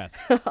riffing. Yes.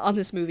 On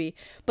this movie.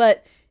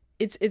 But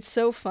it's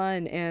so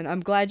fun, and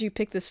I'm glad you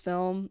picked this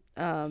film.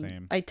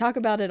 Same. I talk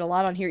about it a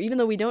lot on here, even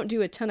though we don't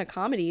do a ton of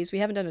comedies. We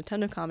haven't done a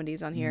ton of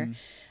comedies on here.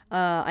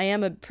 I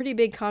am a pretty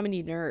big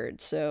comedy nerd,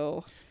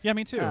 so yeah,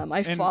 me too.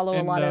 I follow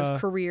a lot of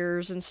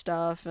careers and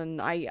stuff,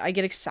 and I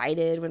get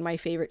excited when my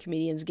favorite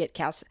comedians get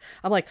cast.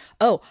 I'm like,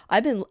 oh,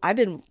 I've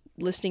been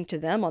listening to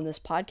them on this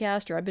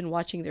podcast, or I've been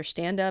watching their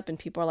stand-up, and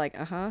people are like,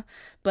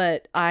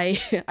 but I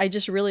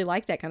just really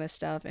like that kind of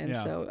stuff, and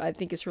so I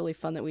think it's really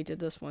fun that we did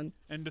this one.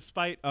 And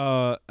despite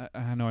I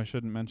know I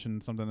shouldn't mention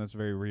something that's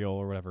very real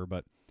or whatever,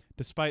 but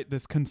despite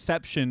this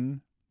conception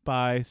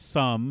by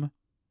some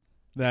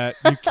that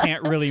you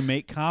can't really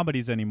make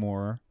comedies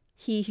anymore.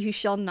 He who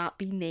shall not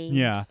be named.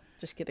 Yeah.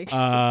 Just kidding.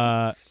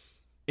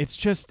 It's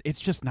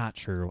just not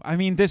true. I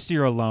mean, this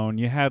year alone,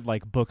 you had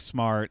like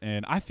Booksmart,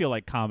 and I feel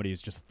like comedy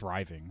is just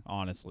thriving,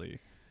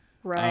 honestly.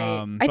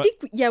 Right. I think,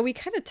 we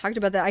kind of talked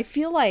about that. I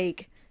feel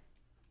like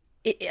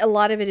a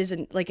lot of it is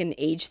like an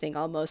age thing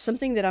almost.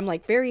 Something that I'm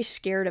like very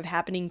scared of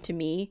happening to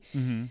me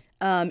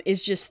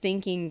is just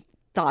thinking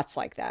thoughts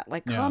like that.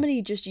 Like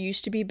comedy just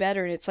used to be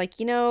better, and it's like,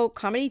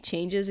 comedy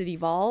changes, it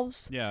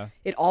evolves. Yeah.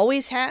 It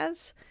always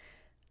has.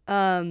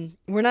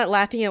 We're not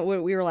laughing at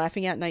what we were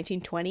laughing at in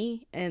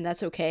 1920, and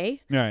that's okay.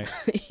 Right.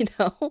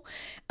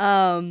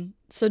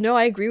 So no,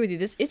 I agree with you.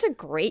 It's a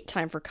great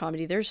time for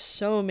comedy. There's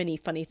so many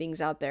funny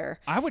things out there.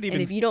 And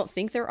if you don't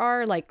think there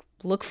are, like,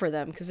 look for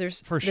them, because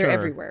they're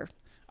everywhere.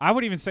 I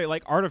would even say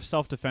like Art of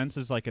Self-Defense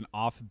is like an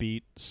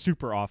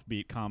super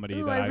offbeat comedy.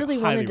 Ooh, that I really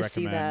highly wanted to recommend.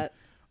 see that.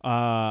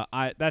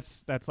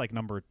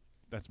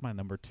 That's my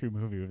number 2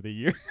 movie of the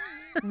year.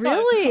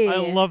 Really?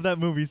 I love that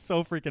movie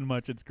so freaking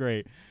much. It's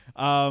great.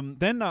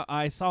 Then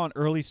I saw an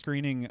early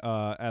screening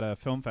at a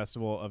film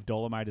festival of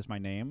Dolomite Is My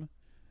Name.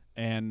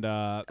 And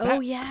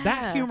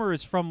that humor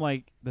is from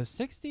like the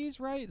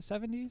 60s, right?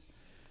 70s?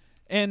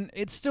 And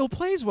it still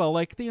plays well.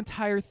 Like the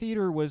entire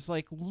theater was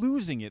like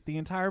losing it the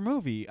entire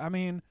movie. I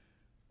mean,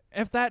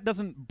 if that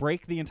doesn't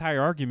break the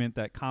entire argument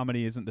that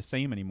comedy isn't the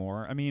same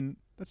anymore, I mean,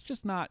 that's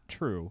just not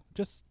true.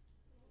 Just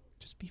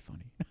be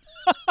funny.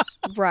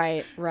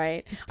 Right.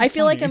 I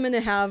feel like I'm going to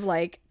have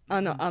like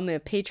on the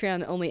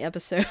Patreon only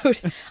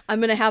episode, I'm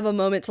going to have a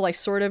moment to like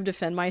sort of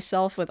defend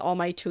myself with all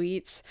my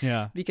tweets.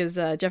 Yeah. Because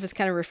Jeff is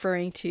kind of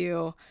referring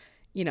to,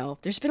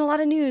 there's been a lot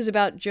of news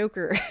about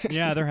Joker.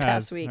 Yeah, there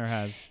past week. There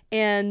has.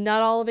 And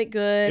not all of it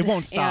good. It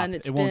won't stop. And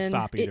it won't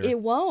stop either. It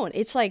won't.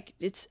 It's like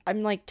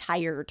I'm like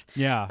tired.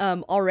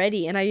 Yeah.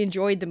 Already, and I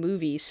enjoyed the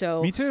movie,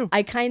 so me too.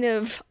 I kind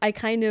of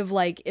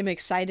like am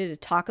excited to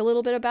talk a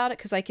little bit about it,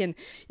 because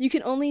you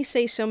can only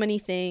say so many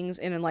things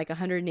in like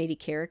 180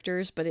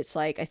 characters, but it's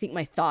like I think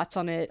my thoughts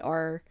on it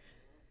are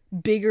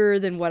bigger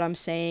than what I'm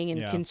saying,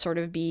 and can sort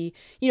of be,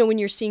 when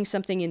you're seeing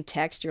something in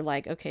text, you're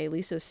like, okay,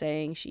 Lisa's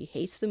saying she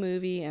hates the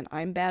movie and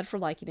I'm bad for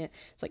liking it.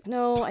 It's like,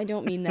 no, I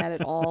don't mean that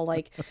at all.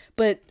 Like,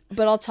 but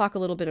I'll talk a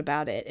little bit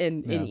about it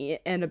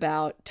and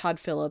about Todd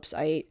Phillips.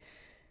 I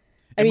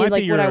mean,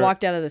 like when I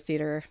walked out of the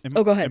theater.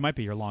 Go ahead. It might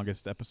be your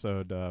longest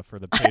episode for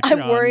the Patreon.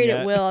 I'm worried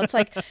it will. It's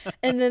like,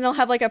 and then they'll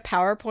have like a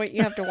PowerPoint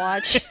you have to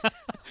watch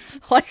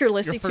while you're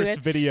listening to it. Your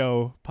first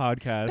video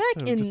podcast.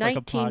 Back in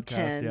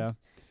 1910. Yeah.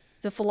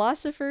 The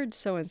philosopher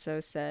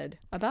so-and-so said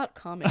about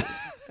comedy.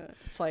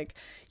 It's like,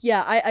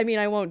 I mean,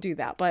 I won't do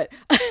that, but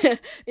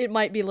it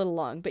might be a little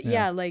long. But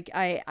like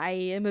I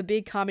am a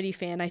big comedy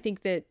fan. I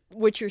think that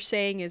what you're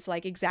saying is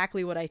like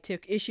exactly what I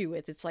took issue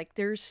with. It's like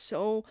there's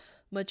so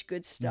much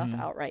good stuff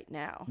out right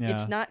now.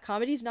 Yeah.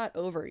 Comedy's not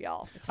over,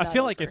 y'all. I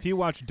feel like if you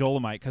watch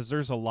Dolomite, because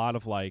there's a lot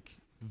of like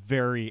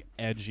very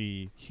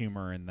edgy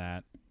humor in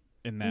that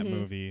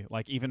movie,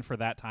 like even for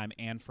that time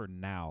and for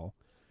now.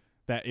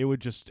 That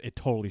it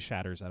totally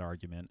shatters that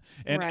argument,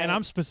 and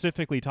I'm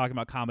specifically talking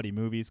about comedy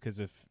movies, because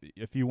if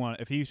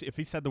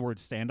he said the word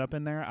stand up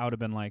in there, I would have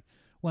been like,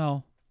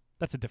 well,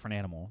 that's a different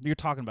animal. You're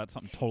talking about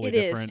something totally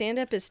different. It is. Stand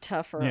up is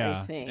tougher,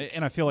 I think,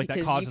 and I feel like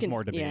that causes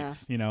more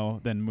debates,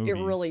 than movies.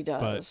 It really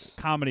does.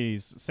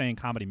 But saying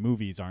comedy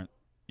movies aren't,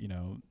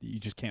 you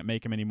just can't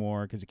make them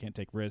anymore because you can't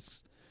take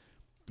risks.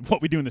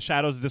 What We Do in the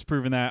Shadows is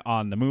disproving that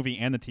on the movie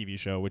and the TV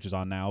show, which is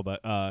on now,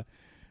 but.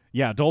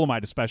 Yeah,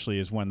 Dolomite especially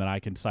is one that I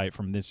can cite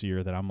from this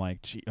year that I'm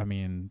like, gee, I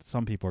mean,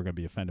 some people are going to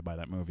be offended by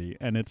that movie,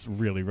 and it's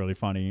really, really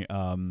funny,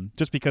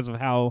 just because of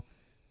how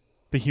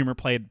the humor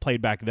played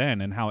back then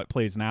and how it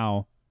plays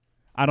now.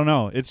 I don't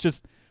know. It's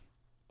just,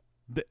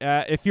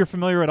 if you're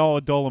familiar at all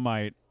with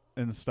Dolomite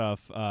and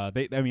stuff,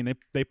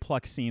 they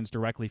pluck scenes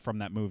directly from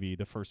that movie,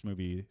 the first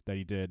movie that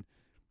he did,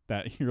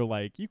 that you're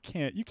like, you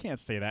can't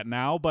say that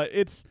now, but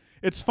it's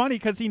funny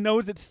because he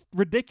knows it's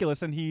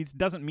ridiculous and he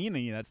doesn't mean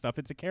any of that stuff.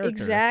 It's a character.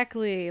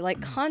 Exactly.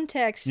 Like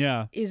context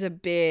is a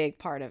big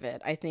part of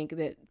it. I think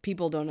that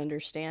people don't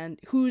understand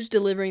who's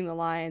delivering the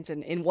lines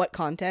and in what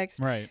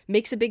context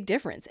makes a big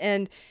difference.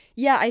 And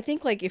yeah, I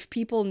think like if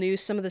people knew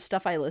some of the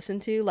stuff I listen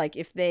to, like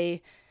if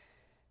they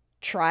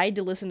tried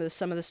to listen to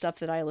some of the stuff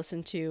that I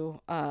listen to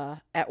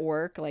at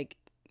work, like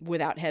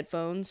without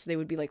headphones, they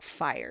would be like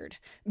fired,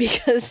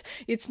 because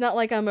it's not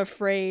like I'm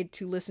afraid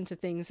to listen to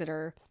things that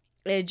are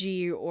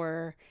edgy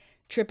or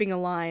tripping a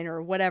line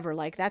or whatever.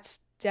 Like that's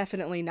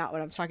definitely not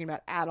what I'm talking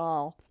about at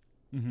all.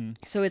 Mm-hmm.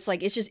 So it's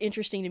like, it's just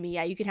interesting to me.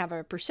 Yeah, you can have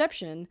a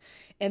perception,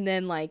 and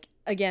then like,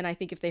 again, I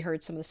think if they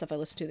heard some of the stuff I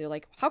listen to, they're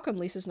like, how come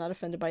Lisa's not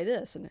offended by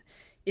this? And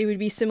it would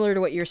be similar to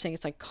what you're saying.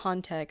 It's like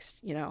context,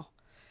 you know,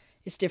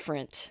 is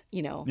different,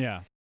 you know?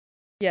 Yeah.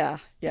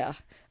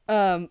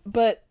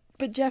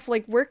 But Jeff,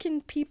 like, where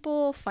can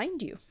people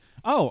find you?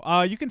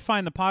 Oh, you can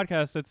find the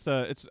podcast. It's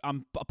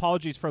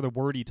apologies for the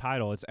wordy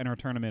title. It's Enter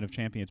Tournament of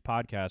Champions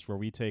podcast, where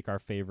we take our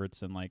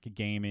favorites in like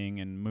gaming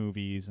and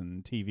movies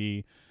and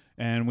TV,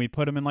 and we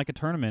put them in like a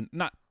tournament.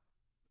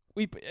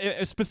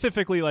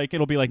 Specifically, like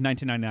it'll be like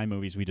 1999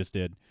 movies we just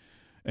did,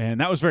 and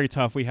that was very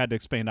tough. We had to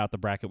expand out the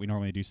bracket. We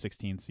normally do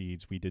 16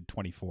 seeds. We did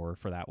 24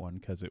 for that one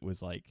because it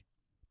was like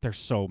there's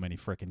so many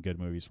freaking good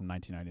movies from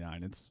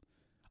 1999.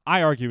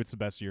 I argue it's the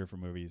best year for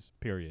movies,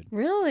 period.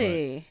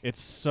 Really? But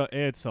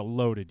it's a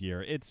loaded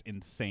year. It's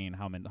insane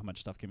how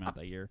much stuff came out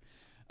that year.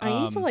 I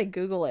need to like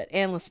Google it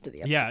and listen to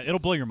the episode. Yeah, it'll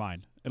blow your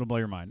mind.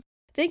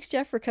 Thanks,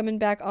 Jeff, for coming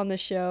back on the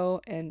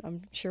show, and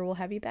I'm sure we'll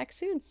have you back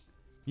soon.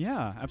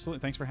 Yeah,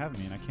 absolutely. Thanks for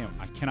having me, and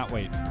I cannot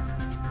wait.